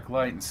indirect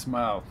light and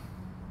smiled.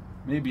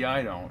 Maybe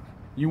I don't.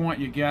 You want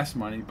your gas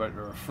money, but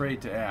are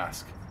afraid to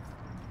ask.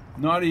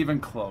 Not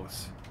even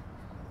close.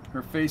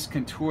 Her face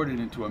contorted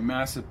into a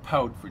massive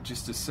pout for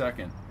just a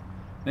second.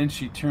 Then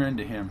she turned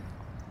to him.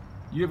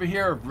 You ever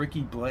hear of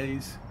Ricky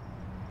Blaze?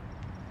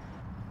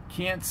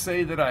 Can't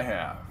say that I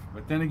have,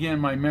 but then again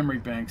my memory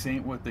banks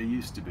ain't what they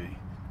used to be.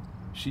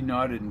 She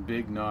nodded in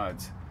big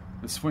nods.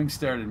 The swing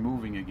started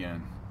moving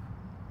again.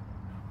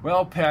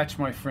 Well, Patch,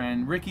 my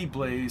friend, Ricky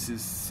Blaze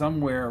is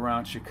somewhere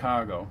around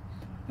Chicago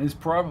and is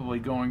probably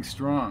going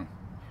strong.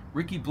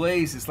 Ricky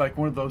Blaze is like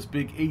one of those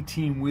big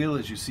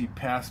 18-wheelers you see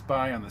pass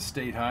by on the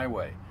state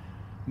highway.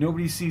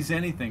 Nobody sees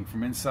anything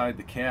from inside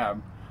the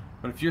cab,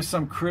 but if you're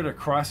some critter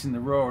crossing the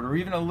road or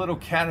even a little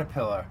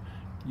caterpillar,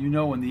 you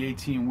know when the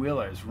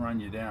 18-wheelers run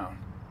you down.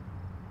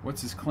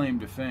 What's his claim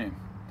to fame?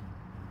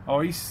 Oh,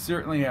 he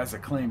certainly has a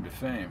claim to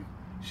fame.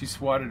 She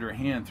swatted her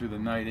hand through the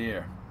night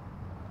air.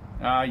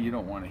 Ah, you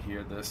don't want to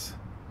hear this.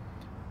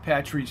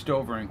 Patch reached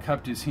over and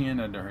cupped his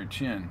hand under her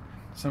chin.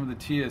 Some of the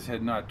tears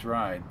had not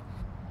dried.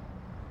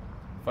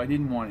 If I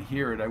didn't want to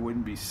hear it, I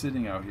wouldn't be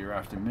sitting out here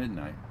after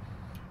midnight.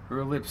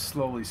 Her lips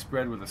slowly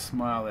spread with a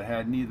smile that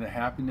had neither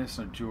happiness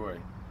nor joy,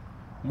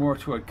 more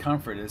toward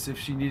comfort, as if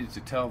she needed to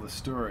tell the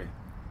story.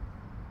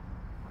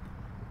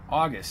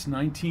 August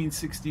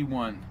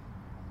 1961.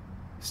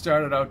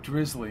 Started out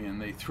drizzly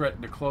and they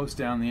threatened to close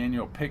down the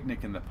annual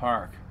picnic in the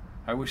park.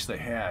 I wish they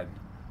had.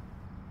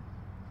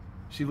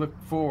 She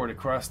looked forward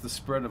across the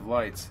spread of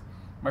lights.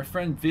 My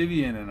friend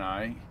Vivian and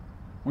I,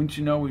 wouldn't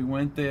you know we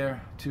went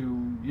there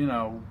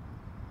to,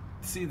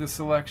 see the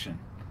selection.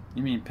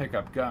 You mean pick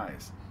up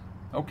guys.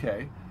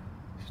 Okay,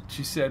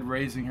 she said,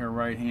 raising her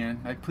right hand.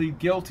 I plead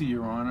guilty,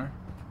 Your Honor.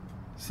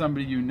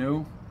 Somebody you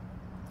knew?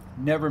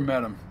 Never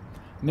met him.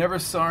 Never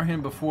saw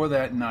him before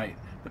that night.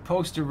 The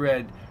poster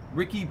read,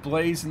 Ricky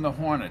Blaze and the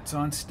Hornets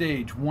on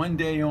stage one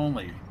day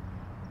only.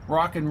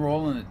 Rock and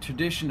roll in the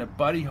tradition of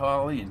Buddy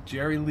Holly and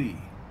Jerry Lee.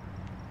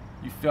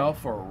 You fell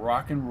for a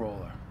rock and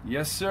roller.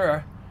 Yes,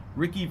 sir.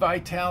 Ricky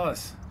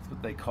Vitalis, that's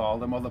what they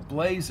called him, or the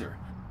Blazer.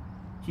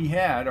 He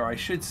had, or I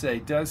should say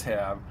does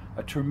have,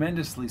 a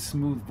tremendously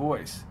smooth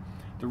voice.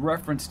 The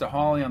reference to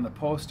Holly on the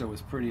poster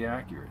was pretty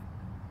accurate.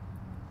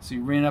 So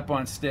you ran up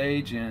on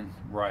stage and,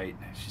 right,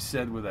 she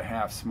said with a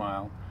half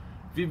smile.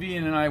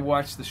 Vivian and I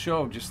watched the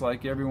show just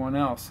like everyone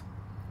else.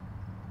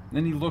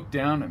 Then he looked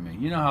down at me.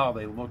 You know how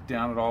they look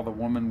down at all the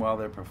women while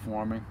they're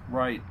performing?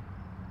 Right.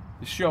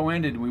 The show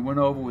ended and we went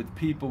over with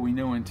people we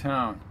knew in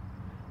town.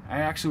 I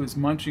actually was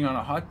munching on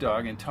a hot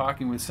dog and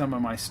talking with some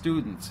of my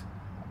students.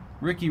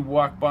 Ricky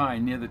walked by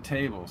near the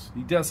tables.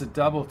 He does a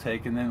double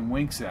take and then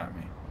winks at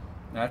me.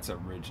 That's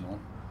original.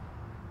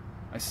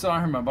 I saw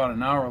him about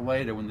an hour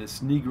later when this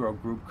Negro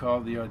group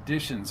called the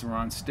Auditions were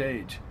on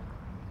stage.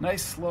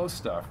 Nice slow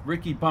stuff.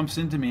 Ricky bumps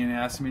into me and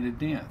asks me to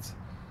dance.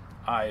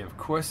 I, of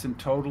course, am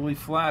totally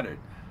flattered.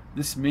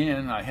 This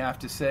man, I have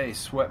to say,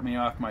 swept me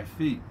off my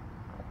feet.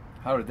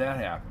 How did that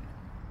happen?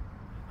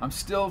 I'm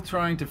still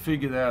trying to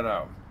figure that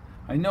out.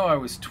 I know I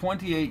was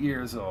 28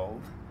 years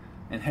old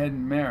and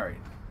hadn't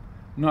married.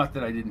 Not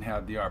that I didn't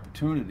have the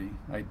opportunity.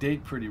 I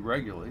date pretty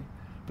regularly.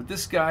 But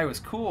this guy was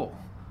cool.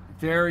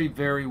 Very,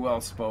 very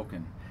well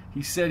spoken.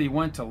 He said he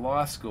went to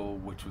law school,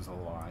 which was a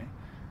lie.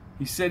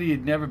 He said he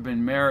had never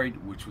been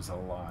married, which was a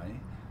lie.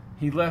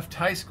 He left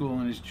high school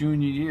in his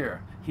junior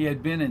year. He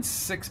had been in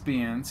 6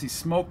 bands. He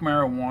smoked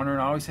marijuana and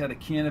always had a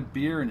can of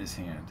beer in his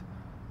hand.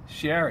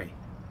 Sherry,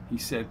 he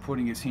said,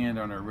 putting his hand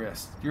on her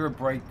wrist. You're a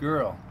bright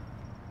girl.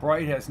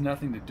 Bright has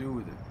nothing to do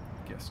with it.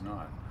 Guess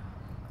not.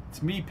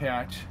 It's me,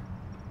 Patch.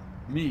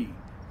 Me,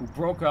 who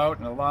broke out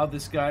and allowed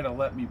this guy to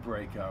let me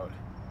break out.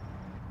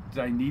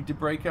 Did I need to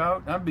break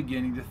out? I'm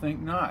beginning to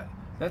think not.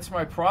 That's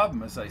my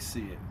problem as I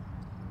see it.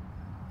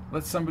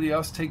 Let somebody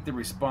else take the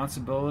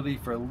responsibility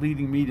for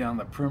leading me down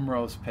the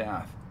primrose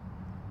path.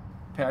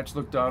 Patch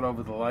looked out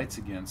over the lights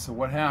again. So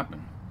what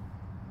happened?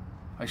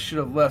 I should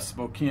have left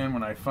Spokane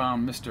when I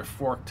found Mr.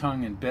 Fork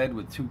Tongue in bed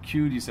with 2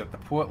 cuties at the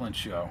Portland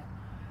show.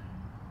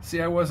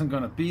 See, I wasn't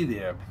going to be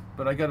there,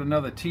 but I got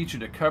another teacher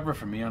to cover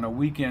for me on a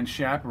weekend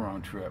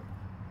chaperone trip.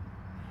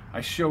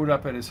 I showed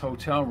up at his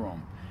hotel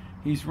room.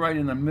 He's right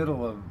in the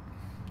middle of...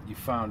 You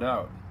found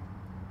out.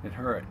 It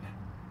hurt.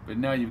 But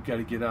now you've got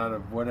to get out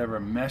of whatever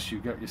mess you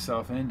got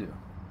yourself into.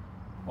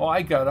 Oh,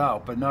 I got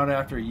out, but not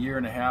after a year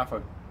and a half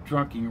of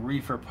drunken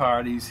reefer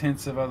parties,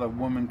 hints of other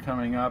women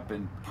coming up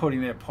and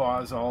putting their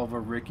paws all over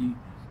Ricky.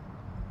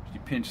 She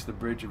pinched the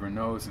bridge of her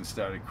nose and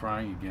started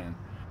crying again.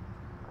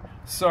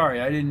 Sorry,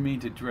 I didn't mean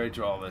to dredge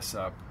all this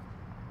up.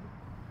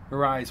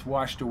 Her eyes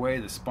washed away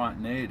the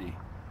spontaneity.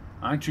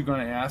 Aren't you going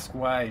to ask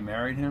why I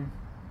married him?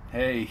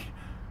 Hey,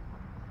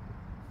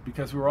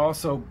 because we're all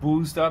so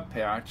boozed up,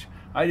 Patch.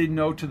 I didn't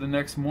know till the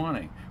next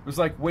morning. It was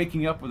like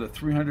waking up with a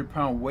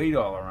 300-pound weight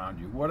all around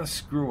you. What a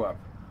screw-up.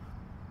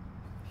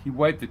 He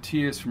wiped the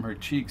tears from her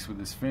cheeks with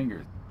his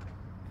fingers.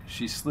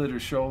 She slid her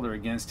shoulder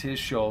against his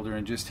shoulder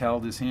and just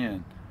held his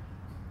hand.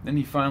 Then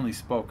he finally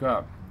spoke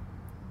up.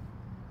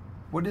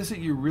 What is it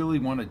you really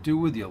want to do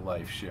with your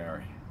life,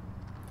 Sherry?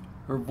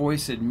 Her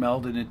voice had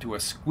melded into a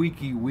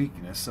squeaky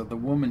weakness of the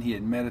woman he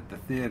had met at the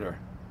theater.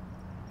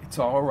 It's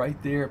all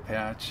right there,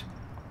 Patch.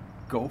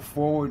 Go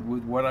forward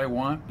with what I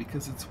want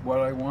because it's what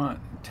I want.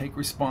 And take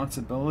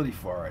responsibility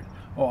for it.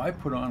 Oh, I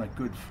put on a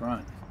good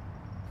front.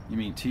 You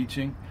mean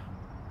teaching?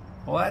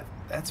 Well,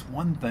 that's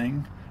one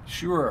thing.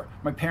 Sure,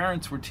 my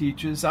parents were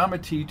teachers. I'm a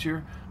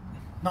teacher.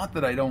 Not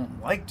that I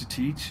don't like to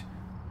teach.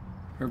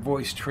 Her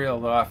voice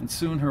trailed off, and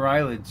soon her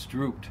eyelids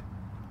drooped.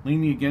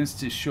 Leaning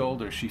against his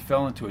shoulder, she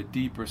fell into a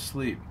deeper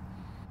sleep.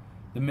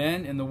 The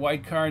men in the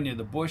white car near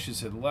the bushes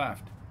had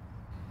left.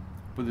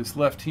 With his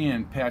left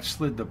hand, Patch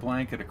slid the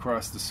blanket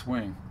across the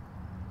swing.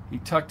 He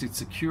tucked it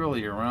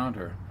securely around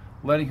her,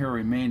 letting her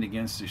remain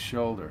against his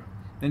shoulder.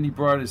 Then he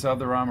brought his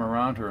other arm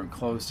around her and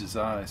closed his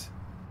eyes.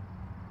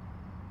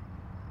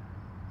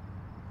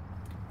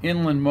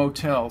 Inland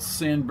Motel,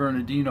 San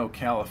Bernardino,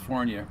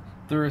 California,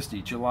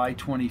 Thursday, July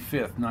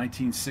 25th,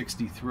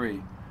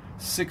 1963,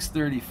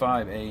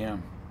 6:35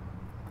 a.m.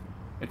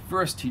 At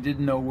first, he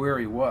didn't know where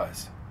he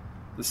was.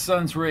 The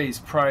sun's rays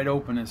pried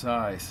open his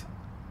eyes.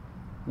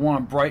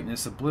 Warm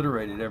brightness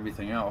obliterated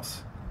everything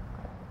else.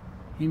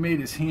 He made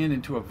his hand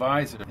into a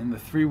visor, and the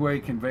three-way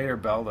conveyor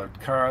belt of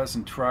cars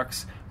and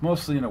trucks,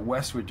 mostly in a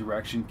westward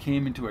direction,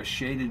 came into a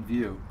shaded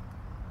view.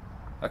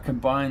 A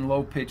combined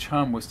low-pitch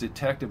hum was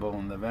detectable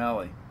in the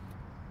valley.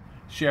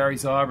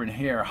 Sherry's auburn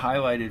hair,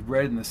 highlighted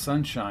red in the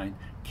sunshine,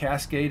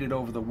 cascaded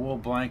over the wool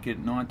blanket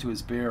and onto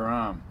his bare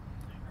arm.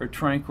 Her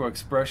tranquil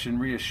expression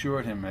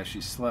reassured him as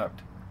she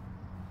slept.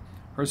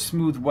 Her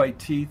smooth white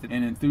teeth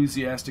and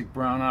enthusiastic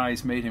brown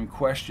eyes made him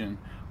question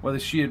whether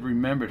she had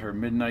remembered her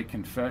midnight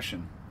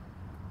confession.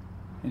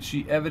 And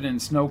she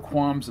evidenced no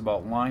qualms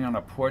about lying on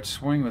a porch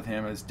swing with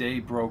him as day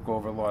broke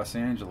over Los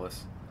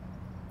Angeles.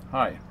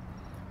 Hi.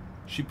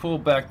 She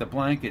pulled back the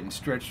blanket and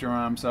stretched her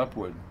arms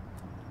upward.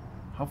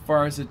 How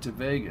far is it to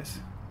Vegas?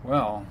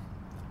 Well,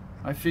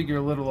 I figure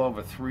a little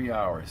over 3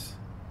 hours.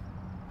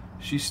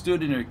 She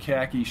stood in her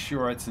khaki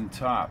shorts and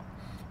top.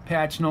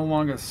 Patch no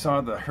longer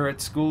saw the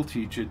hurt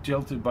schoolteacher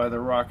jilted by the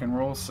rock and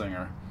roll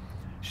singer.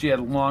 She had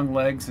long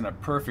legs and a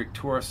perfect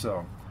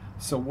torso.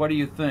 So what do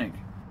you think?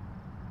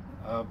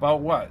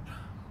 About what?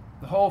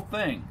 The whole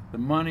thing. The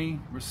money,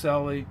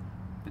 Rosselli,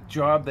 the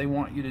job they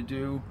want you to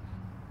do.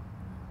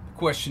 The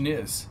question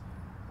is,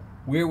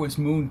 where was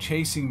Moon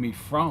chasing me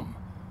from?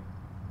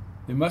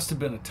 There must have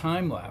been a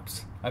time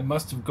lapse. I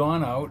must have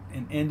gone out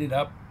and ended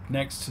up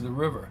next to the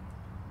river.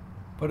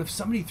 But if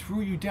somebody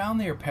threw you down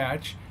there,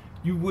 Patch,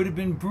 you would have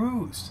been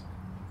bruised.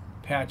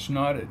 Patch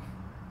nodded.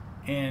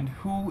 And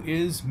who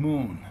is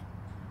Moon?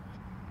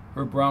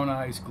 Her brown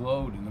eyes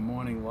glowed in the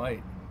morning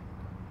light.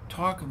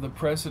 Talk of the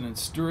president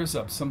stirs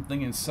up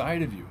something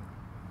inside of you.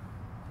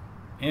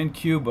 And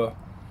Cuba.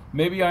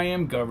 Maybe I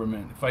am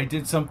government. If I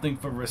did something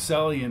for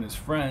Rosselli and his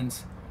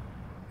friends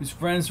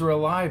are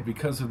alive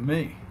because of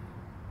me.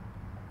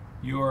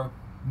 Your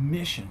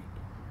mission.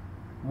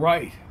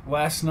 Right,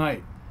 last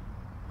night.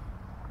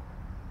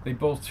 They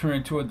both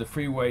turned toward the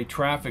freeway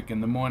traffic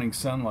in the morning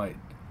sunlight.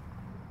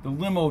 The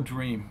limo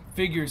dream,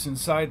 figures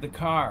inside the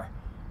car.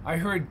 I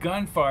heard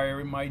gunfire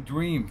in my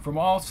dream from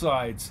all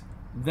sides.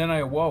 Then I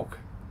awoke.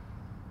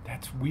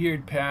 That's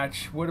weird,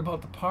 Patch. What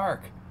about the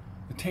park?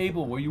 The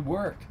table where you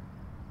worked?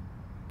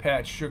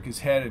 Patch shook his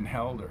head and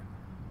held her.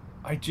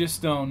 I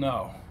just don't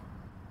know.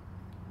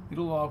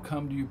 It'll all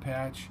come to you,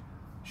 Patch.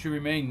 She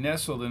remained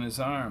nestled in his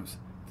arms.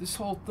 This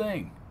whole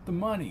thing, the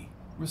money,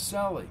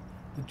 Rosselli,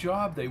 the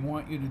job they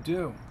want you to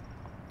do.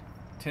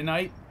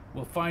 Tonight,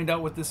 we'll find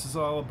out what this is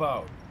all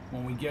about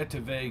when we get to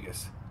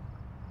Vegas.